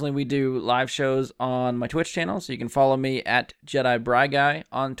Twitch. Occasionally we do live shows on my Twitch channel, so you can follow me at Jedi Bry Guy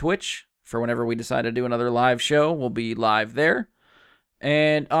on Twitch for whenever we decide to do another live show. We'll be live there.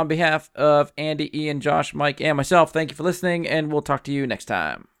 And on behalf of Andy, Ian, Josh, Mike, and myself, thank you for listening, and we'll talk to you next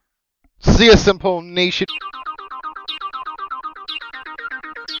time. See ya, Simple Nation.